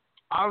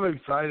I'm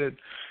excited.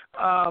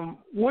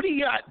 What do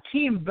you got?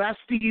 Team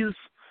Besties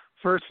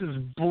versus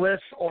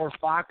Bliss or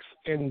Fox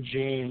and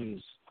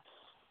James?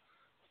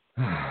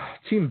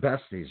 Team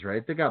Besties,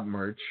 right? They got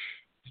merch.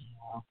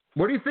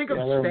 What do you think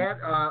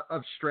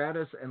of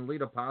Stratus and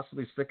Lita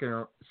possibly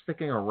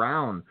sticking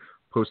around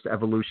post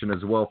Evolution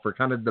as well for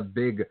kind of the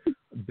big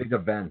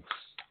events?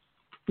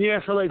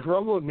 Yeah, for like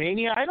Rumble and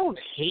Mania, I don't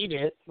hate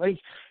it. Like,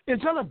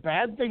 it's not a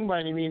bad thing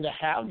by any means to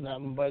have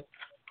them, but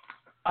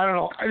I don't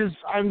know.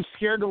 I'm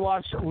scared to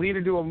watch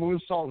Lita do a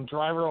moonsault and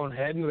drive her own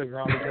head into the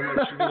ground again.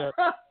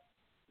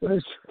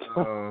 Like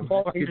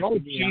she's gonna,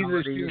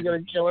 Jesus, she's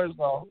gonna kill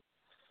herself.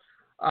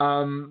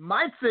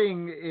 My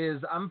thing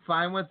is I'm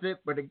fine with it,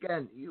 but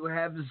again, you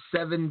have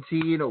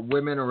 17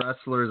 women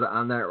wrestlers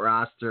on that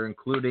roster,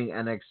 including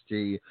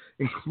NXT,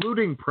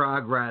 including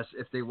Progress,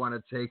 if they want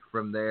to take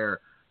from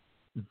there.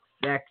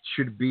 That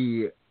should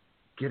be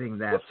getting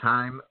that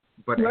time.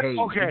 But hey,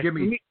 give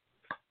me.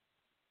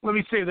 Let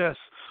me say this.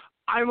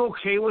 I'm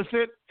okay with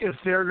it if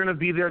they're going to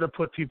be there to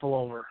put people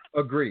over.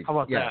 Agreed. How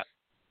about that?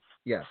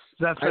 Yes. Is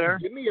that fair?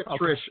 Give me a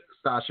Trish,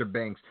 Sasha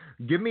Banks.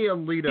 Give me a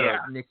Lita,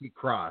 Nikki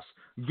Cross.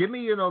 Give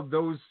me,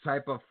 those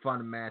type of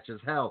fun matches.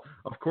 Hell,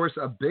 of course,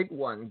 a big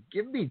one.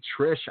 Give me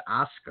Trish,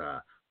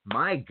 Asuka.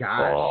 My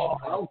gosh,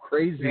 how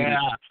crazy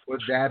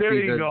would that there be?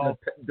 You go.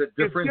 The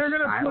different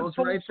styles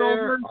right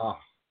there.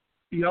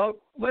 Yep,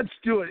 let's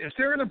do it. If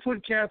they're going to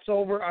put cats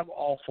over, I'm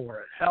all for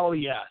it. Hell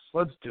yes,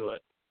 let's do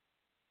it.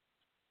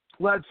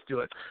 Let's do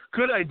it.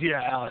 Good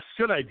idea, Alice.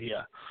 Good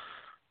idea.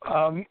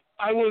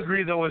 I will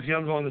agree, though, with you.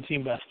 I'm going to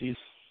Team Besties.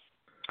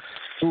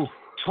 Ooh,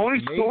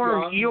 Tony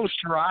Storm, Io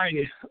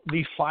Shirai,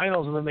 the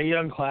finals of the Mae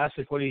Young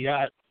Classic. What do you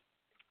got?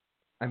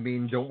 I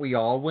mean, don't we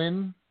all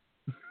win?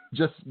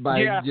 Just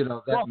by,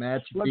 that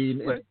match being...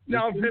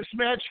 Now, if this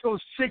match goes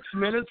 6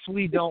 minutes,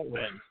 we don't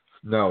win.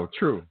 No,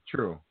 true.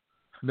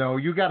 No,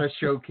 you got to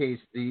showcase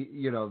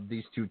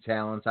these two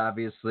talents,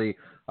 obviously.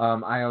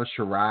 Io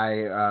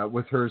Shirai,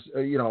 with her,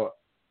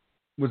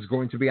 was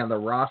going to be on the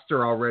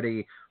roster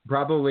already,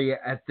 probably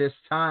at this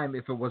time,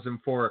 if it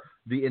wasn't for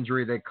the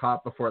injury they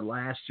caught before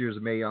last year's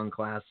Mae Young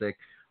Classic.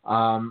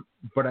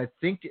 But I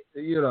think,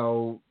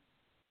 this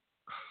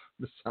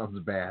sounds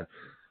bad.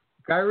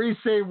 Kairi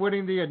Sane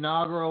winning the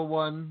inaugural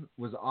one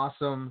was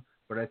awesome,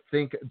 but I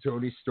think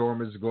Toni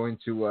Storm is going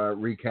to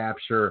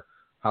recapture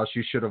how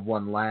she should have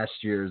won last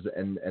year's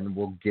and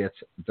will get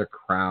the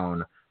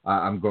crown.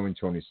 I'm going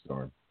Toni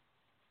Storm.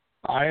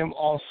 I am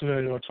also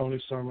going to go Toni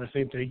Storm. I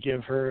think they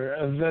give her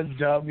the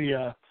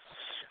W.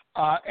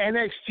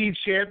 NXT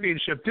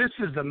Championship. This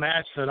is the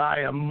match that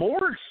I am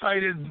more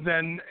excited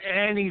than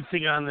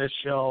anything on this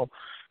show,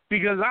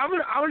 because I'm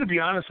going to be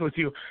honest with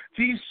you.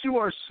 These two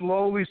are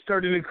slowly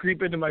starting to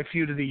creep into my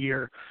feud of the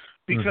year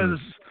because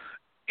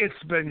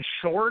it's been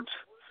short,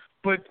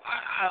 but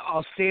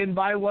I'll stand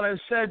by what I've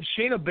said.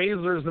 Shayna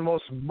Baszler is the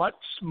most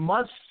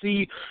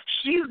must-see.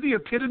 She's the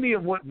epitome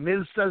of what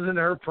Miz says in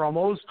her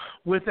promos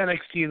with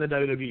NXT and the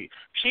WWE.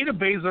 Shayna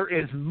Baszler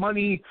is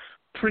money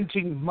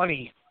printing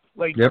money.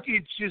 Like,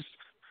 It's just,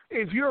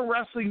 if you're a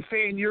wrestling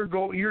fan, you're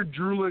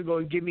drooling,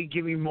 going, give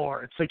me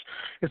more. It's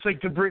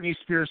like the Britney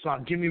Spears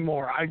song, give me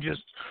more.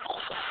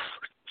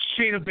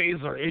 Shayna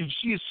Baszler, and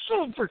she is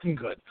so freaking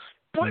good.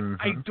 But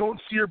I don't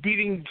see her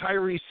beating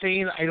Kairi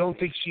Sane. I don't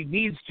think she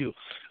needs to.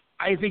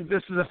 I think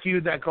this is a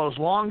feud that goes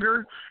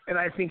longer, and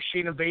I think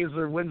Shayna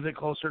Baszler wins it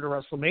closer to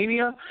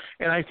WrestleMania,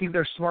 and I think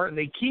they're smart, and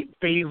they keep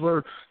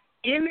Baszler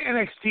in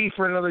NXT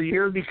for another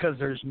year because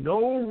there's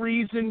no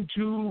reason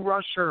to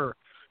rush her.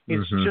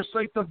 It's just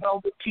like the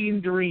Velveteen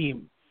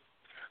Dream.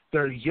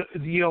 There's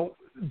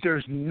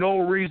no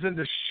reason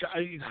to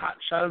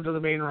shot him to the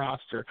main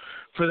roster.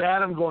 For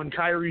that, I'm going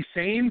Kairi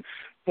Sane,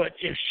 but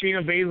if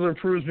Shayna Baszler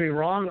proves me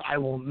wrong, I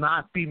will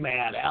not be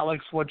mad.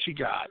 Alex, what you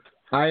got?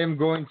 I am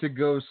going to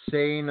go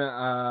Sane.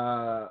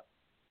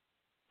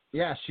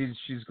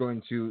 She's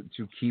going to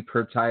keep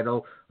her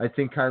title. I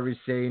think Kairi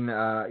Sane,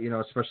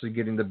 especially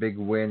getting the big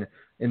win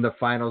in the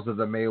finals of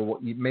the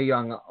Mae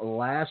Young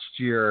last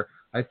year,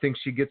 I think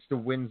she gets the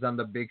wins on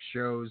the big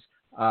shows.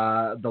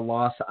 The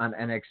loss on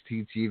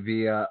NXT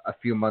TV a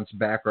few months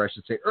back, or I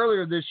should say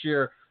earlier this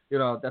year,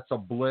 that's a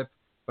blip.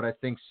 But I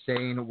think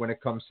Sane, when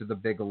it comes to the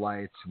big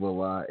lights,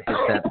 will hit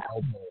that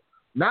elbow.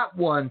 Not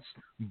once,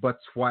 but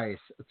twice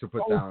to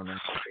put down.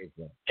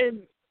 And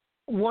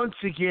once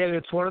again,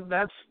 this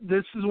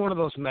is one of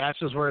those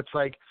matches where it's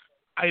like,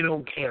 I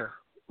don't care.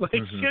 Like,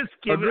 just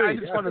give it. I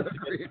just want to.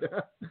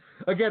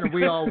 Again,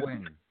 we all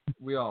win.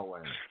 We all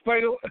win. By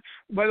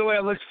the way,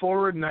 I looked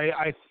forward, and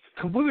I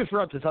completely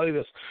forgot to tell you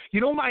this. You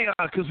know my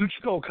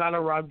Kazuchika Okada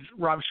Rob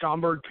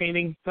Schomburg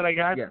painting that I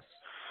got? Yes.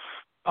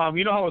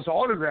 You know how it's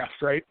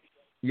autographed, right?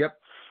 Yep.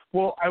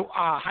 Well,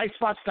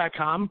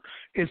 highspots.com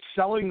is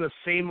selling the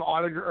same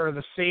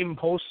the same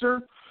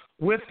poster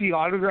with the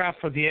autograph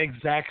for the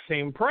exact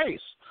same price.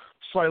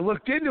 So I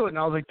looked into it and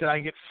I was like, did I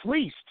get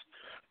fleeced?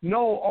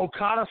 No,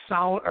 Okada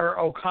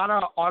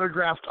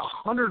autographed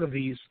 100 of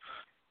these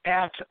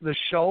at the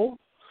show.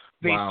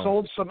 They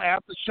sold some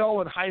at the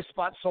show, and High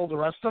Spot sold the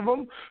rest of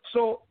them.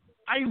 So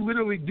I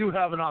literally do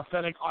have an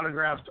authentic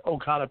autographed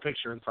Okada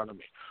picture in front of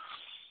me.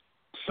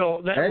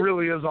 So that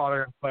really is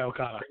autographed by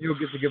Okada. You'll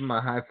get to give him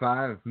a high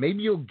five.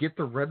 Maybe you'll get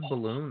the red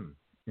balloon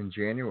in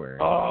January.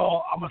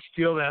 Oh, I'm going to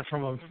steal that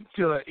from him.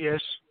 Steal that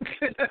ish.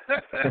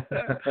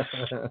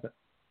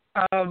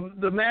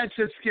 The match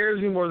that scares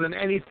me more than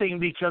anything,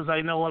 because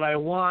I know what I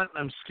want.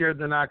 I'm scared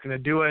they're not going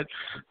to do it.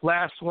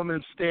 Last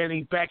woman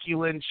standing, Becky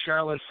Lynch,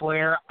 Charlotte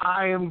Flair.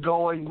 I am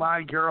going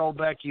my girl,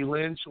 Becky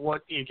Lynch.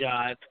 What you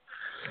got?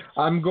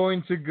 I'm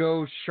going to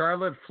go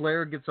Charlotte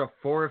Flair gets a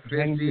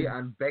 450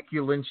 on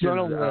Becky Lynch's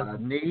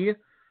knee,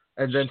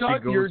 and then she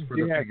goes for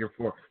the figure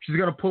four. She's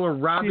going to pull a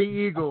Robbie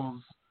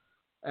Eagles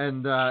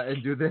and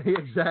do the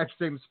exact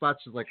same spot.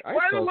 She's like,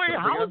 by the way,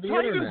 how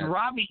tight is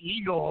Robbie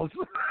Eagles?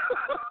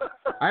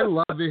 I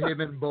love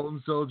him and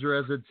Bone Soldier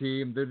as a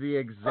team. They're the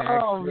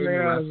exact same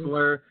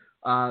wrestler,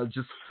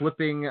 just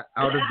flipping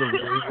out of the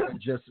ring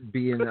and just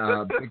being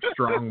big,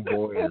 strong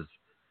boys.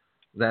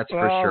 That's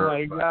for sure. Oh,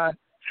 my God.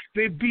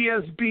 They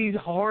BSB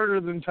harder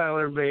than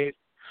Tyler Bate.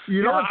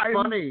 You know what's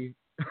funny?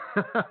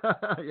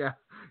 Yeah.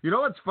 You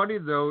know what's funny,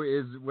 though,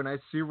 is when I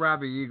see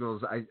Robbie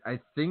Eagles, I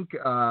think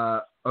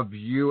of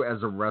you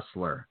as a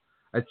wrestler.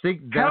 I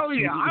think that's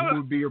who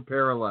would be your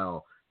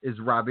parallel, is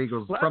Rob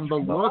Eagles. From the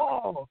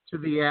look to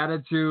the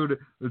attitude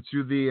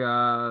to the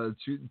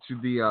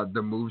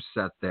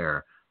moveset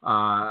there.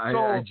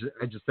 I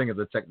just think of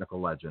the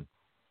technical legend.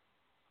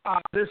 I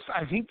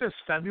think this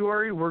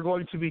February we're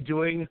going to be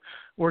doing.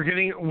 We're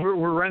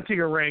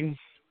renting a ring.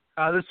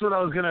 This is what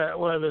I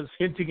was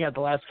hinting at the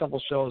last couple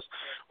shows.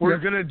 We're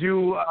gonna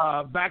do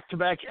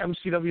back-to-back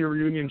MCW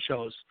reunion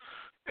shows,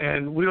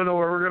 and we don't know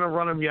where we're gonna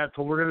run them yet,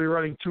 but we're gonna be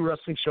running 2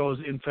 wrestling shows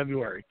in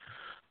February,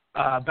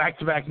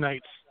 back-to-back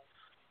nights,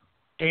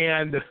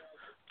 and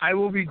I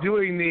will be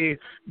doing the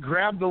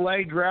grab the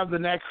leg, grab the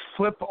neck,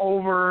 flip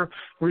over,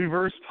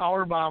 reverse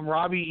powerbomb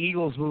Robbie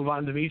Eagles move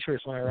on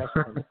Demetrius when I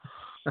wrestle him.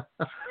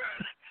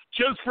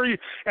 Just for you.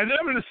 And then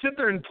I'm going to sit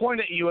there and point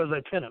at you as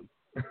I pin him.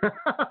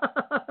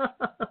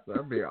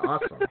 That'd be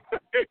awesome.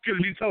 Because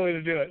you told me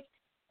to do it.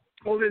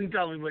 Well, didn't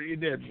tell me, but you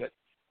did. But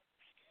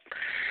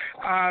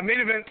main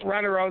event: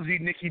 Ronda Rousey,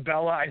 Nikki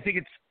Bella. I think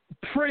it's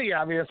pretty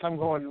obvious. I'm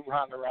going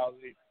Ronda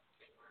Rousey.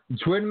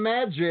 Twin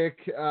Magic,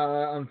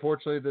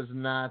 unfortunately, does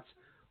not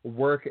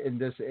work in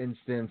this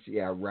instance.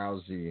 Yeah,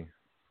 Rousey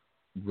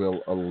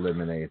will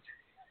eliminate.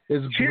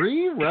 Is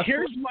Brie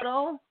wrestling at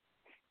all?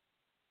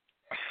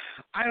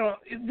 I don't.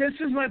 This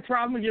is my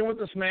problem again with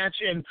this match,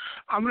 and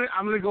I'm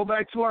gonna go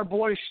back to our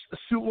boy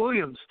Suit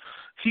Williams.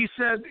 He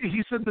said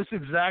this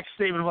exact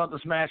statement about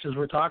this match as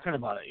we're talking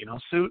about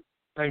it. Suit.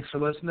 Thanks for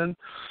listening.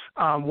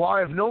 While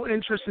I have no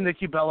interest in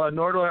Nikki Bella,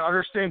 nor do I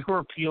understand her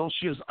appeal,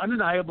 she is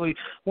undeniably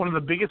one of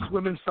the biggest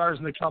women stars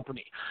in the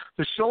company.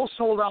 The show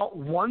sold out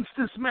once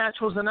this match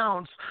was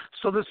announced,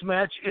 so this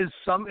match is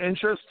some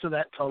interest to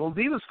that Total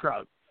Divas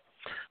crowd.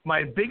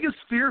 My biggest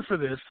fear for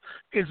this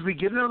is we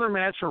get another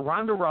match for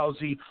Ronda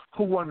Rousey,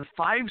 who won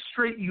 5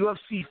 straight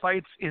UFC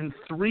fights in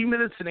 3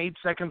 minutes and 8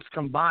 seconds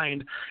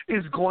combined,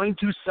 is going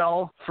to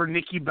sell for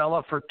Nikki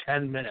Bella for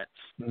 10 minutes.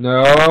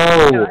 No.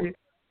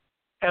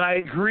 And I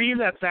agree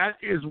that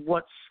is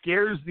what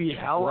scares the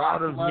hell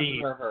out of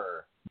me.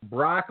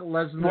 Brock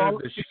Lesnar,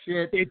 the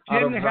shit. It out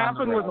didn't of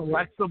happen Ronda with Rousey.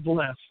 Alexa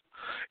Bliss.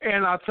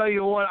 And I'll tell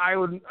you what,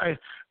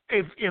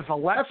 if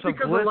Alexa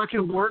Bliss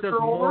can work has her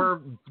more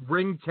over,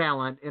 ring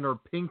talent in her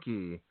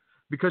pinky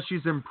because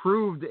she's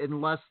improved in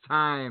less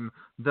time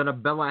than a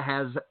Bella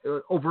has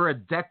over a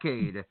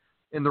decade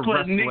in the but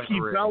wrestling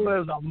Nikki ring.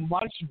 Bella is a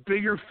much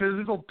bigger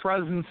physical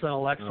presence than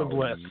Alexa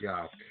Bliss.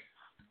 Yuck.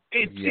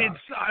 It's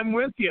I'm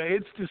with you.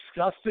 It's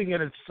disgusting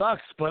and it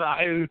sucks, but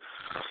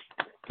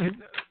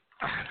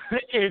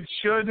it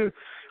should.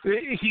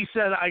 He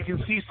said, I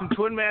can see some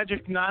Twin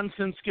Magic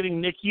nonsense getting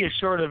Nikki a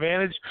short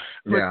advantage,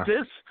 but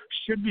this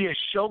should be a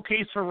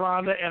showcase for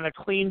Ronda and a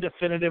clean,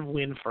 definitive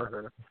win for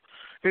her.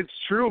 It's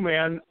true,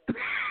 man.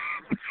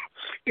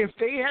 If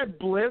they had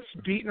Bliss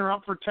beating her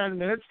up for 10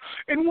 minutes,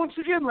 and once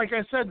again, like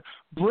I said,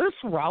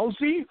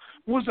 Bliss-Rousey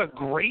was a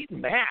great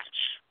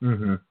match,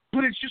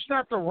 but it's just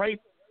not the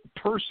right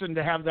person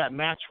to have that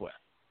match with.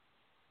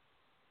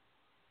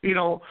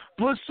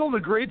 Bliss told a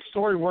great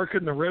story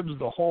working the ribs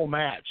the whole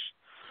match.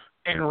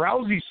 And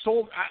Rousey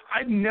sold.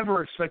 I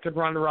never expected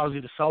Ronda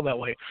Rousey to sell that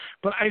way,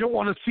 but I don't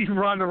want to see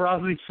Ronda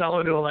Rousey sell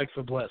into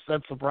Alexa Bliss.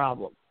 That's the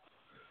problem.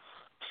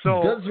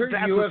 So does her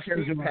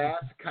UFC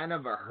pass kind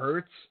of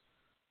hurt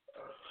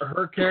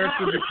her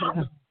character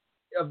because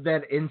of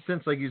that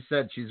instance? Like you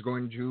said, she's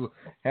going to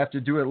have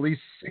to do at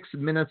least 6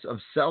 minutes of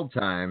sell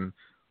time.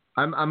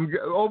 I'm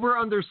over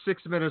under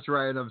 6 minutes,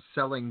 Ryan, of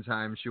selling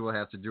time she will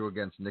have to do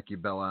against Nikki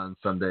Bella on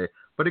Sunday.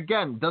 But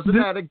again, doesn't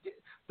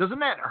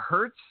that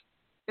hurt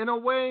in a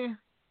way?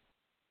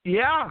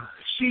 Yeah,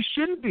 she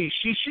shouldn't be.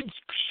 She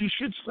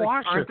should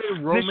squash her. Aren't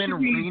they Roman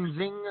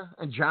Reignsing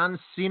and John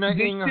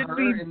Cena-ing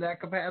her in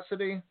that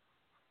capacity?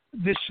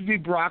 This should be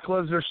Brock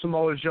Lesnar,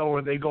 Samoa Joe,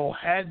 where they go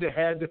head to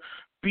head,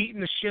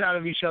 beating the shit out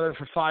of each other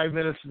for 5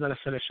 minutes, and then a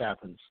finish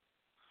happens.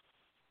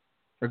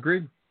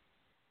 Agreed.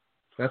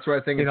 That's why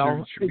I think it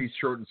should be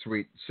short and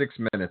sweet. 6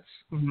 minutes.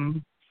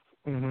 And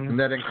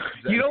that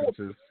includes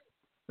entrances.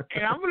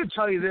 And I'm going to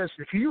tell you this.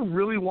 If you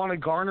really want to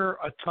garner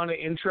a ton of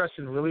interest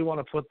and really want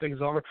to put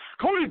things over,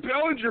 Cody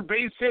Bellinger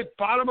base hit,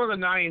 bottom of the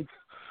 9th,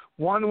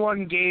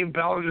 1-1 game.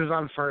 Bellinger's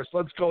on first.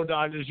 Let's go,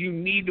 Dodgers. You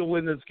need to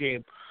win this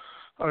game,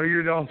 or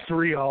you're down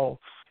 3-0.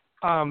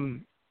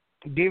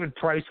 David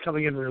Price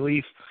coming in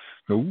relief.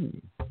 Ooh.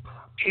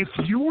 If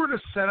you were to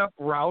set up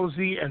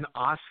Rousey and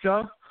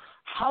Asuka,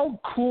 how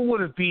cool would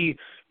it be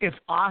if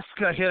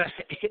Asuka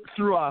hit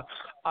through a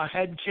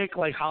head kick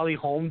like Holly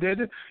Holm did,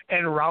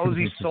 and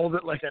Rousey sold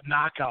it like a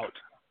knockout?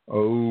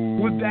 Oh.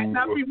 Would that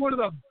not be one of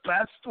the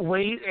best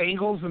weight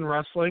angles in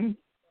wrestling?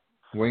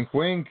 Wink,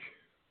 wink.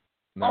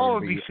 It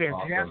would be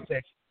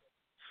fantastic. Awesome.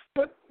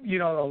 But,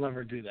 they'll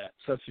never do that,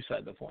 so that's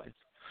beside the point.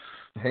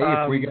 Hey,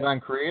 if we get on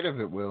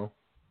creative, it will.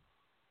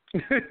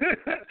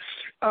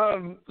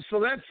 So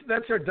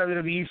that's our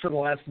WWE for the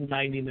last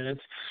 90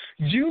 minutes.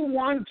 Do you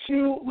want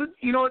to?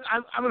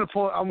 I'm gonna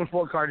pull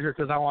a card here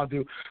because I want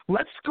to.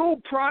 Let's go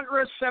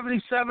Progress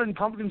 77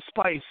 Pumpkin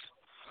Spice.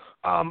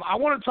 I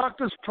want to talk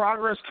this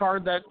Progress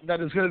card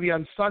that is going to be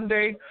on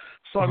Sunday.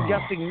 So I'm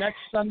guessing next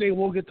Sunday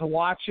we'll get to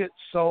watch it.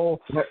 So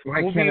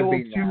we'll be able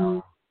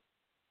to.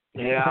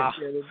 Yeah. Why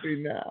can't it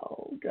be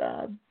now?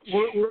 God.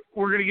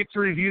 We're going to get to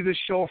review this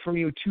show from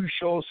you 2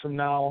 shows from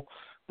now.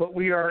 But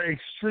we are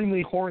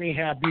extremely horny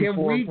happy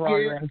for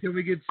Progress. Can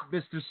we get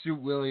Mr. Suit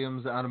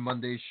Williams on a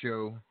Monday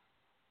show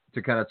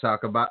to kind of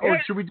talk about? Or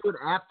should we do it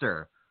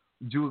after?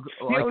 Let's do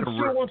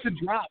it once it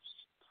drops.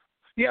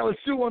 Yeah, let's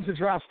do it once it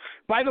drops.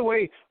 By the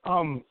way,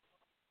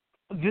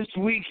 this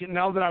week,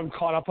 now that I'm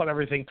caught up on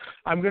everything,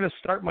 I'm going to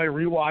start my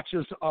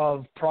rewatches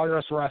of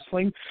Progress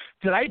Wrestling.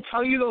 Did I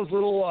tell you those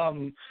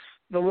little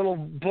the little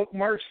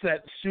bookmarks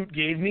that Suit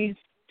gave me?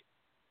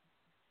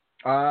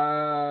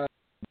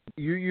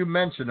 You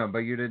mentioned them, but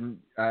you didn't.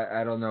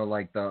 I don't know,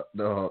 like the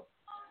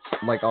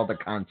like all the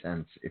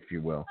contents, if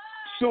you will.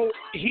 So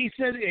he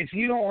said if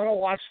you don't want to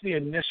watch the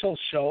initial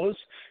shows,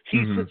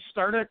 he said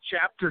start at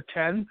Chapter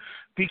 10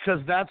 because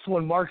that's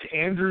when Mark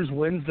Andrews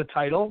wins the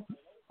title.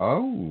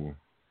 Oh.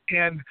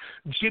 And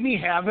Jimmy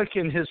Havoc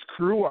and his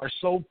crew are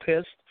so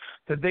pissed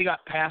that they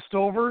got passed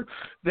over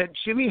that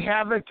Jimmy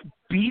Havoc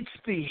beats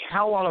the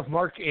hell out of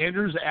Mark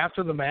Andrews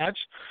after the match,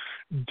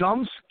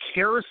 dumps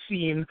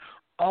kerosene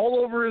all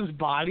over his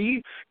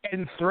body,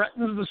 and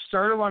threatens to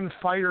start him on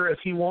fire if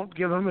he won't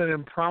give him an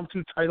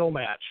impromptu title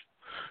match.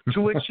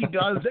 To which he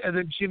does, and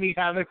then Jimmy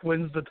Havoc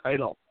wins the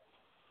title.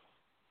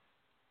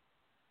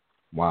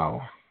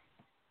 Wow.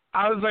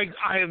 I was like,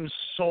 I am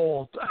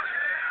sold.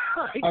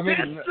 I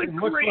mean, it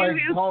looks like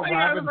Paul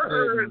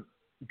Robinson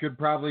could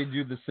probably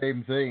do the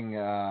same thing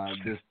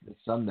this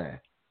Sunday.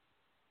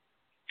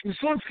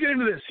 So let's get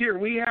into this. Here,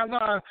 we have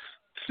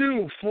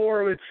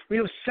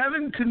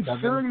 7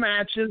 confirmed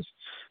matches.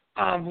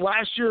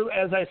 Last year,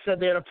 as I said,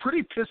 they had a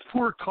pretty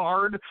piss-poor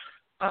card.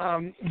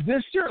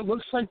 This year, it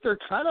looks like they're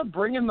kind of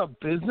bringing the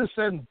business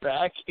end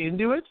back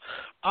into it.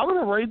 I'm going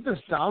to write this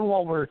down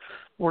while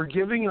we're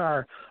giving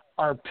our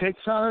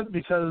picks on it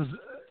because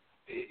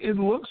it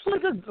looks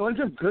like a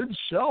good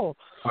show.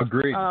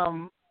 Agreed.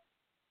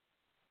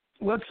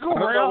 Let's go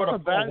right off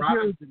the bat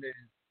here.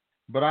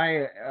 But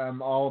I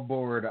am all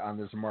aboard on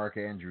this Mark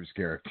Andrews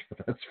character.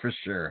 That's for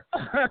sure.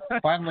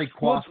 Finally,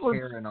 coiffed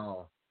hair and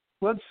all.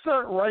 Let's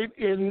start right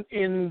in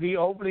the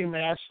opening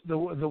match. The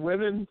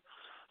women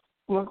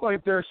look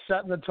like they're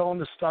setting the tone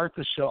to start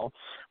the show.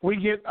 We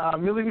get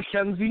Millie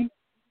McKenzie,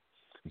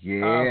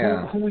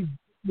 who we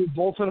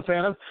both been a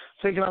fan of,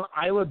 taking on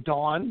Isla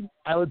Dawn.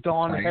 Isla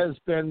Dawn has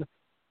been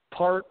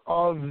part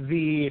of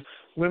the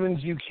Women's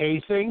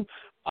UK thing.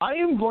 I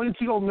am going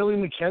to go Millie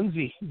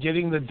McKenzie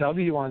getting the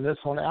W on this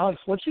one. Alex,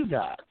 what you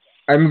got?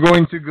 I'm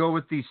going to go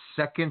with the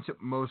second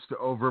most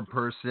over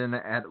person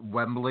at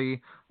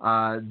Wembley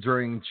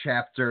during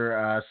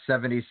Chapter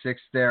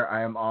 76 there.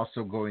 I am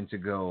also going to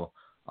go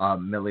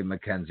Millie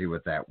McKenzie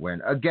with that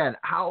win. Again,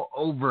 how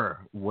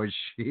over was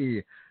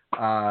she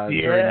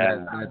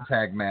during that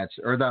tag match,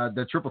 or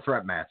the triple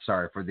threat match,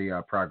 for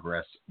the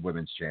Progress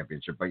Women's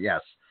Championship. But yes,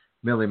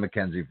 Millie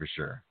McKenzie for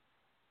sure.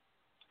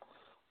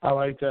 I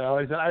like that.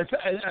 I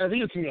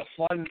think it's going to be a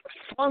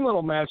fun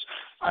little match.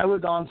 I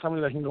would on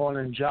somebody that can go in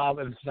and job,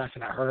 and it's not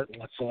going to hurt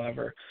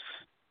whatsoever.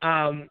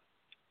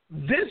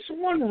 This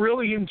one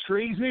really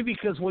intrigues me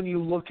because when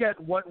you look at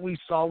what we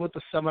saw with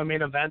the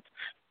semi-main event,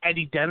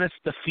 Eddie Dennis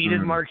defeated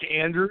Mark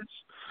Andrews,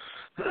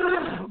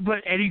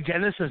 but Eddie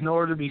Dennis is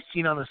nowhere to be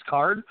seen on this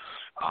card.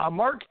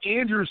 Mark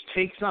Andrews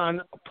takes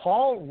on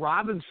Paul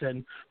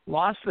Robinson,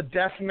 lost the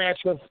death match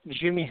with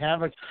Jimmy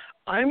Havoc.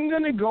 I'm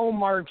going to go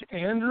Mark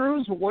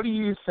Andrews. What do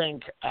you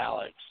think,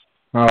 Alex?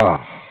 Oh,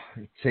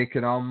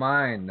 taking all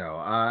mine, though.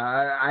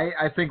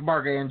 I think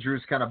Mark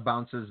Andrews kind of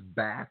bounces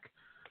back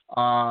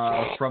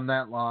from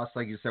that loss,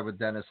 like you said, with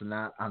Dennis and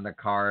not on the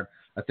card.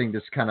 I think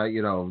this kind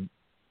of,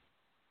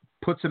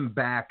 puts him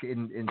back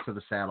into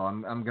the saddle.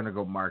 I'm going to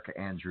go Mark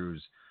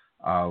Andrews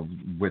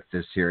with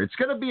this here. It's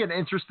going to be an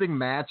interesting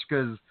match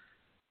because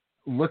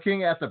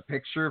looking at the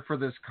picture for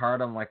this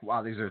card, I'm like,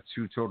 wow, these are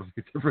two totally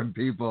different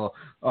people.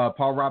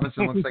 Paul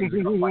Robinson looks like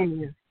he's going to fight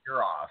his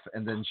ear off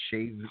and then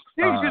shave.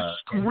 He's just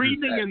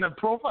screaming in the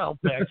profile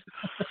pic.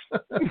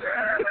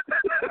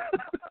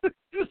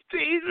 It's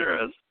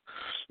dangerous.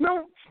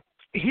 No,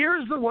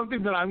 here's the one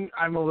thing that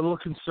I'm a little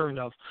concerned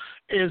of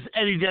is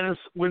Eddie Dennis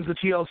wins the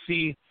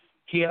TLC.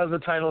 He has a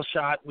title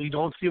shot. We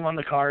don't see him on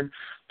the card.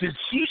 Does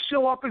he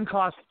show up and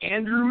cost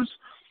Andrews?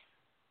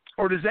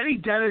 Or does Eddie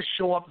Dennis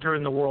show up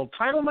during the world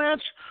title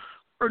match?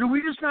 Or do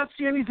we just not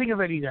see anything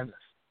of Eddie Dennis?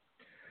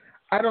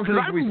 I don't think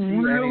we see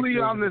I'm really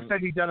anything. on this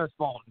Eddie Dennis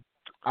bone.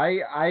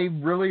 I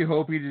really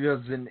hope he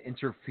doesn't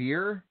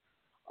interfere.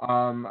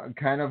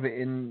 Kind of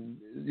in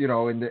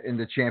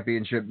the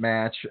championship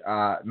match.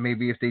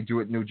 Maybe if they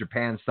do it New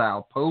Japan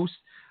style post.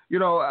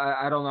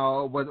 I don't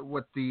know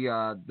what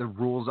the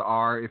rules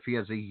are. If he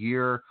has a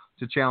year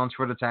to challenge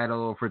for the title,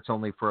 or if it's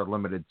only for a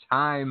limited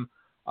time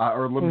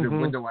or a limited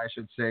window, I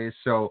should say.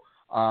 So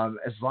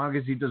as long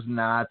as he does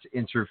not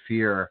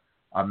interfere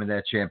in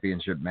that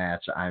championship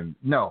match,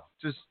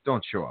 just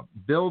don't show up.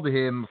 Build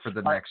him for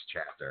the next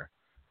chapter.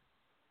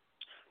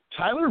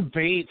 Tyler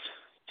Bate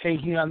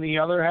taking on the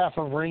other half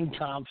of Ring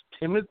Comp,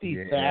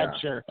 Timothy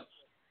Thatcher.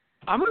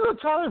 I'm going to go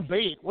Tyler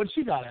Bate. What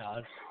you got,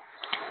 Alex?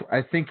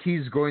 I think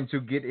he's going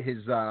to get his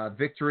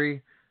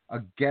victory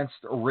against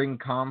Ring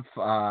Comp.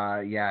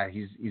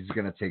 He's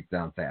going to take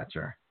down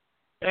Thatcher.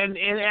 And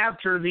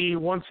after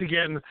once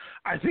again,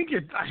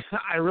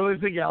 I really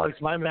think, Alex,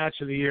 my match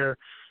of the year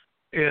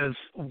is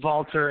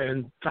Walter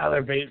and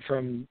Tyler Bate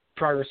from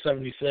Progress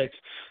 76.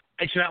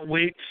 I cannot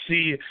wait to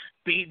see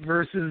Bate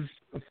versus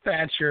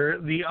Thatcher,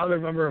 the other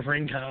member of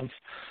Ring Comp.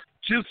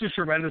 Just a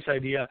tremendous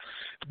idea.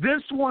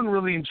 This one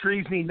really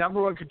intrigues me.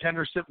 Number one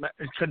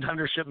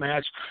contendership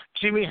match.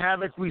 Jimmy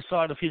Havoc, we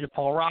saw defeated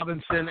Paul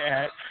Robinson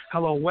at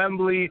Hello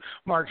Wembley.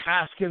 Mark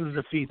Haskins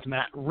defeats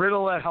Matt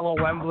Riddle at Hello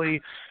Wembley.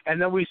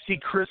 And then we see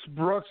Chris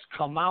Brooks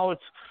come out,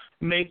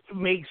 makes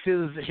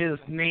his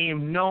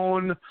name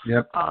known.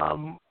 Yep.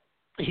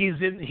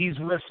 He's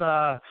with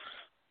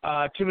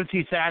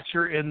Timothy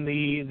Thatcher in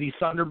the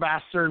Thunder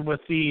Bastard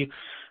with the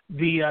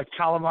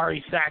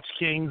Calamari Thatch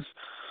Kings.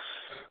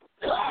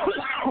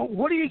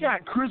 What do you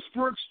got? Chris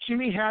Brooks,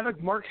 Jimmy Havoc,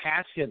 Mark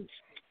Haskins.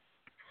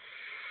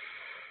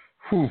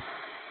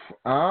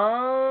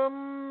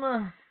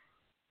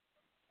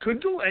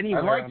 Could go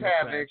anywhere. I like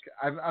Havoc.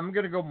 I'm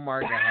gonna go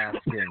Mark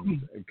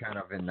Haskins, kind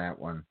of in that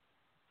one.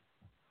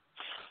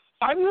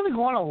 I'm gonna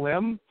go on a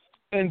limb,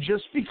 and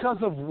just because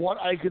of what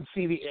I could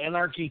see the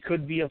anarchy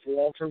could be if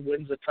Walter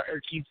wins or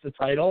keeps the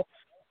title,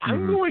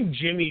 I'm going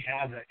Jimmy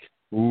Havoc.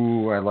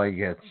 Ooh, I like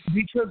it.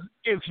 Because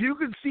if you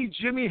could see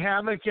Jimmy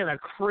Havoc in a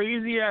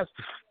crazy ass,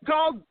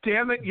 God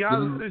damn it,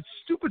 it's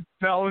stupid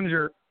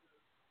Bellinger.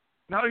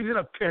 Now he's in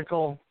a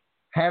pickle.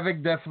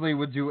 Havoc definitely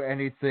would do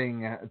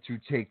anything to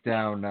take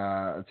down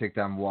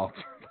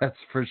Walter. That's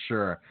for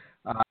sure.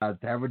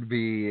 That would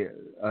be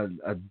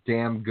a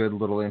damn good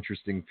little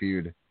interesting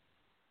feud.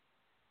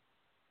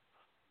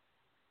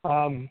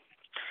 Trent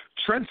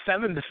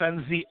Seven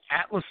defends the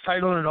Atlas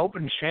title in an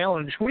open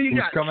challenge. Who you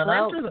got? Coming Trent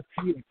out? Or the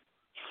Feud?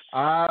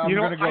 I'm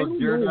going to go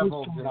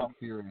Daredevil Nick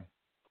Fury.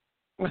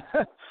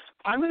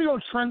 I'm going to go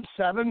Trent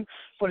Seven,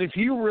 but if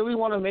you really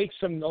want to make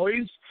some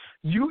noise,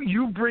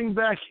 you bring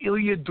back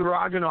Ilya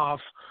Dragunov,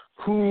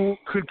 who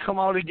could come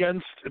out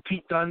against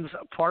Pete Dunne's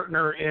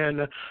partner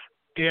in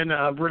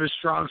British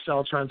Strong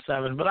Style, Trent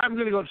Seven. But I'm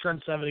going to go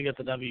Trent Seven to get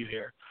the W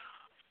here.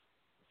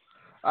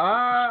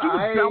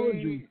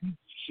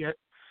 Shit.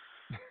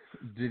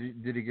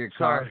 Did he get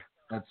caught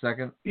at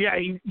second? Yeah,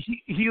 he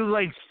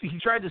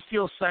tried to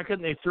steal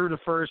second. They threw to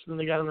first, and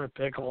they got him in a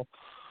pickle.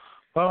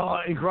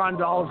 And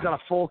Grandal's got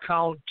a full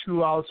count,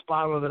 2 outs,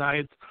 bottom of the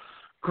ninth.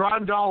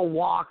 Grandal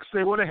walks.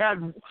 It would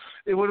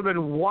have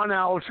been 1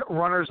 out,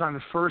 runners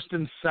on first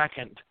and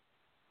second.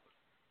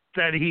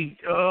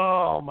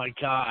 Oh my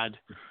God.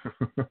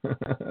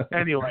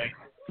 Anyway,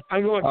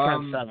 I'm going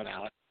Trent Seven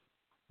out.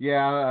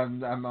 Yeah,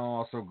 I'm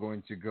also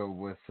going to go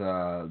with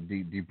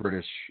the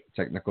British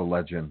technical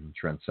legend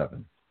Trent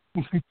Seven.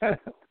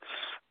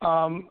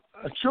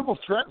 A triple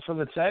threat for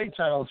the tag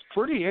title. It's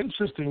pretty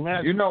interesting,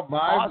 man. You know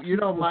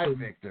my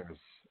victors.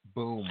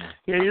 Boom.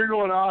 Yeah, you're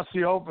going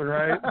Aussie Open,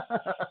 right?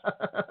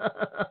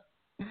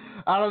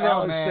 I don't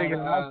know, man.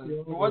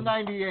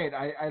 198.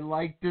 I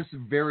like this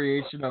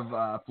variation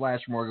of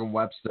Flash Morgan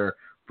Webster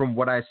from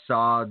what I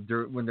saw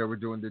when they were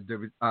doing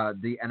the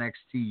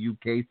NXT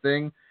UK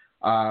thing.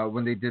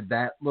 When they did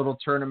that little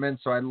tournament,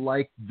 so I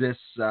like this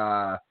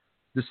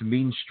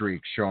mean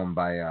streak shown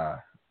by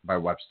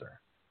Webster.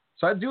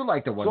 So I do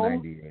like the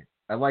 198.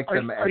 I like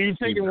them. Are you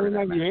taking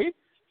 198?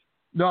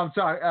 No, I'm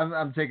sorry.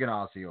 I'm taking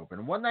Aussie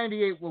Open.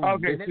 198 will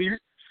win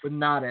it, but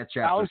not at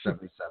Chapter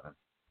 77.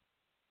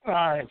 All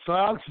right, so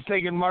Alex is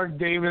taking Mark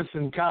Davis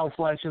and Kyle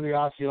Fletcher in the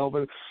Aussie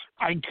Open.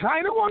 I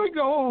kind of want to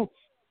go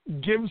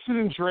Gibson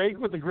and Drake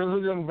with the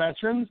Grizzled Young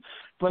Veterans,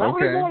 but I'm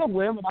going to go on a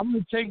limb, and I'm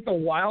going to take the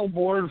wild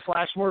board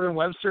Flash Morgan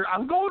Webster.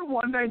 I'm going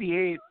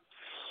 198.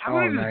 I'm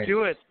going to just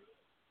do it.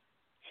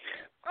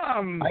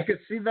 I could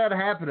see that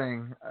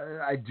happening.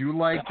 I do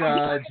like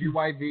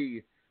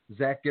GYV.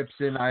 Zach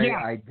Gibson,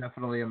 I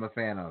definitely am a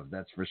fan of.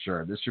 That's for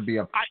sure. This should be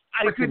a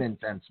freaking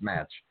intense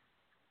match.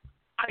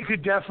 I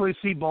could definitely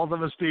see both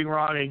of us being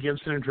wrong and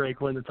Gibson and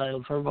Drake win the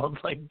title for both.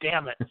 Like,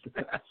 damn it.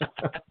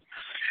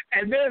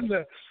 And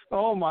then,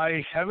 oh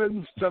my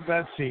heavens to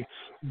Betsy,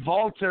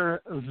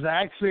 Walter,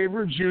 Zack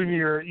Sabre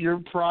Jr., your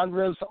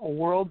Progress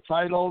World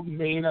Title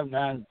main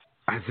event.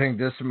 I think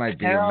this might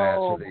be your match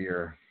of the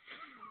year.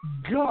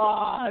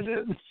 God,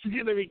 it's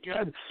going to be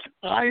good.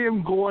 I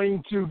am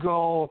going to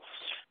go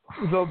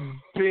the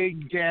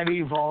Big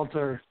Daddy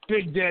Walter.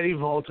 Big Daddy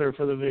Walter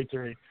for the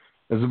victory.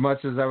 As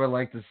much as I would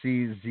like to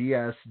see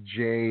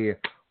ZSJ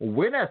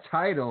win a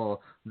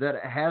title that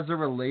has a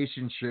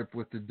relationship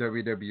with the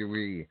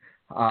WWE,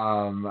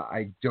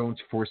 I don't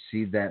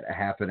foresee that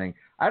happening.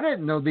 I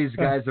didn't know these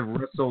guys have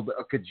wrestled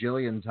a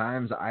cajillion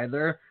times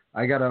either.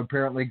 I got to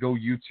apparently go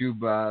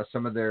YouTube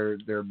some of their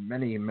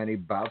many, many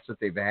bouts that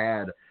they've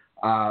had.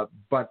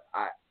 But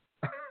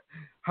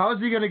how is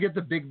he going to get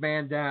the big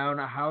man down?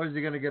 How is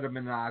he going to get him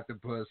in an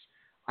octopus?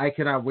 I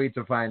cannot wait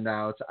to find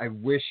out. I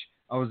wish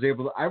I was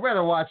able to. I'd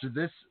rather watch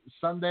this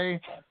Sunday,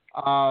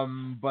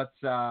 but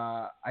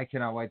I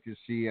cannot wait to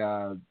see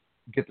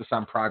get this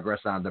on Progress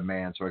on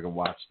Demand so I can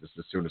watch this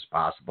as soon as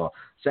possible.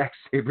 Zack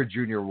Sabre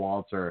Jr.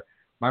 Walter.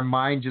 My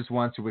mind just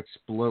wants to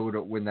explode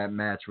when that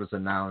match was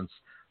announced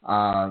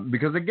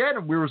because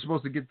again we were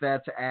supposed to get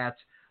that at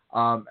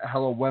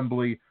Hello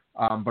Wembley,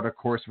 but of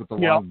course with the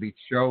Long Beach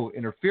show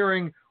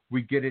interfering,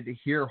 we get it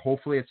here.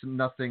 Hopefully it's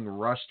nothing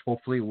rushed.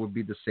 Hopefully it would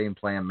be the same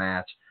planned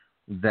match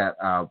that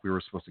we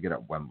were supposed to get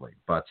at Wembley.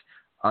 But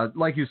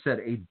like you said,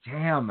 a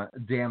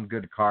damn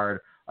good card.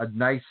 A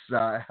nice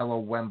Hello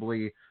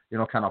Wembley,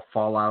 kind of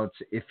fallout,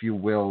 if you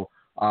will.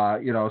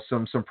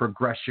 Some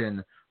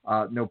progression,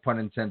 no pun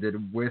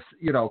intended, with,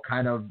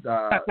 kind of,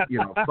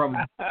 from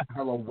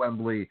Hello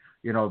Wembley,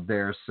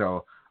 there.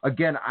 So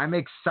again, I'm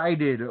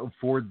excited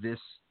for this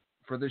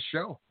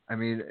show. I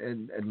mean,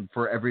 and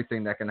for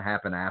everything that can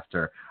happen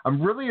after.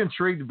 I'm really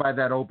intrigued by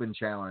that open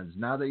challenge.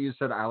 Now that you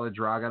said Ilya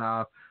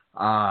Dragunov,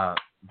 my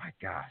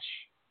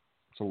gosh,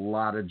 it's a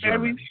lot of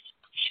German. I mean,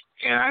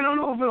 and I don't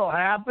know if it'll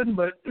happen,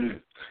 but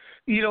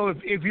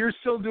if you're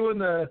still doing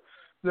the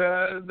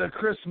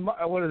Chris,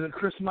 what is it,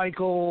 Chris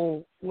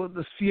Michael,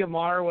 the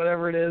CMR,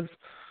 whatever it is,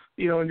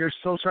 and you're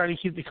still trying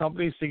to keep the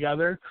companies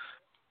together,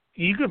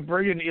 you could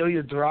bring in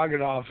Ilya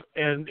Dragunov,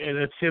 and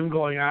it's him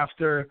going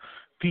after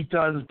Pete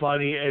Dunne's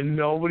buddy, and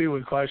nobody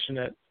would question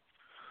it.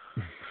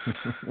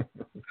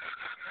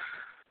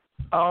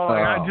 Oh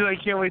my God, dude, I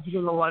can't wait to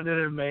go to London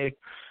in May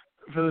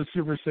for the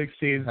Super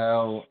 16.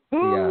 Hell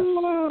yes.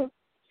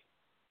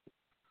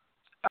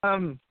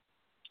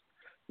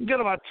 We got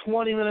about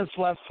 20 minutes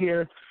left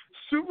here.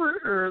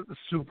 The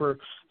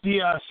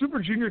Super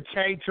Junior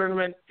Tag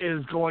Tournament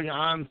is going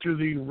on through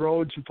the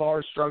Road to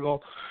Power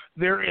Struggle.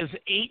 There is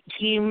 8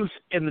 teams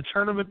in the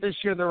tournament this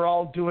year. They're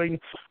all doing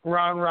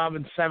round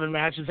robin 7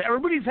 matches.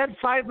 Everybody's had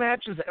 5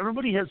 matches.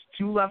 Everybody has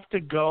 2 left to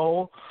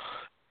go.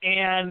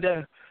 And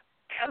as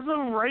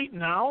of right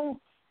now,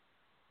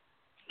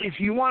 if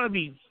you want to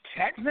be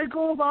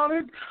technical about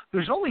it,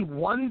 there's only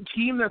 1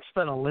 team that's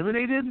been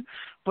eliminated,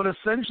 but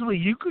essentially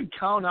you could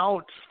count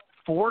out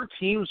 4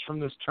 teams from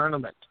this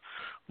tournament,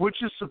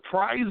 which is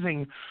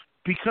surprising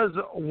because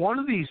one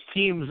of these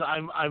teams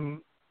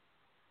I'm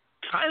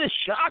kind of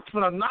shocked,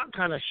 but I'm not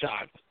kind of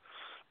shocked.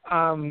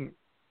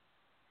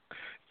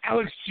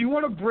 Alex, do you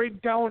want to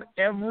break down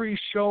every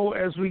show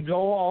as we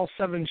go, all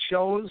 7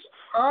 shows,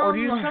 or do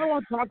you kind of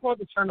want to talk about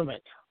the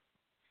tournament?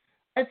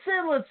 I'd say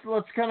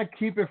let's kind of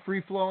keep it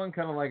free flowing,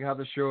 kind of like how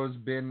the show has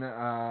been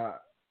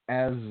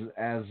as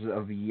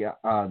of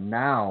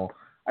now.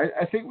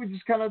 I think we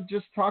just kind of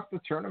talk the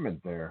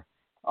tournament there.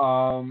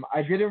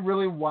 I didn't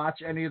really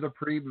watch any of the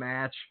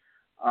pre-match,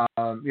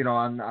 on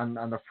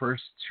the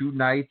first 2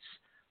 nights.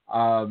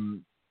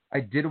 I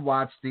did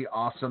watch the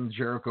awesome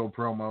Jericho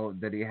promo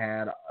that he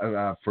had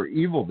for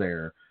Evil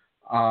there.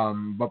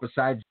 But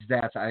besides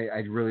that,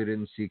 I really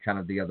didn't see kind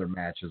of the other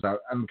matches.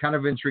 I'm kind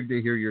of intrigued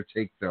to hear your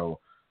take, though,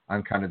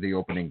 on kind of the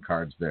opening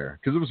cards there.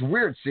 Because it was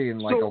weird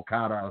seeing,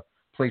 Okada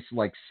placed,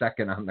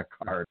 second on the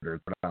card or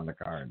put on the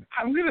card.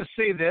 I'm going to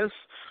say this.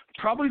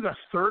 Probably the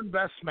 3rd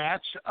best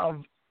match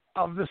of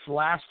this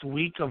last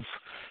week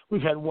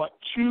we've had,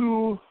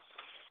 2?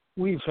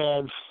 We've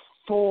had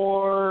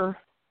 4,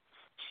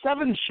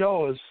 7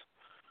 shows.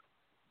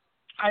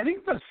 I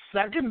think the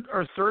 2nd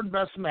or 3rd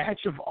best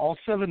match of all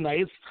 7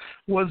 nights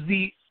was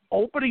the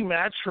opening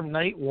match from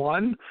night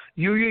 1,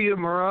 Yuya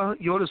Uemura,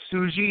 Yota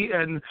Tsuji,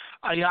 and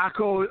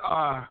Ayako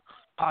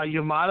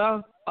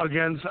Yamada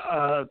against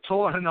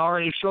Toa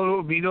Henare,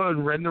 Shota Umino,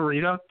 and Ren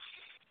Narita.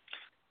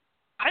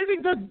 I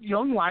think the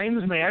Young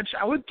Lions match,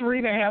 I went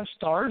 3.5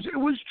 stars. It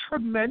was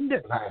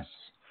tremendous. Nice.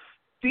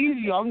 These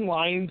Young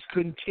Lions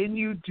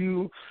continue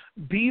to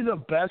be the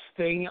best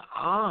thing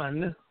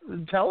on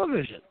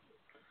television.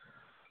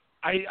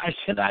 I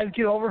cannot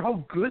get over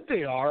how good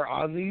they are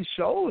on these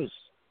shows.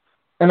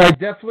 And I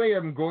definitely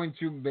am going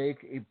to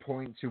make a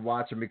point to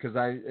watch them because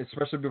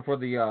especially before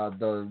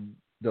the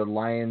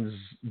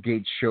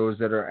Lionsgate shows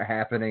that are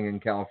happening in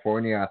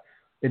California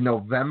in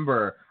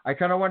November, I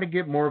kind of want to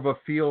get more of a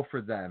feel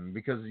for them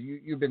because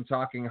you've been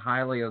talking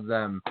highly of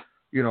them,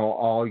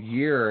 all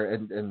year,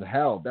 and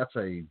hell, that's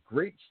a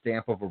great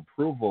stamp of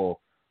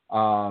approval.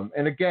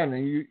 And again,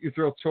 you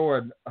throw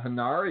Toa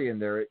Henare in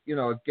there,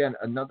 again,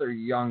 another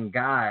young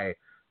guy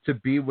to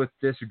be with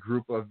this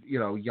group of,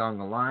 young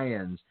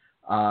Lions.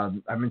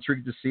 I'm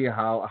intrigued to see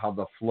how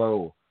the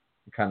flow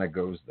kind of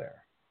goes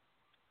there.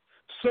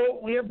 So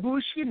we have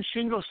Bushi and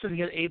Shingo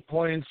sitting at 8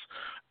 points.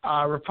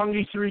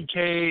 Roppongi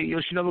 3K,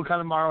 Yoshinobu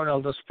Kanemaru and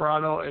El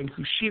Desperado, and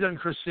Kushida and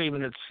Chris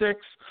Sabin at 6.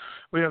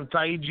 We have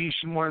Taiji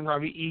Ishimori and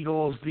Robbie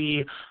Eagles,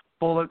 the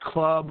Bullet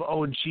Club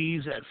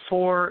OGs at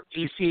 4,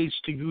 ACH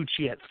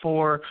Taguchi at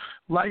 4,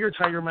 Liger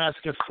Tiger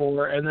Mask at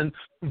 4, and then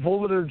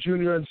Volveder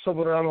Jr. and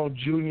Soberano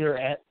Jr.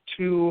 at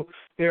 2.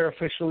 They're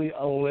officially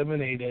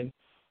eliminated.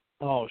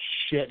 Oh,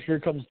 shit. Here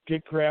comes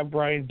Dick Grab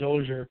Brian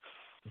Dozier.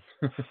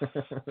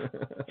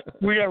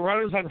 We got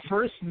runners on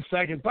 1st and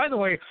 2nd. By the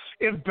way,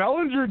 if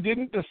Bellinger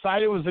didn't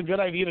decide it was a good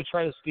idea to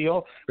try to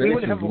steal, they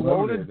would have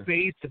loaded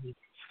bases.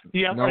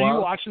 Yeah, no, are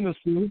you watching this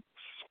too?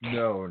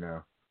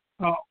 No.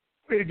 Oh,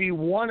 it'd be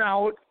 1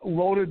 out,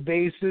 loaded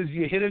bases.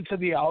 You hit it to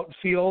the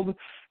outfield,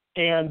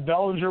 and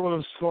Bellinger would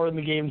have scored and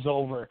the game's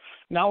over.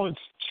 Now it's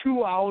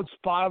 2 outs,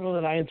 bottom of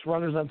the 9th,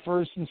 runners on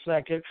 1st and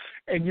 2nd,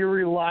 and you're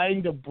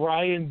relying to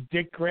Brian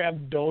Dick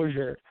Grab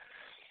Dozier.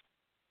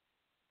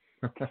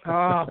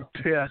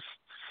 Pissed.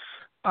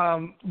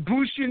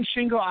 Bushi and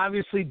Shingo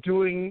obviously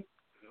doing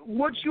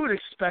what you would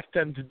expect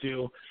them to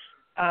do.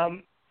 I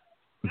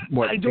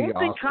don't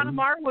think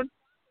Kanemaru would.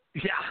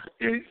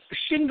 Yeah,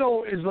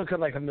 Shingo is looking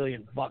like $1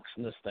 million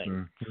in this thing.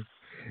 Mm-hmm.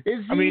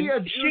 Is he a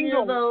junior,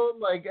 Shingo, though?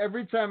 Like,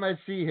 every time I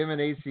see him in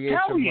ACH,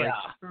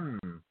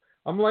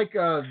 I'm like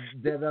that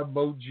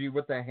emoji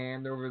with the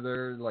hand over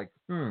there, like,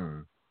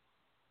 For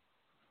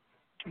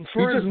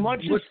he as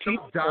much as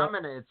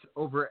dominant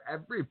over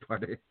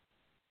everybody.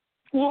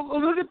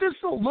 Well, look at this,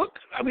 though. Look,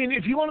 I mean,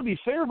 if you want to be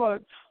fair about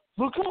it,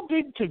 look how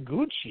big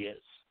Taguchi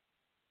is.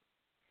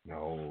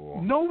 No.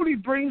 Nobody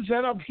brings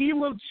that up. He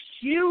looks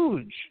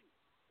huge.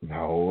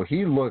 No,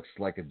 he looks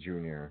like a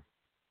junior.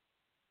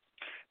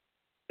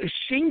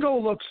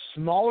 Shingo looks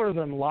smaller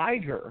than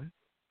Liger.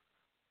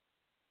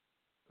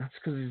 That's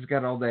because he's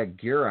got all that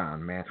gear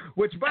on, man.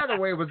 Which, by the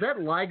way, was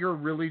that Liger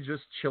really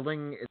just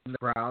chilling in the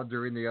crowd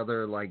during the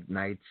other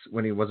nights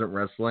when he wasn't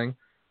wrestling?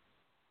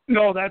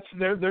 No, that's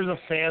there's a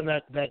fan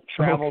that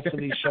travels to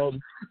these shows.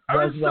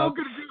 I was so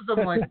confused.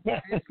 I'm like,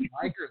 why is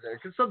Liger there?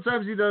 Because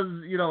sometimes he does,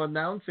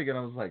 announcing, and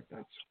I was like,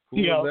 that's cool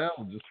as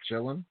hell, just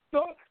chilling.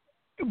 No,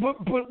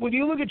 but when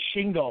you look at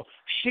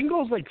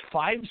Shingo's like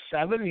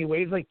 5'7", and he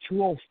weighs like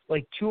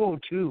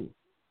 202.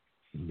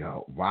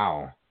 No,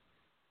 wow.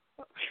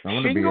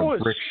 I'm gonna be a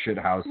brick shit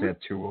house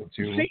at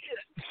 202.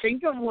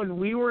 Think of when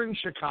we were in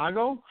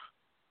Chicago.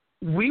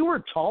 We were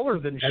taller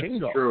than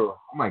Shingo. That's true.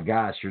 Oh my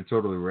gosh, you're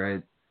totally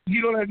right.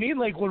 You know what I mean?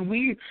 Like when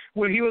he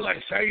was like,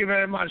 "Thank you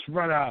very much,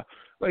 brother."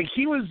 Like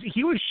he was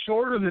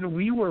shorter than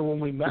we were when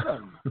we met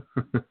him.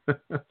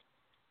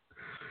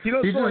 He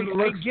just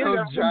looks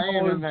so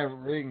giant in that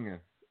ring,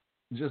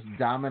 just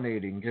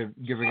dominating,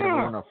 giving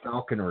everyone a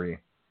falconry.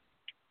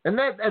 And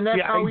that's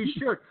how he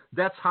should.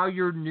 That's how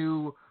your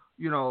new,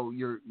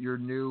 your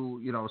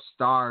new,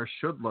 star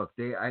should look.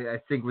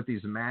 I think with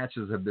these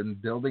matches have been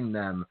building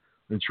them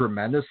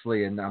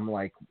tremendously, and I'm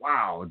like,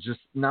 wow, just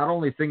not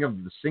only think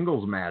of the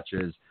singles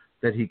matches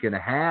that he can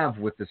have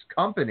with this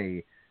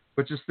company,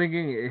 but just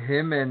thinking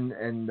him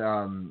and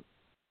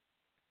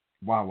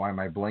wow, why am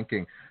I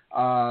blanking?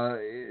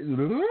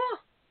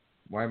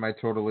 Why am I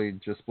totally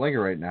just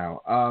blanking right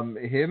now?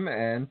 Him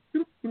and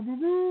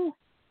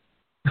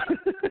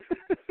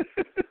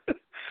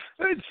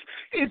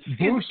It's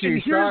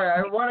Bushi. Sorry,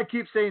 I want to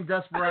keep saying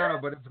Desperado,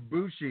 but it's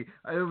Bushi.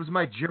 It was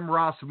my Jim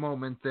Ross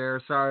moment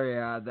there. Sorry,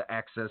 the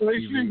Access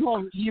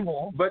TV.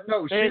 Evil. But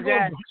no, Shingo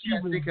and Bushi,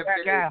 I think, have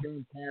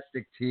been a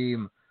fantastic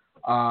team.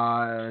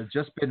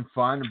 Just been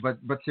fun.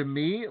 But to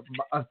me,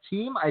 a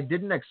team I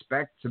didn't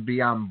expect to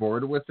be on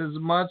board with as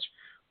much.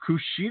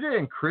 Kushida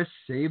and Chris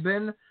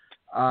Sabin.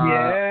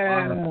 Effing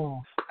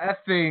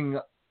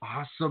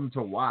awesome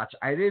to watch.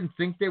 I didn't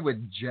think they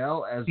would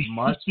gel as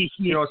much,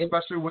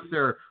 especially with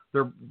their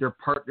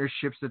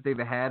partnerships that they've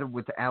had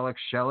with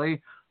Alex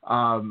Shelley.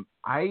 I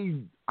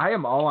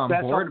am all on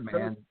board,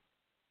 man.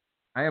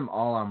 I am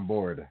all on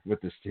board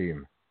with this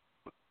team.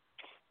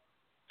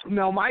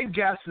 Now, my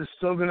guess is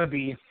still going to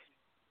be,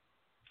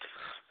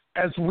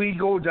 as we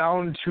go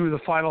down to the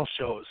final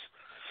shows,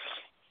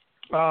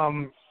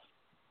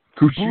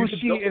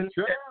 Bushi and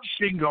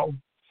Shingo.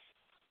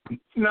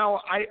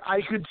 Now,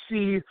 I could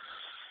see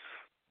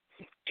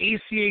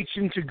ACH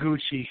and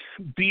Taguchi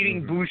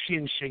beating Bushi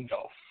and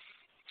Shingo.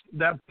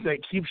 That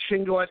keeps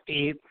Shingo at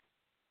 8.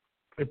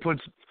 It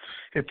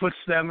puts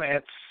them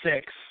at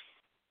 6.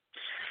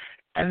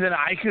 And then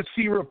I could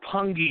see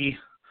Roppongi.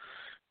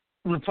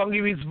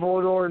 Roppongi beats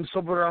Volador and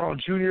Soberano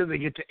Jr. They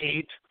get to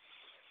 8.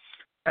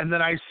 And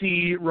then I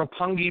see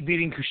Roppongi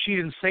beating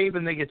Kushida and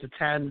Sabin. They get to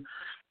 10.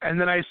 And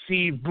then I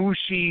see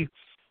Bushi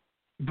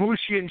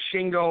and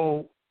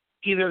Shingo.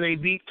 Either they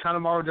beat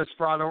Kanemaru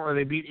Desperado or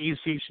they beat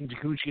ACH and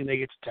Taguchi and they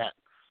get to 10.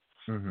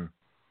 Mm-hmm.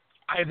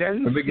 I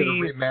then we get a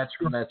rematch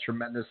from that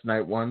tremendous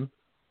night one.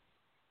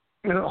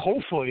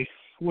 Hopefully,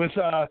 with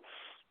for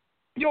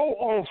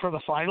the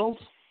finals.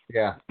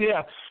 Yeah.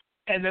 Yeah,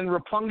 and then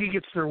Roppongi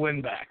gets their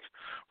win back.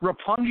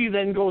 Roppongi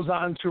then goes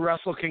on to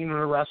Wrestle Kingdom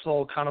to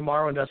wrestle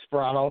Kanemaru and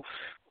Desperado,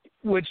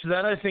 which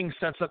then I think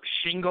sets up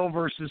Shingo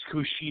versus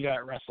Kushida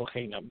at Wrestle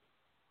Kingdom.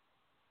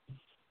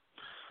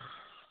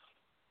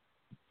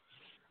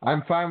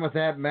 I'm fine with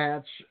that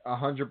match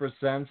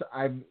 100%.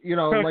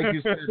 Like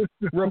you said,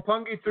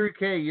 Roppongi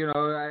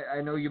 3K,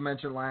 I know you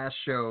mentioned last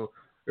show,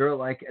 you're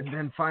like, and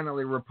then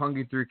finally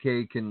Roppongi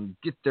 3K can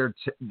get their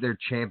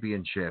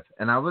championship.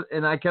 And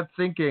I kept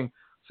thinking,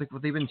 it's like,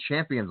 well, they've been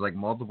champions like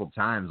multiple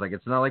times. Like,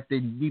 it's not like they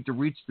need to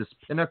reach this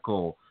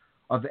pinnacle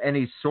of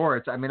any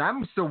sort. I mean,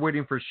 I'm still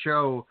waiting for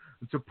Show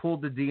to pull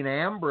the Dean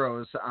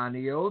Ambrose on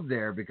EO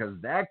there, because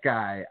that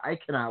guy, I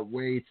cannot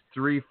wait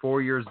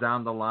 3-4 years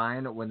down the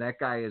line when that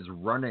guy is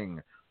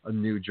running a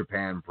New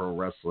Japan Pro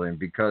Wrestling,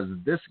 because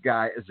this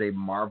guy is a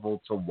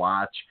marvel to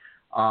watch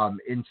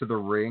into the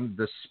ring.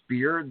 The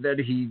spear that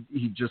he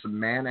just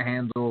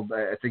manhandled,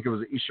 I think it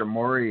was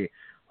Ishimori,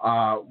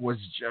 was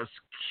just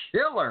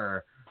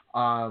killer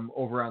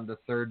over on the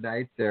third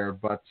night there.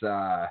 But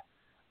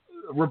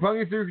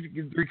Roppongi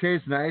 3K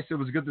is nice. It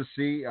was good to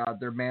see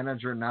their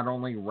manager not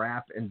only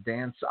rap and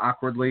dance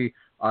awkwardly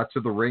to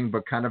the ring,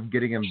 but kind of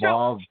getting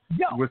involved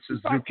with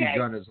Suzuki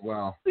Gun as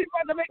well.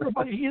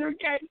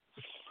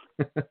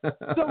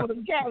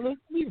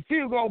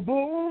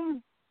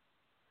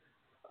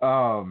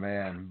 Oh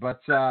man,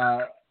 but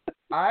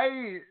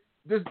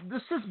this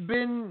has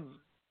been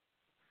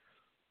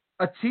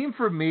a team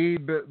for me.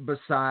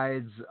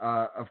 Besides,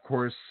 of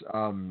course,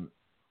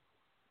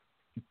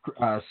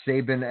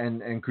 Sabin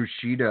and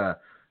Kushida,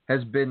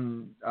 has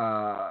been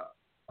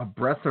a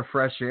breath of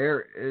fresh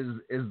air is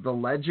the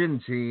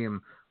legend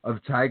team of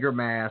Tiger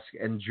Mask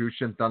and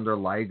Jushin Thunder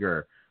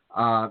Liger.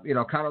 Kind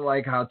of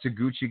like how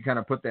Taguchi kind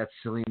of put that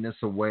silliness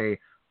away.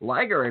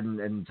 Liger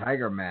and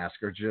Tiger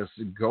Mask are just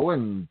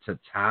going to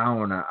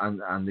town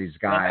on these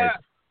guys. Yeah.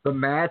 The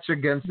match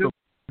against the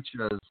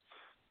Luchas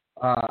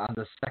on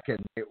the second,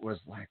 it was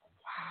like,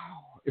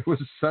 wow. It was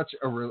such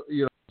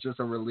just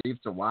a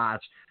relief to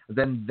watch.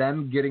 Then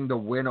them getting the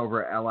win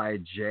over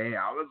LIJ,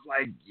 I was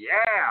like,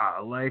 yeah.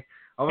 Like,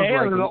 I was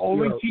they're the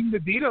only team to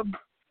beat them.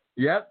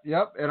 Yep.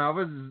 And I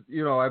was,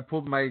 I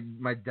pulled my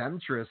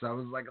Demtris. I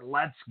was like,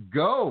 let's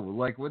go.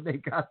 Like, when they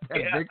got that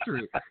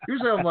victory.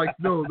 Usually I'm like,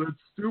 no, that's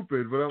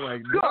stupid. But I'm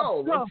like,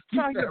 no, let's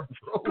keep Tiger.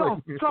 that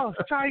rolling. Go,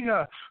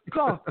 Tiger.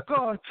 Go,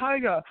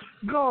 Tiger.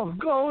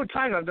 Go,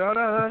 Tiger. Da,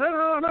 da,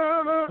 da,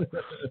 da, da.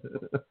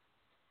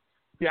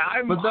 Yeah,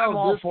 I'm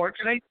all for it.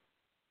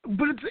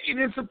 But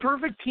it's a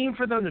perfect team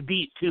for them to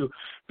beat, too.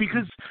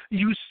 Because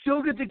you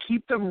still get to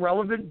keep them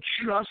relevant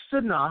just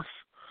enough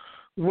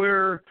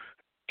where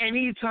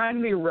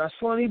anytime they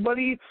wrestle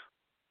anybody,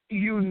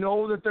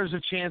 that there's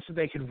a chance that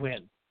they could win.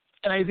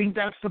 And I think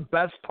that's the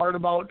best part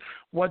about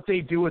what they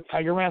do with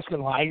Tiger Mask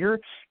and Liger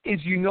is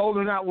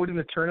they're not winning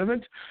the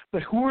tournament,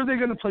 but who are they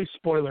going to play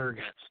spoiler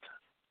against?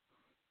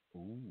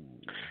 Ooh.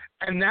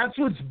 And that's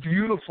what's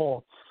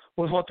beautiful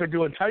with what they're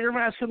doing. Tiger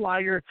Mask and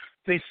Liger,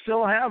 they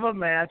still have a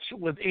match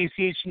with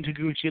ACH and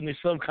Taguchi, and they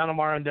still have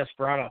Kanemaru and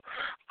Desperado.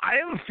 I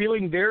have a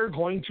feeling they're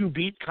going to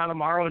beat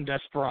Kanemaru and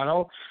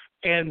Desperado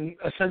and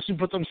essentially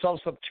put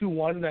themselves up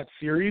 2-1 in that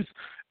series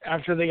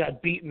after they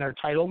got beat in their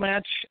title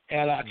match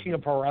at King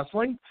of Pro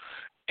Wrestling.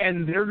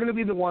 And they're going to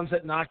be the ones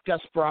that knock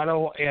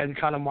Desperado and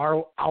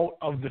Kanemaru out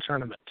of the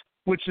tournament,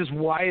 which is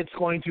why it's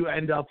going to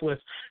end up with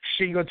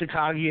Shingo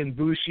Takagi and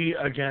Bushi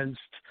against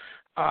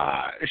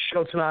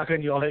Sho Tanaka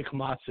and Yohei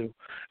Komatsu.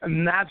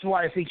 And that's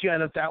why I think you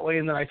end up that way,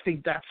 and then I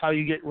think that's how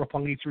you get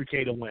Roppongi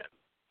 3K to win.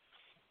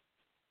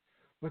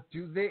 But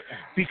do they...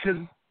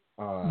 Because...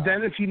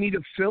 then if you need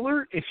a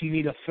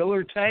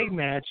filler tag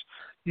match,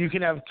 you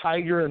can have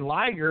Tiger and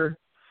Liger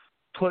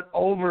put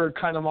over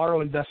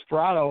Kanemaru and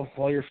Desperado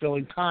while you're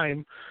filling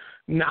time.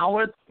 Now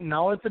at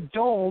the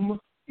Dome,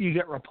 you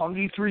get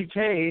Roppongi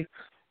 3K.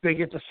 They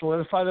get to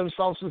solidify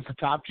themselves as the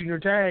top junior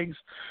tags,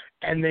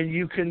 and then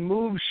you can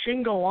move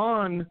Shingo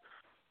on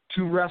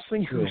to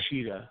wrestling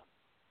Kushida.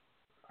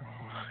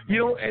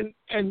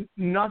 And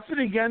nothing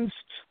against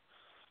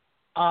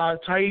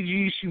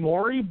Taiji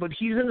Ishimori, but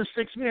he's in a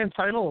 6-man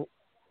title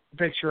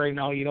picture right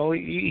now,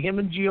 him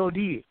and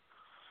God.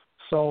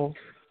 So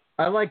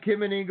I like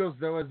him and Eagles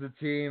though as a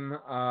team.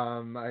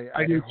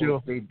 I do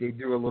too. They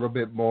do a little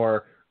bit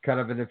more kind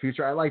of in the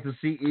future. I like to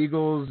see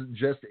Eagles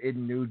just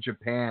in New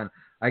Japan.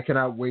 I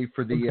cannot wait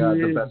for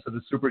the best of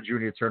the Super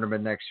Junior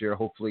tournament next year.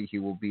 Hopefully he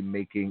will be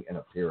making an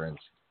appearance.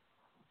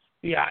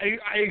 Yeah,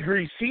 I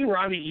agree. Seeing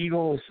Robbie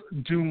Eagles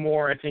do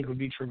more, I think, would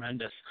be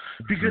tremendous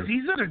because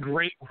he's had a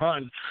great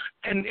run.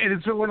 And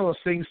it's one of those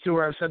things, too,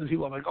 where I've said to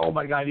people, I'm like, oh,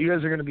 my God, you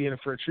guys are going to be in it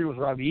for a treat with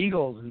Robbie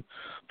Eagles. And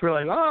they're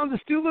like, oh, this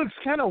dude looks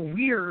kind of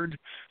weird.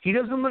 He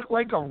doesn't look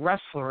like a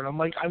wrestler. And I'm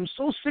like, I'm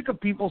so sick of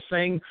people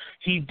saying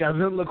he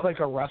doesn't look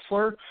like a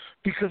wrestler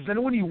because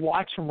then when you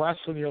watch him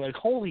wrestle, you're like,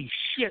 holy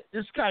shit,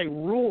 this guy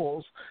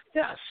rules.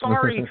 Yeah,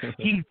 sorry,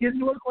 he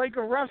didn't look like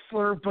a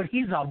wrestler, but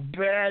he's a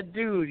bad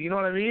dude. You know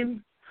what I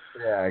mean?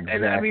 Yeah, exactly.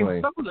 And I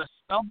mean, some of the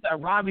stuff that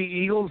Robbie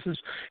Eagles is,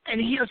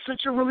 and he has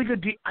such a really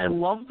good. I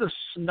love the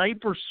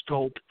sniper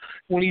scope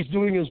when he's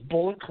doing his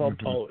Bullet Club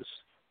pose.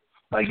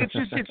 Like it's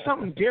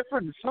something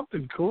different. It's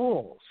something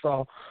cool.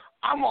 So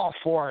I'm all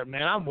for it,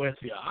 man. I'm with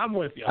you.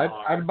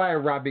 I'd buy a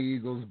Robbie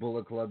Eagles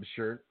Bullet Club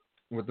shirt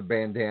with the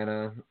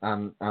bandana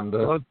on the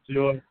Let's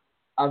do it.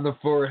 On the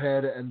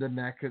forehead and the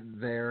neck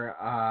there.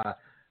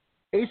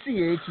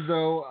 ACH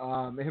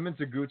though, him and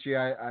Taguchi,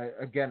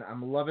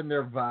 I'm loving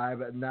their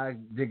vibe. I'm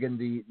not digging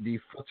the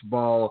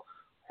football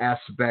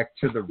aspect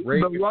to the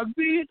ring. The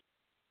rugby.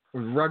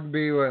 What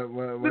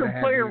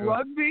play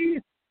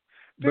rugby.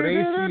 But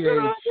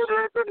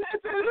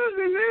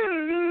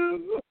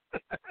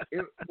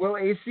will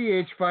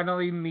ACH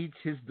finally meet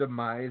his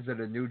demise at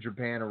a New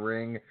Japan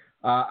ring?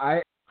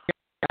 I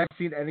haven't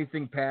seen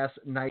anything past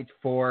night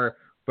 4,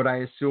 but I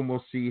assume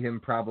we'll see him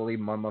probably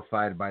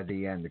mummified by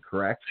the end.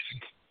 Correct?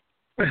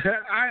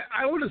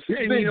 I would have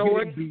said, you know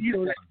what?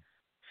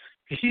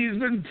 He's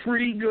been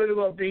pretty good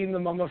about being the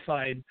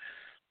mummified.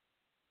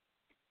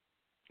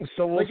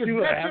 So we'll see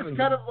what happens. Is that just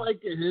kind of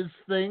like his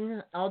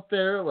thing out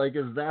there? Like,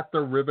 is that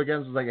the rib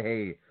against? It's like,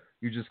 hey,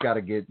 you just got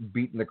to get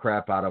beaten the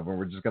crap out of him.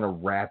 We're just going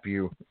to wrap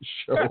you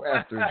show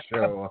after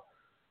show.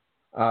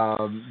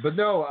 But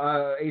no,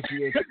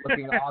 ACH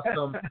looking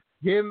awesome.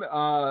 Him,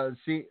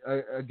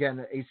 again,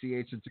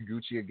 ACH and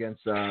Taguchi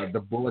against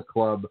the Bullet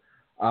Club.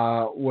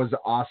 Was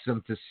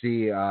awesome to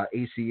see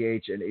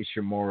ACH and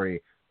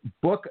Ishimori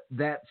book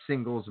that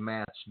singles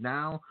match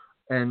now,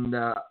 and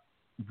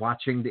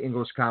watching the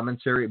English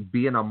commentary,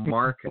 being a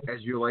mark,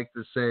 as you like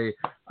to say,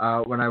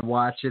 when I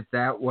watch it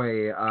that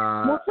way.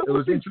 It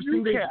was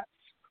interesting.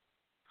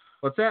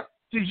 What's that?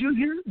 Did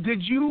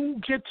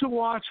you get to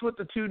watch what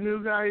the two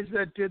new guys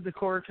that did the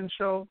Corkin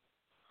show?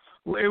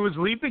 It was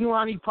Leaping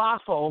Lonnie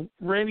Poffo,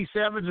 Randy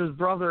Savage's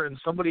brother, and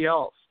somebody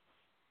else.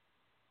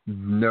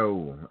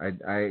 No,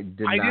 I did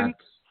not.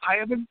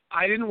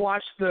 I didn't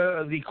watch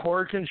the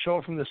Corkin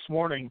show from this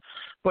morning,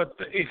 but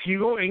if you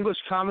go English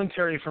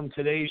commentary from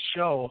today's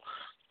show,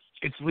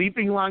 it's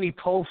Leaping Lonnie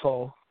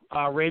Poffo,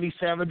 Randy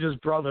Savage's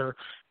brother,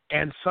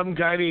 and some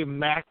guy named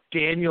Mac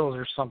Daniels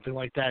or something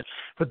like that.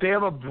 But they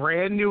have a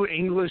brand new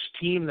English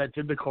team that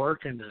did the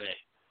Corkin today.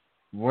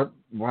 What?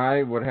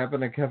 Why? What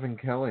happened to Kevin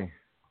Kelly?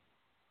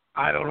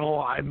 I don't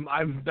know.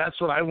 That's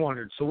what I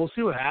wondered. So we'll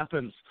see what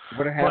happens.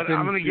 What happened but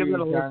I'm gonna give it a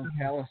Don listen.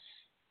 Callis?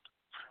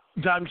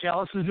 Don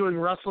Callis is doing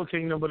Wrestle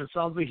Kingdom, but it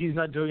sounds like he's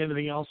not doing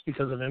anything else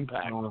because of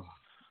Impact. Oh.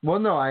 Well,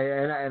 no,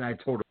 I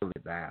totally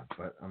get that,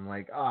 but I'm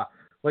like,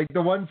 like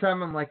the one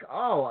time I'm like,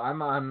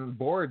 I'm on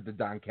board the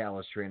Don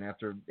Callis train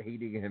after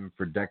hating him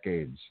for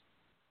decades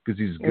because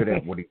he's good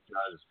at what he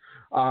does.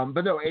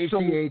 But no, ACH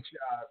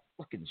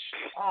looking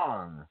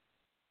strong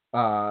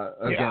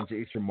against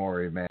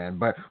Ishimori, man.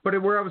 But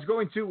where I was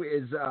going to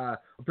is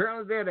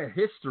apparently they had a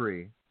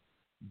history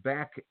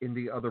back in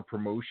the other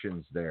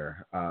promotions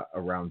there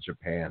around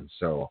Japan.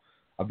 So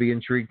I'll be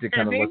intrigued to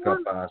kind of look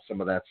up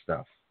some of that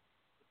stuff.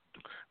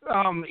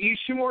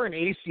 Ishimori and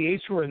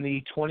ACH were in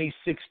the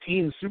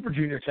 2016 Super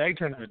Junior Tag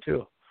Tournament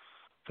too.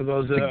 For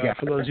those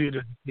of you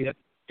that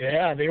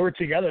they were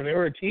together. They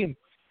were a team.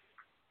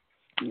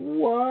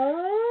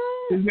 What?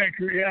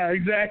 Exactly. Yeah,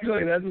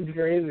 exactly. That's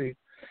crazy.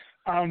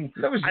 I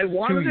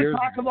wanted to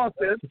talk about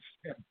this.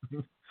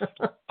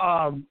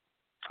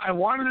 I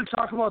wanted to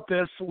talk about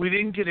this. We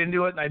didn't get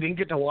into it, and I didn't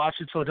get to watch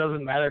it, so it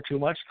doesn't matter too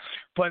much.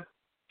 But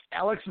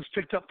Alex has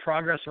picked up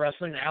Progress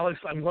Wrestling. Alex,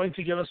 I'm going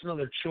to give us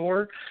another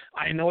chore.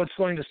 I know it's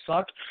going to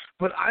suck,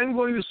 but I'm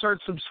going to start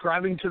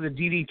subscribing to the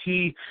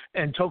DDT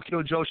and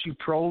Tokyo Joshi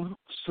Pro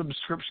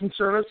subscription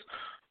service,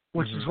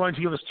 which is going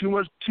to give us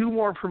two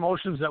more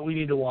promotions that we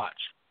need to watch.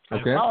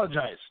 Okay. I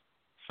apologize.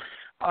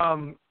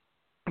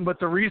 But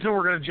the reason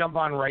we're going to jump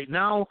on right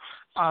now,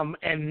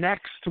 and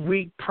next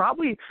week,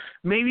 probably,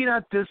 maybe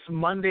not this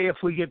Monday if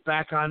we get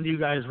back on to you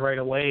guys right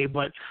away,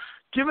 but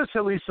give us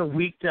at least a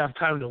week to have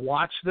time to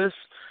watch this.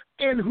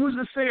 And who's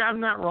to say I'm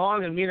not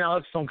wrong and me and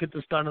Alex don't get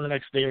this done in the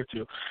next day or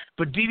two.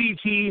 But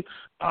DDT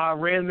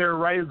ran their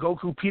Ryu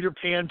Goku Peter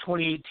Pan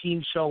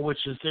 2018 show, which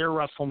is their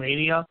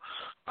WrestleMania,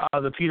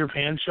 the Peter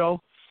Pan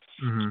show.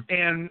 Mm-hmm.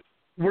 And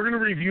we're going to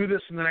review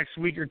this in the next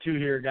week or two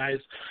here, guys.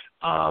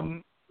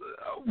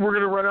 We're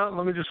going to run out.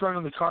 Let me just run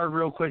on the card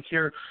real quick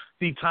here.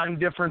 The Time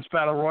Difference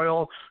Battle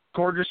Royal,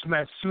 Gorgeous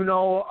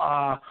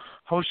Matsuno,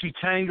 Hoshi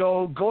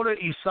Tango, Goda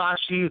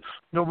Isashi,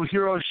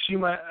 Nobuhiro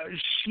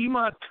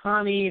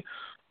Shimatani,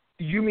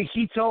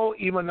 Yumihito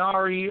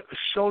Imanari,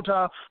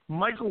 Shota,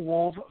 Michael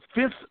Wolf,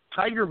 Fifth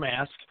Tiger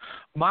Mask,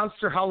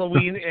 Monster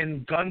Halloween,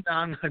 and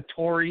Gundam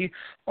Hattori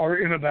are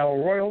in a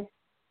Battle Royal.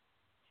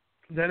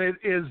 Then it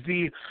is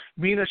the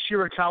Mina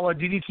Shirakawa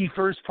DDT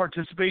First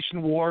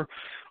Participation War,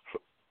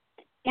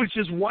 which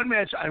is one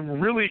match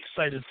I'm really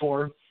excited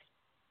for.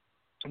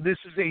 This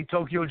is a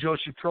Tokyo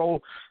Joshi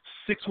Pro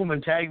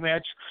 6-woman tag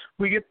match.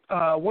 We get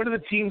one of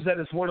the teams that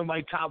is one of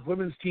my top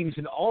women's teams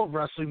in all of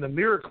wrestling, the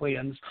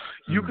Miracleans,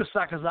 Yuka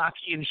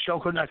Sakazaki and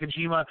Shoko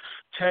Nakajima,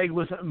 tag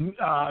with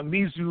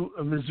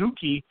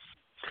Mizuki.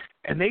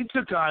 And they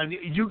took on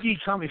Yuki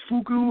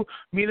Kamifuku,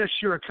 Mina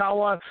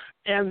Shirakawa,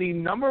 and the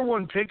number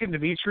one pick in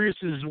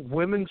Demetrius'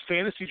 women's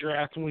fantasy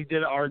draft when we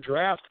did our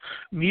draft,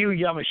 Miyu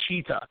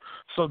Yamashita.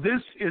 So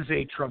this is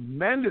a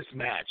tremendous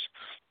match.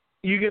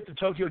 You get the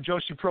Tokyo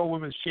Joshi Pro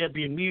Women's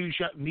Champion, Miyu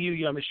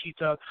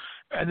Yamashita,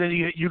 and then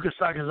you get Yuka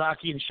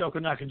Sakazaki and Shoko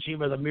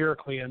Nakajima, the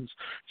Miracleans.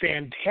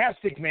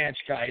 Fantastic match,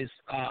 guys.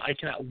 I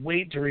cannot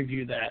wait to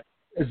review that.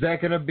 Is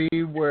that going to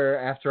be where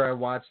after I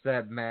watch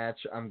that match,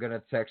 I'm going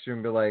to text you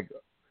and be like,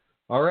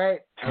 all right,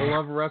 I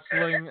love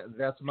wrestling.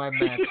 That's my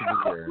match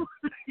of the year.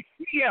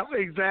 Yeah,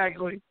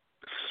 exactly.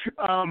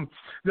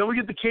 Then we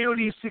get the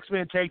KOD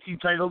 6-man tag team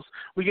titles.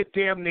 We get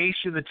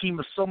Damnation, the team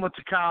of Soma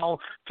Takao,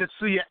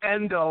 Tetsuya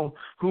Endo,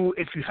 who,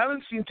 if you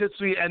haven't seen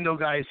Tetsuya Endo,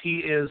 guys, he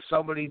is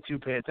somebody to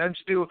pay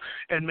attention to.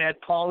 And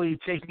Matt Pauley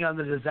taking on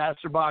the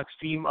Disaster Box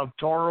team of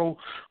Toru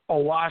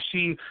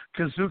Owashi,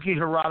 Kazuki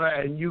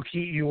Harada, and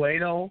Yuki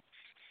Ueno.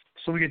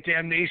 So we get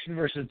Damnation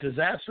versus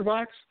Disaster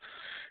Box.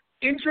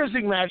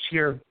 Interesting match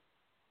here.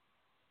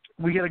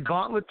 We get a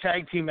gauntlet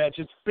tag team match.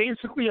 It's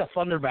basically a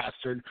Thunder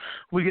Bastard.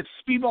 We get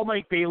Speedball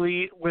Mike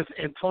Bailey with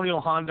Antonio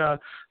Honda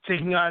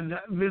taking on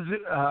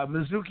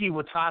Mizuki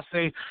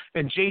Watase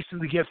and Jason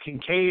the Gift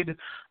Kincaid.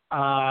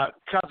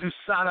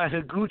 Kazusada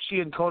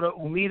Higuchi and Kota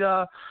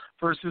Umida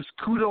versus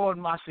Kudo and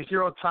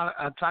Masahiro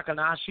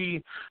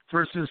Takanashi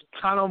versus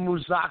Tano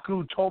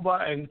Muzaku Toba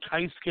and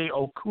Kaisuke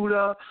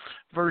Okuda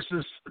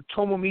versus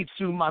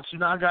Tomomitsu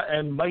Matsunaga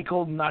and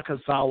Michael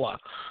Nakazawa.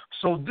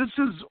 So this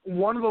is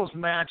one of those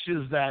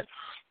matches that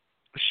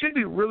should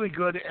be really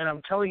good, and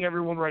I'm telling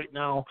everyone right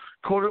now,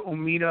 Kota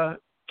Umida,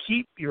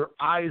 keep your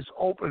eyes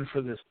open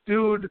for this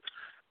dude.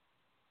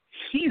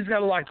 he's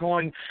got a lot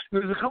going.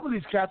 There's a couple of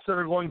these cats that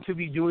are going to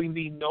be doing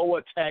the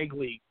Noah Tag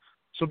League.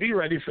 So be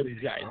ready for these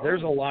guys.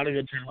 There's a lot of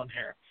good talent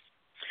here.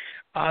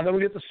 Then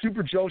we get the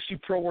Super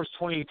Joshi Pro Wars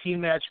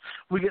 2018 match.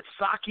 We get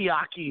Saki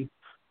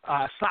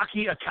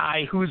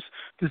Akai, who's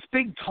this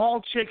big,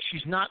 tall chick.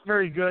 She's not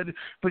very good,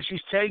 but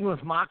she's tagging with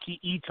Maki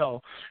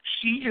Ito.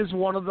 She is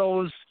one of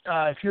those,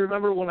 if you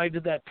remember when I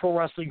did that Pro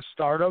Wrestling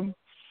Stardom,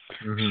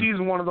 she's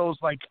one of those,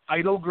 like,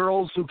 idol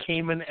girls who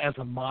came in as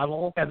a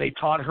model, and they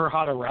taught her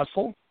how to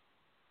wrestle.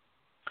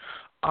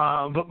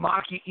 But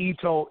Maki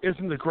Ito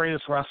isn't the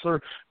greatest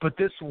wrestler, but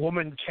this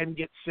woman can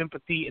get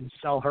sympathy and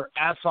sell her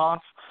ass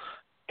off,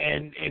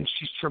 and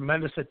she's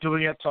tremendous at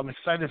doing it, so I'm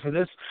excited for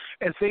this.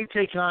 As they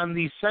take on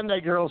the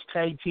Sendai Girls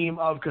tag team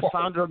of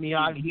Cassandra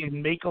Miyagi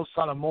and Meiko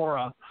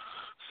Satomura.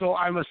 So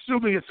I'm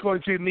assuming it's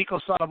going to be Meiko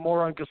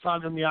Satomura and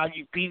Cassandra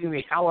Miyagi beating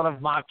the hell out of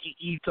Maki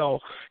Ito,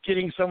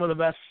 getting some of the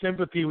best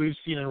sympathy we've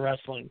seen in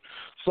wrestling.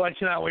 So I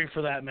cannot wait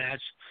for that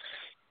match.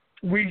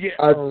 We get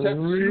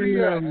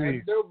Tetsuya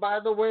Endo, by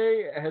the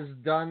way, has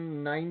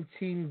done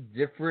 19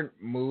 different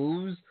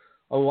moves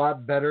a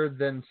lot better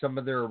than some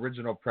of their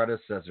original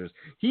predecessors.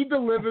 He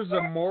delivers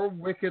a more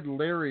wicked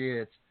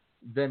lariat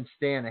than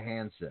Stan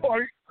Hansen.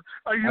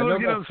 Are you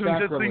looking at some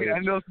Tetsuya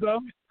Endo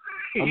stuff?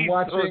 I'm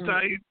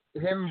watching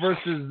him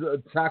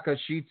versus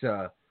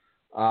Takashita.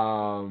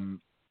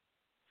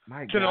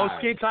 My God.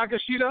 Konosuke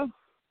Takashita?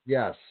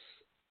 Yes.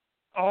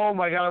 Oh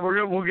my God,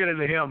 we'll get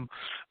into him.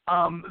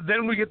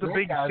 Then we get the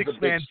big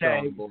six-man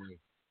tag.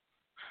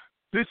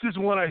 This is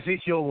one I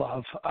think you'll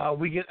love.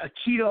 We get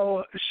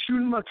Akito,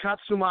 Shunma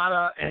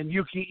Katsumata, and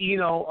Yuki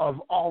Ino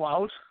of All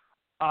Out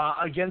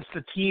against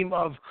the team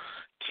of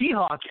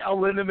T-Hawk, El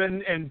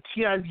Lindemann, and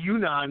Tian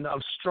Yunan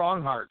of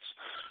Strong Hearts.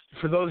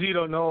 For those of you who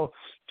don't know,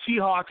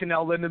 T-Hawk and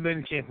El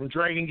Lindemann came from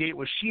Dragon Gate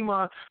with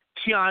Shima.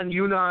 Tian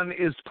Yunan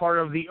is part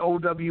of the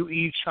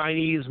OWE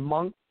Chinese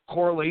monk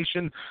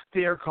correlation.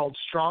 They are called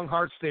Strong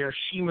Hearts. They are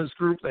Shima's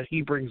group that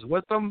he brings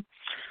with them.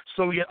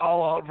 So we get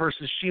All Out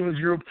versus Shima's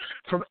group.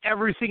 From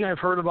everything I've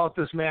heard about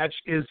this match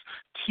is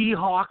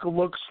T-Hawk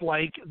looks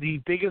like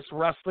the biggest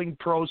wrestling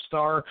pro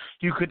star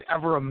you could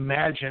ever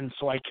imagine.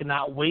 So I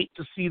cannot wait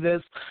to see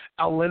this.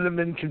 El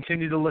Lindemann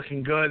continue to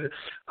looking good.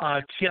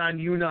 Tian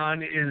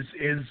Yunan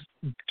is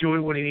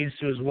doing what he needs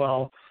to as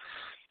well.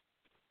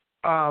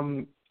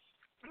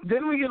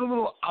 Then we get a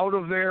little out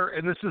of there,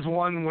 and this is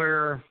one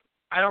where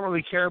I don't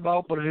really care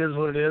about, but it is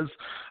what it is.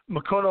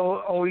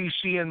 Makoto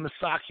Oishi and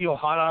Masaki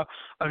Ohara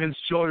against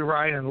Joey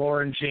Ryan and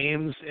Lauren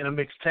James in a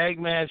mixed tag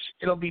match.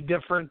 It'll be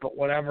different, but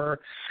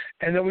whatever.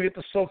 And then we get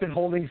the Soken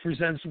Holdings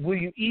presents Will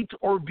You Eat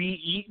or Be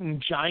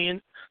Eaten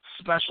Giant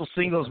special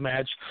singles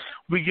match.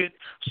 We get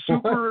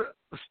Super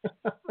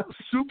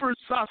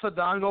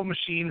Sasadango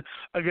Machine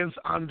against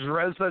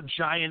Andreza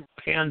Giant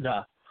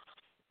Panda.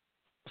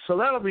 So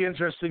that'll be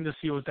interesting to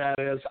see what that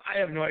is. I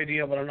have no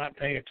idea, but I'm not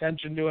paying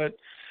attention to it.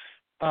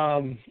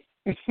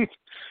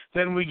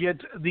 Then we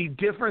get the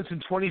difference in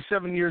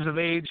 27 years of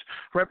age,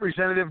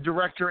 representative,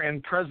 director,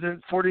 and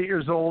president, 48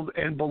 years old,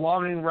 and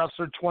belonging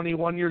wrestler,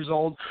 21 years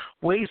old,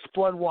 waste,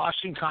 blood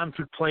washing,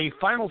 conflict play,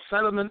 final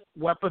settlement,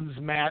 weapons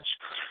match,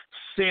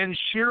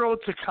 Sanshiro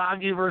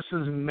Takagi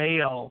versus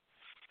Mayo.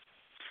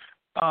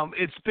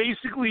 It's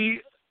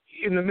basically,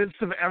 in the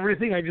midst of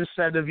everything I just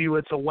said of you,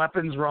 it's a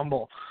weapons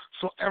rumble.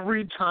 So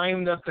every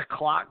time that the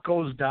clock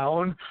goes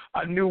down,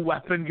 a new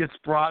weapon gets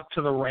brought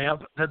to the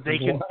ramp that they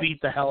can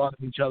beat the hell out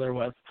of each other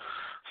with.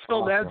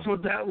 So that's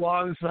what that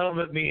long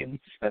settlement means.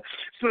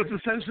 So it's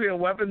essentially a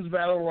weapons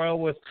battle royal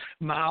with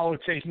Mao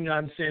taking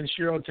on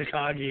Sanshiro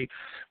Takagi,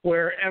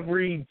 where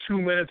every 2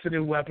 minutes a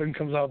new weapon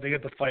comes out they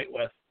get to fight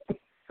with.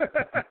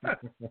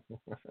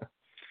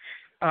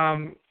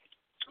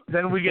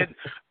 Then we get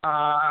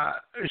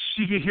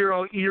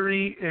Shigehiro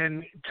Iri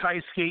and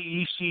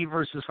Kaisuke Ishii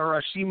versus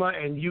Harashima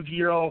and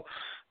Yukihiro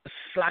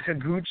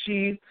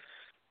Sakaguchi.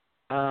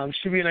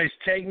 Should be a nice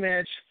tag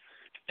match.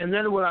 And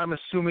then what I'm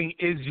assuming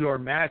is your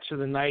match of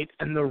the night.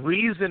 And the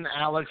reason,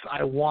 Alex,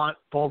 I want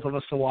both of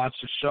us to watch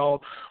the show,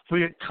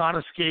 we get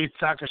Konosuke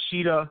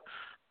Takashita,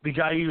 the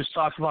guy you just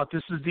talked about.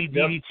 This is the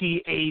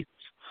DDT ace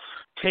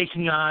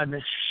taking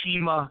on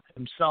Shima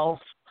himself,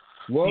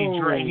 the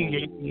Dragon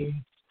Gate.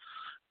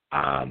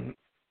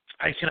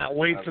 I cannot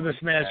wait for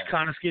this match.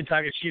 Konosuke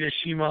Takashita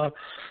Shima.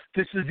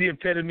 This is the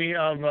epitome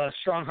of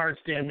Strong Hearts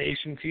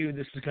Damnation feud.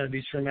 This is going to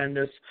be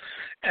tremendous.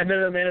 And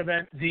then the main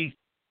event, the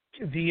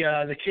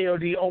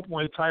KOD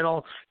Openweight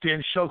title,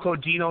 Dan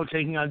Shoko Dino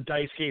taking on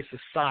Daisuke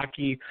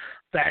Sasaki.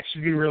 That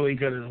should be really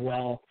good as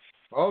well.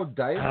 Oh,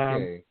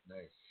 Daisuke.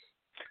 Nice.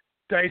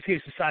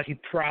 Daisuke Sasaki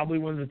probably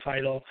wins the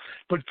title,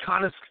 but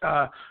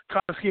Konosuke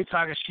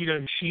Takashita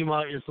and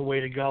Shima is the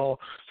way to go.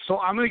 So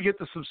I'm going to get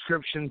the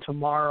subscription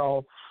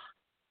tomorrow.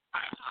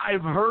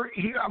 I've heard,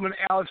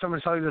 Alex, I'm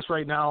going to tell you this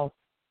right now.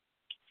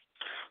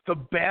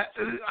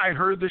 I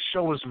heard this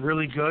show was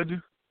really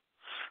good,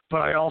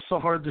 but I also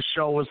heard the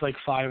show was like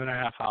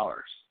 5.5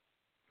 hours.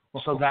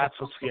 So that's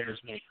what scares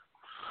me.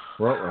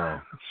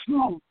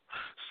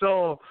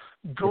 So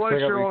go at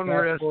your own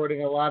risk.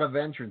 Fast-forwarding a lot of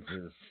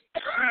entrances.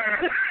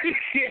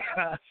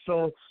 Yeah.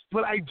 So,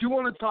 but I do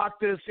want to talk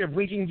this. If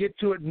we can get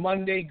to it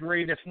Monday,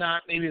 great. If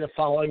not, maybe the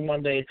following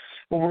Monday.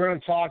 But we're going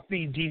to talk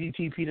the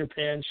DDT Peter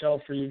Pan show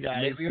for you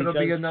guys. Maybe it'll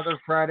be another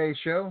Friday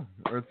show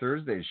or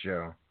Thursday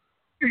show.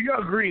 Yeah,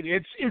 agreed.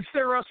 It's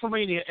their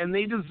WrestleMania, and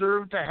they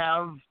deserve to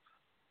have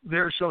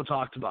their show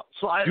talked about.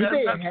 So that's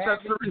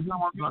the reason I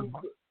want to talk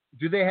about it.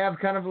 Do they have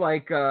kind of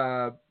like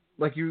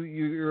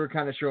you were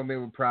kind of showing me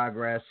with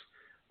Progress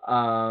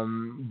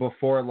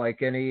before,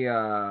 like any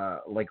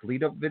like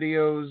lead up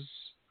videos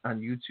on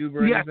YouTube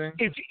or anything?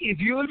 Yeah, if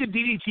you look at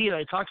DDT, and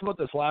I talked about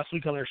this last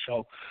week on their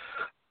show,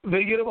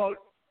 they get about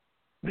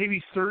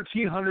maybe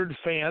 1,300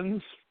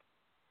 fans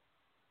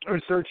or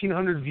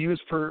 1,300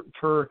 views per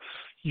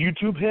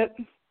YouTube hit.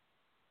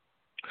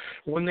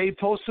 When they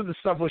posted the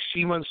stuff with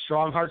Shima and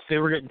Strong Hearts, they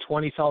were getting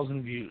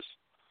 20,000 views.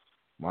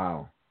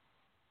 Wow.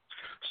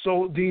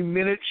 So the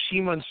minute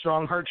Shima and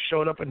Strong Hearts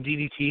showed up on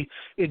DDT,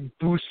 it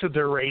boosted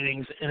their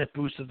ratings and it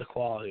boosted the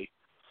quality.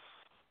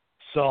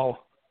 So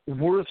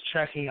worth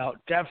checking out.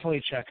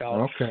 Definitely check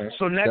out. Okay.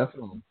 So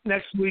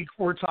next week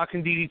we're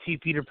talking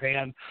DDT Peter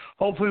Pan.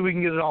 Hopefully we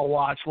can get it all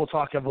watched. We'll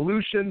talk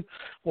Evolution.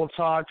 We'll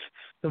talk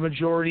the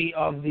majority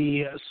of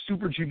the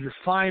Super Junior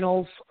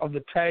finals of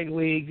the Tag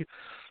League.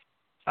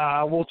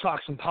 We'll talk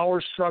some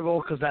Power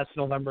Struggle because that's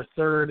November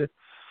 3rd.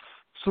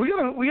 So we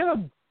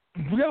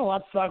got a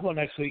lot to talk about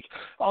next week.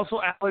 Also,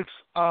 Alex,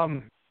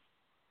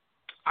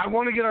 I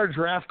want to get our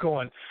draft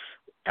going.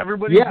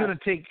 Everybody's going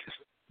to take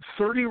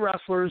 30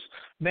 wrestlers,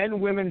 men,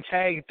 women,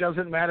 tag. It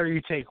doesn't matter.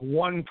 You take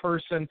one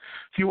person.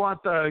 If you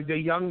want the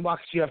Young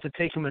Bucks, you have to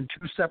take them in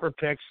 2 separate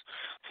picks.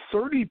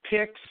 30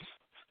 picks.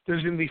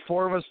 There's going to be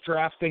 4 of us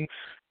drafting.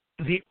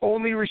 The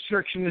only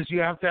restriction is you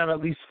have to have at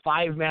least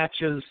 5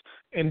 matches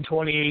in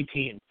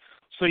 2018.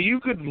 So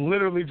you could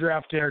literally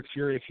draft Derek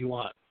Fury if you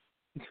want.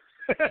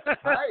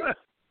 Right.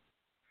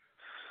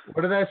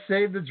 What did I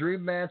say the dream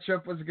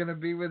matchup was going to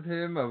be with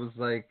him? I was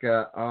like,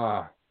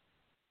 well,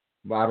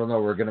 I don't know.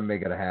 We're going to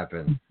make it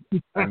happen.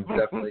 I'm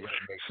definitely going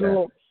to make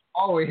that.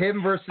 Oh,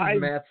 him versus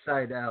Matt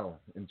Sydal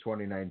in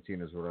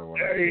 2019 is what I want.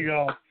 There you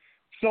go.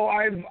 So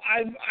I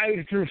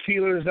threw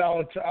feelers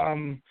out.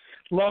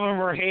 Love him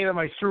or hate him,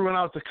 I threw one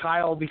out to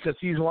Kyle because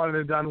he's wanted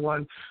to done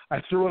one.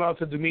 I threw one out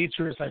to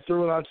Demetrius. I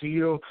threw one out to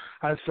you.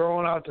 I threw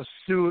one out to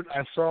Suit.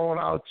 I threw one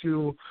out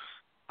to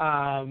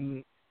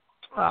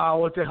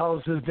what the hell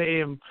is his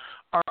name?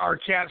 Our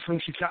cat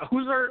from Chicago.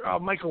 Who's our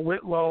Michael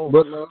Whitlow?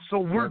 So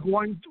we're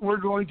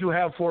going to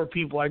have 4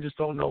 people. I just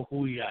don't know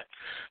who yet.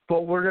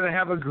 But we're going to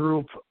have a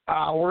group.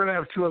 We're going to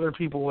have 2 other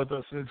people with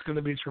us, and it's going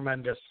to be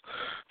tremendous.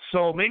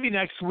 So maybe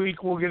next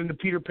week we'll get into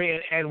Peter Pan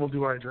and we'll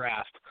do our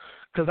draft.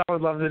 Because I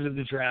would love to do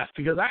the draft.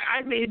 Because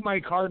I made my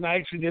card and I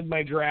actually did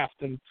my draft,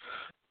 and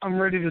I'm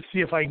ready to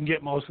see if I can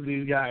get most of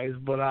these guys.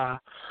 But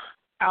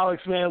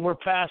Alex, man, we're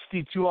past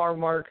the 2-hour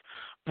mark.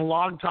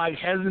 Blog Talk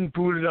hasn't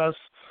booted us.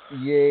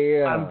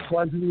 Yeah. I'm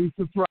pleasantly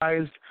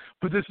surprised.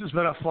 But this has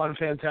been a fun,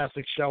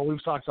 fantastic show.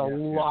 We've talked a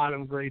lot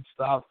of great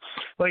stuff.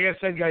 Like I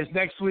said, guys,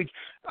 next week,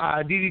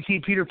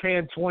 DDT Peter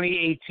Pan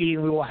 2018,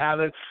 we will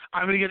have it.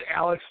 I'm going to get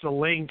Alex the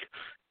link.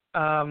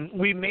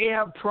 We may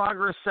have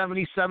Progress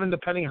 77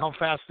 depending how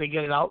fast they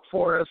get it out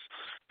for us,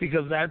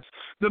 because that's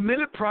the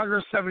minute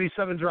Progress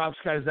 77 drops,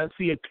 guys. That's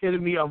the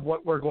epitome of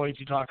what we're going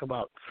to talk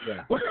about.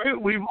 Yeah.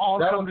 We've all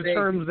come to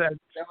terms that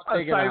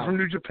aside from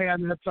New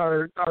Japan, that's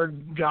our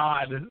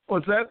god.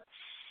 What's that?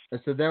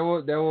 So there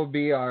will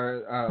be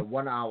our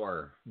 1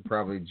 hour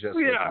probably just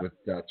with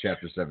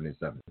Chapter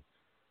 77.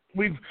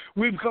 We've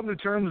come to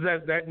terms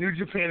that New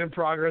Japan and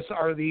Progress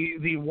are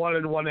the 1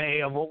 and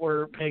 1A of what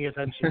we're paying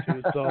attention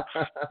to. So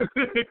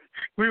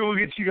we will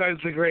get you guys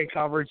the great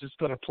coverage. It's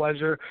been a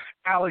pleasure.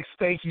 Alex,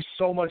 thank you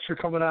so much for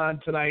coming on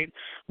tonight.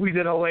 We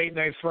did a late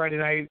night Friday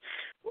night.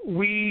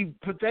 We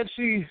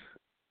potentially,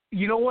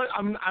 you know what?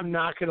 I'm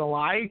not going to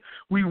lie.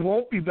 We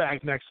won't be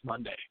back next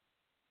Monday.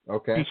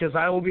 Okay. Because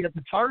I will be at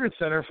the Target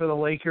Center for the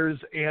Lakers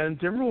and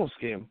Timberwolves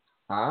game.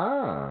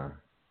 Ah.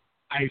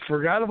 I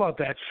forgot about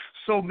that.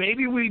 So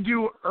maybe we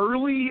do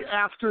early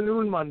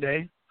afternoon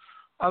Monday.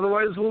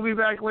 Otherwise, we'll be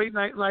back late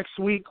night next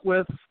week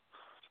with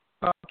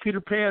Peter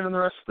Pan and the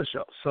rest of the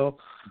show. So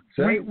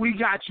we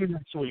got you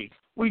next week.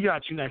 We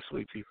got you next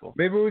week, people.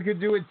 Maybe we could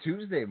do it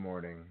Tuesday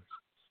morning.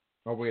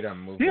 Oh, wait,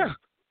 I'm moving. Yeah.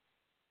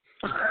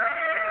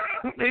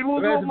 Maybe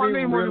we'll go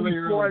Monday morning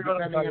before I go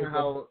to depending on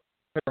how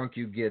drunk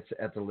you get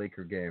at the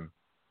Laker game.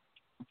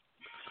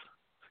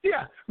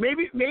 Yeah,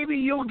 maybe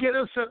you'll get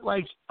us at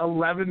like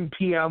 11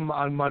 p.m.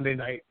 on Monday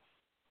night.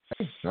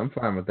 I'm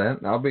fine with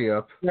that. I'll be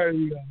up. There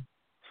you go.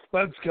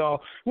 Let's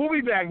go. We'll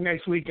be back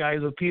next week,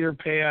 guys, with Peter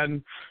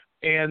Pan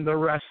and the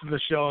rest of the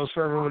shows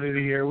for everybody to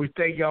hear. We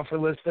thank y'all for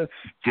listening.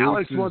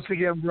 Alex, once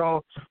again,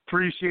 bro,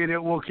 appreciate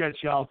it. We'll catch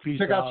y'all.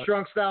 Peace out. Check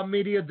out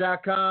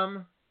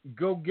strongstylemedia.com.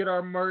 Go get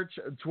our merch.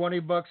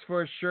 $20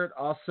 for a shirt.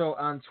 Also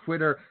on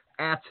Twitter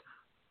at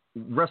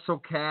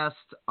WrestleCast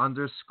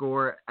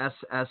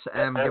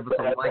 _SSM. Give us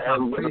a like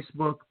on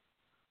Facebook.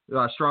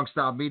 Strong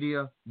Style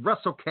Media,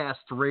 WrestleCast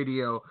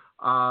Radio.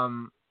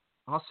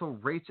 Also,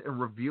 rate and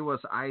review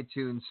us,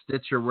 iTunes,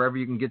 Stitcher, wherever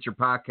you can get your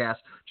podcast.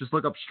 Just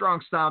look up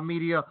Strong Style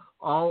Media,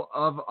 all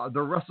of the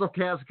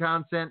WrestleCast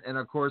content, and,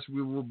 of course,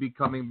 we will be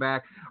coming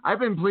back. I've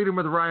been pleading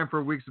with Ryan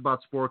for weeks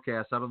about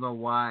Sportcast. I don't know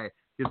why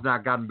he's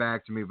not gotten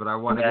back to me, but I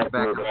want to get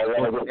back on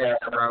the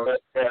Sportcast route.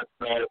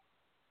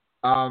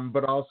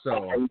 But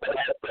also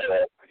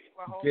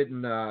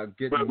getting more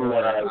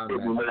on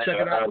that. Check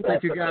it out.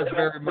 Thank you guys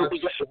very much.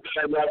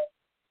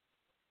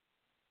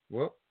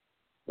 Whoop.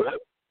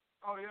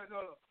 Oh, yeah,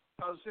 no.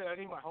 I was saying I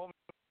need my home.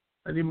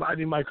 I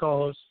need my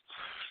co-hosts.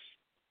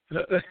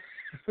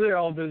 They're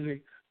all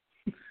busy.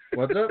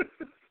 What's up?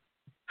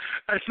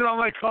 I said all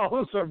my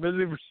co-hosts are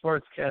busy for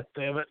Sportscast,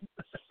 damn it.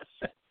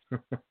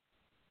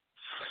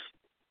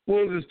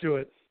 We'll just do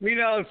it. Me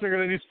and Alex are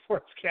going to do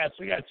Sportscast.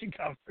 We got you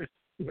covered.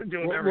 We're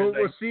doing everything.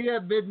 We'll see you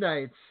at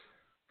midnight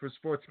for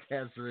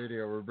Sportscast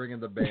Radio. We're bringing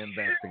the band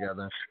back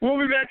together. We'll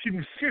be back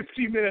in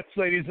 50 minutes,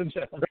 ladies and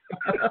gentlemen.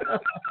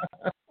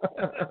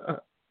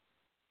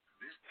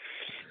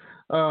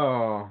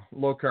 Oh,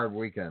 low carb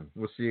weekend.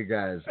 We'll see you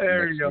guys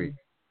next week.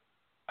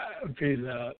 Peace out.